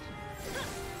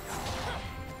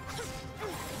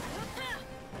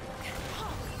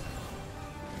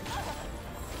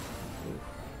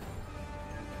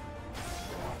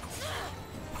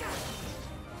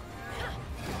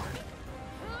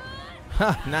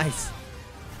 Ha, nice.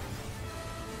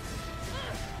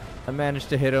 I managed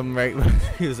to hit him right when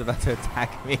he was about to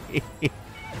attack me.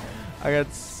 I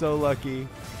got so lucky.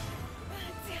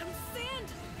 Damn sand!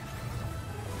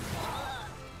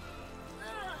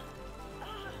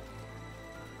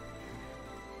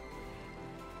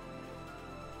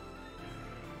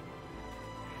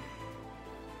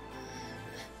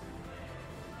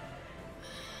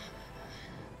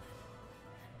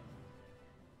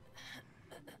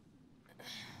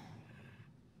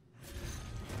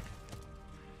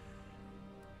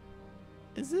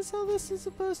 Is this how this is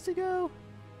supposed to go?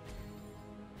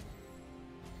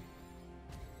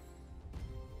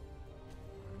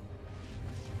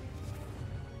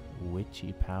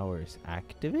 Witchy powers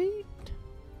activate?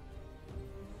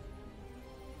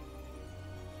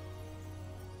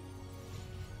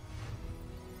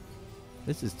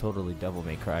 This is totally Devil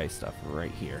May Cry stuff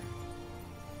right here.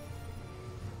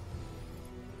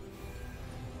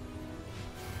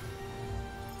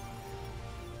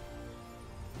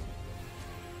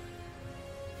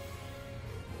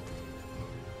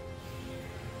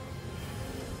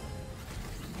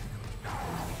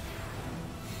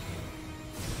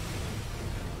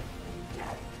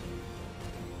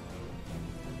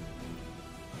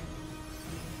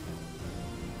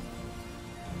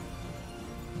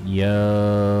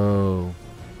 Yo.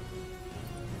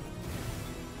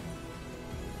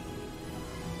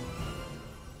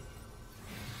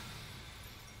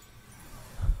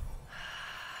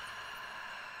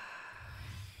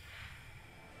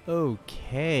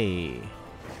 Okay.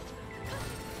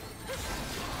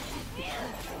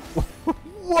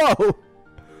 Whoa.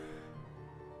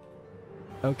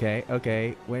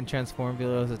 Okay. When transformed,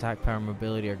 Viola's attack power and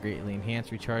mobility are greatly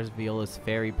enhanced. Recharge Viola's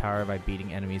fairy power by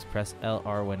beating enemies. Press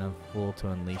LR when in full to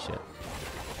unleash it.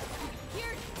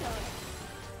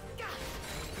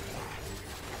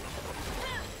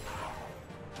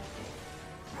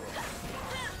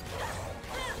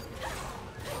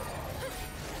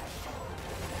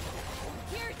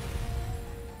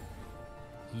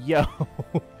 Yo,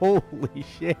 holy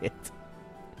shit.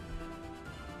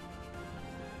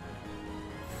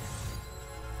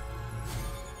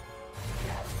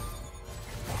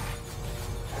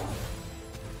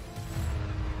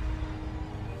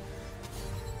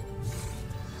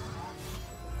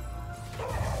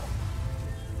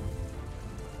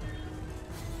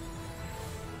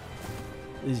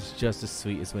 This is just as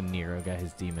sweet as when Nero got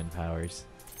his demon powers.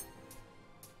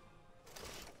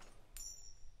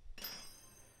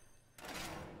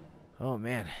 Oh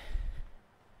man.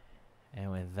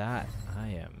 And with that, I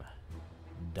am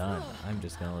done. I'm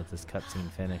just gonna let this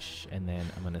cutscene finish, and then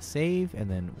I'm gonna save, and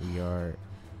then we are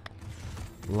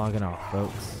logging off,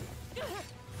 folks.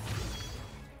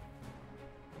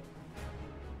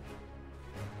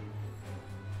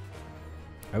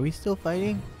 Are we still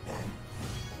fighting?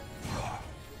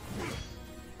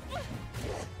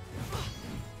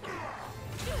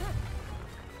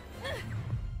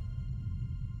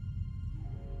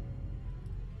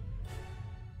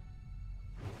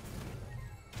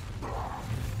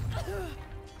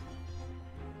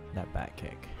 That back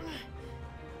kick.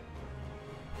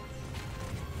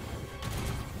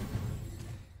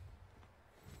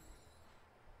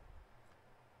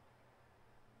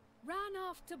 Ran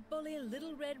off to bully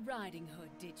Little Red Riding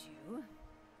Hood, did you?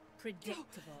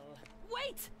 Predictable.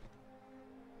 Wait!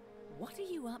 What are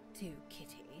you up to,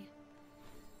 Kitty?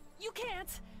 You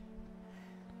can't!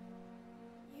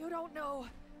 You don't know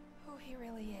who he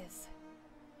really is.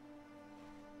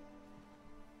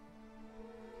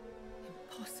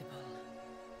 Impossible.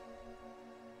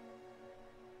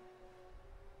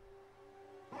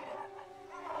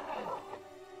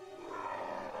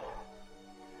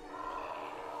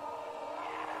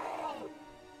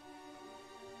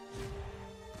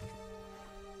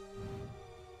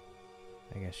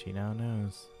 She now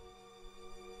knows.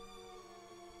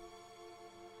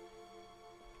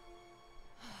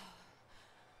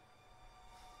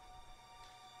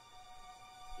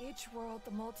 Each world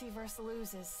the multiverse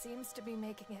loses seems to be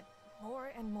making it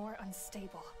more and more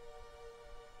unstable.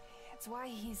 It's why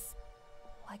he's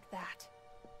like that.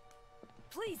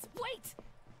 Please, wait!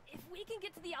 If we can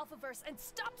get to the Alphaverse and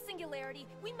stop Singularity,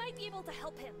 we might be able to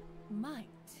help him. Might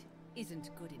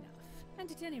isn't good enough. And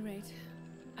at any rate,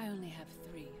 I only have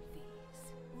 3 of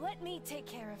these. Let me take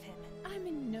care of him. I'm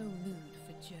in no mood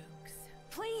for jokes.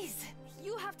 Please!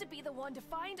 You have to be the one to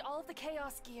find all of the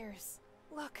Chaos Gears.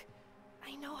 Look,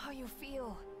 I know how you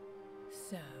feel.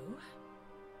 So?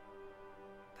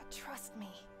 But trust me.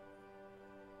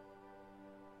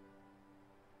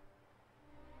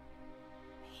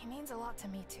 He means a lot to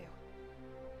me, too.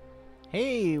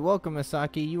 Hey, welcome,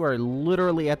 Misaki. You are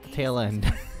literally at the tail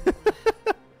end.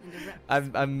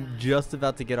 I'm just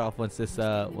about to get off once this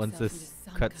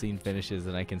cutscene finishes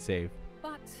and I can save.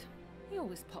 But he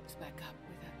always pops back up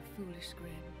with that foolish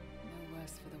grin. No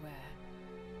worse for the wear.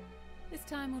 This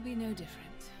time will be no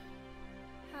different.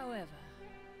 However,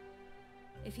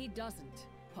 if he doesn't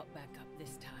pop back up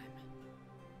this time,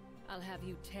 I'll have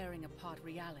you tearing apart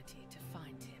reality to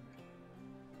find him.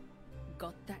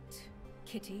 Got that,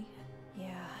 Kitty?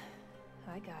 Yeah,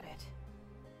 I got it.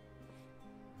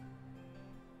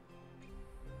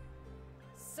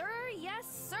 Sir,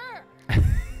 yes, sir!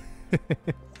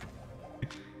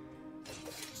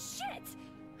 Shit!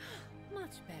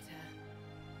 Much better.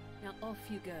 Now off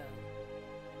you go.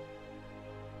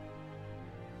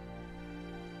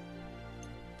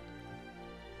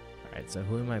 Alright, so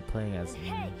who am I playing as? And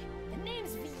hey, the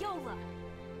name's Viola!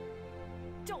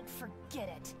 Don't forget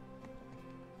it!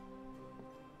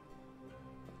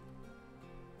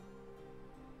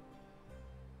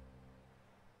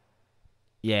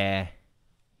 Yeah.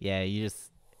 Yeah, you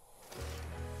just...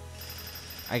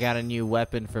 I got a new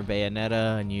weapon for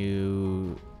Bayonetta, a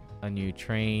new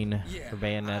train for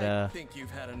Bayonetta. I think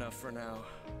you've had enough for now.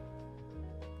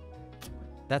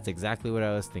 That's exactly what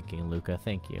I was thinking, Luca.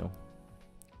 Thank you.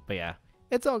 But yeah,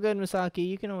 it's all good, Misaki.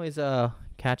 You can always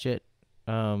catch it.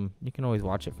 You can always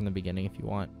watch it from the beginning if you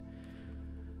want.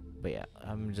 But yeah,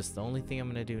 the only thing I'm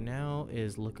gonna do now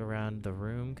is look around the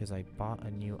room because I bought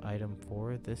a new item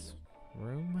for this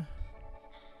room.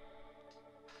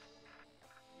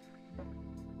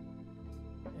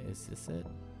 Is this it?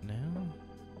 No?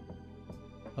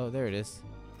 Oh, there it is.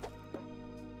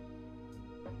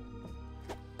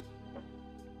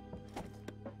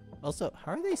 Also,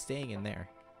 how are they staying in there?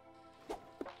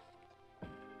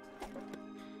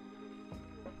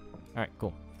 Alright,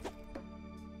 cool.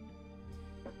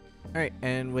 Alright,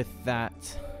 and with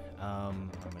that,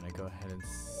 I'm gonna go ahead and...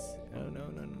 Oh,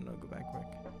 no, go back quick.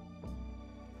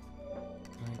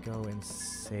 I'm gonna go and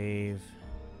save.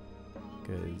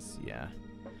 Because, yeah.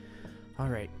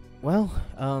 Alright, well,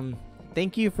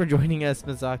 thank you for joining us,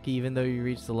 Misaki, even though you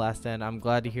reached the last end. I'm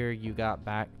glad to hear you got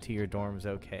back to your dorms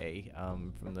okay,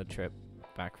 from the trip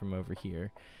back from over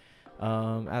here.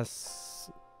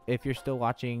 If you're still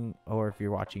watching, or if you're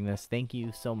watching this, thank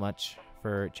you so much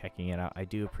for checking it out. I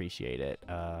do appreciate it.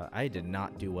 I did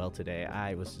not do well today.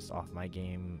 I was just off my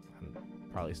game. I'm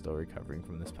probably still recovering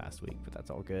from this past week, but that's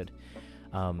all good.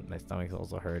 My stomach's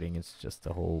also hurting. It's just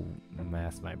a whole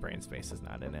mess. My brain space is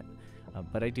not in it.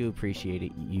 But I do appreciate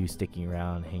it, you sticking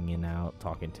around, hanging out,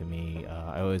 talking to me.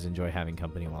 I always enjoy having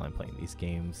company while I'm playing these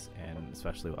games, and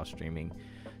especially while streaming.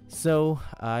 So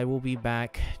I will be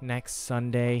back next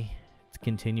Sunday,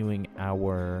 continuing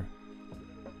our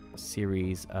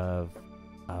series of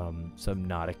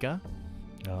Subnautica.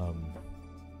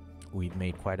 We've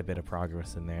made quite a bit of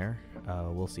progress in there.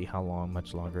 We'll see how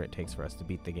much longer it takes for us to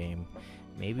beat the game.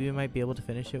 Maybe we might be able to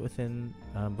finish it within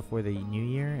before the new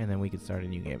year, and then we could start a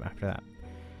new game after that.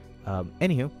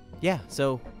 Anywho, yeah,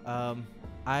 so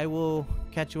I will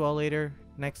catch you all later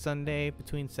next Sunday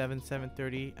between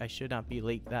 7:30. I should not be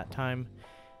late that time.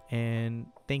 And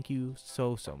thank you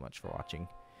so much for watching.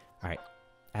 All right,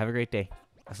 have a great day.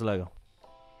 Hasta luego.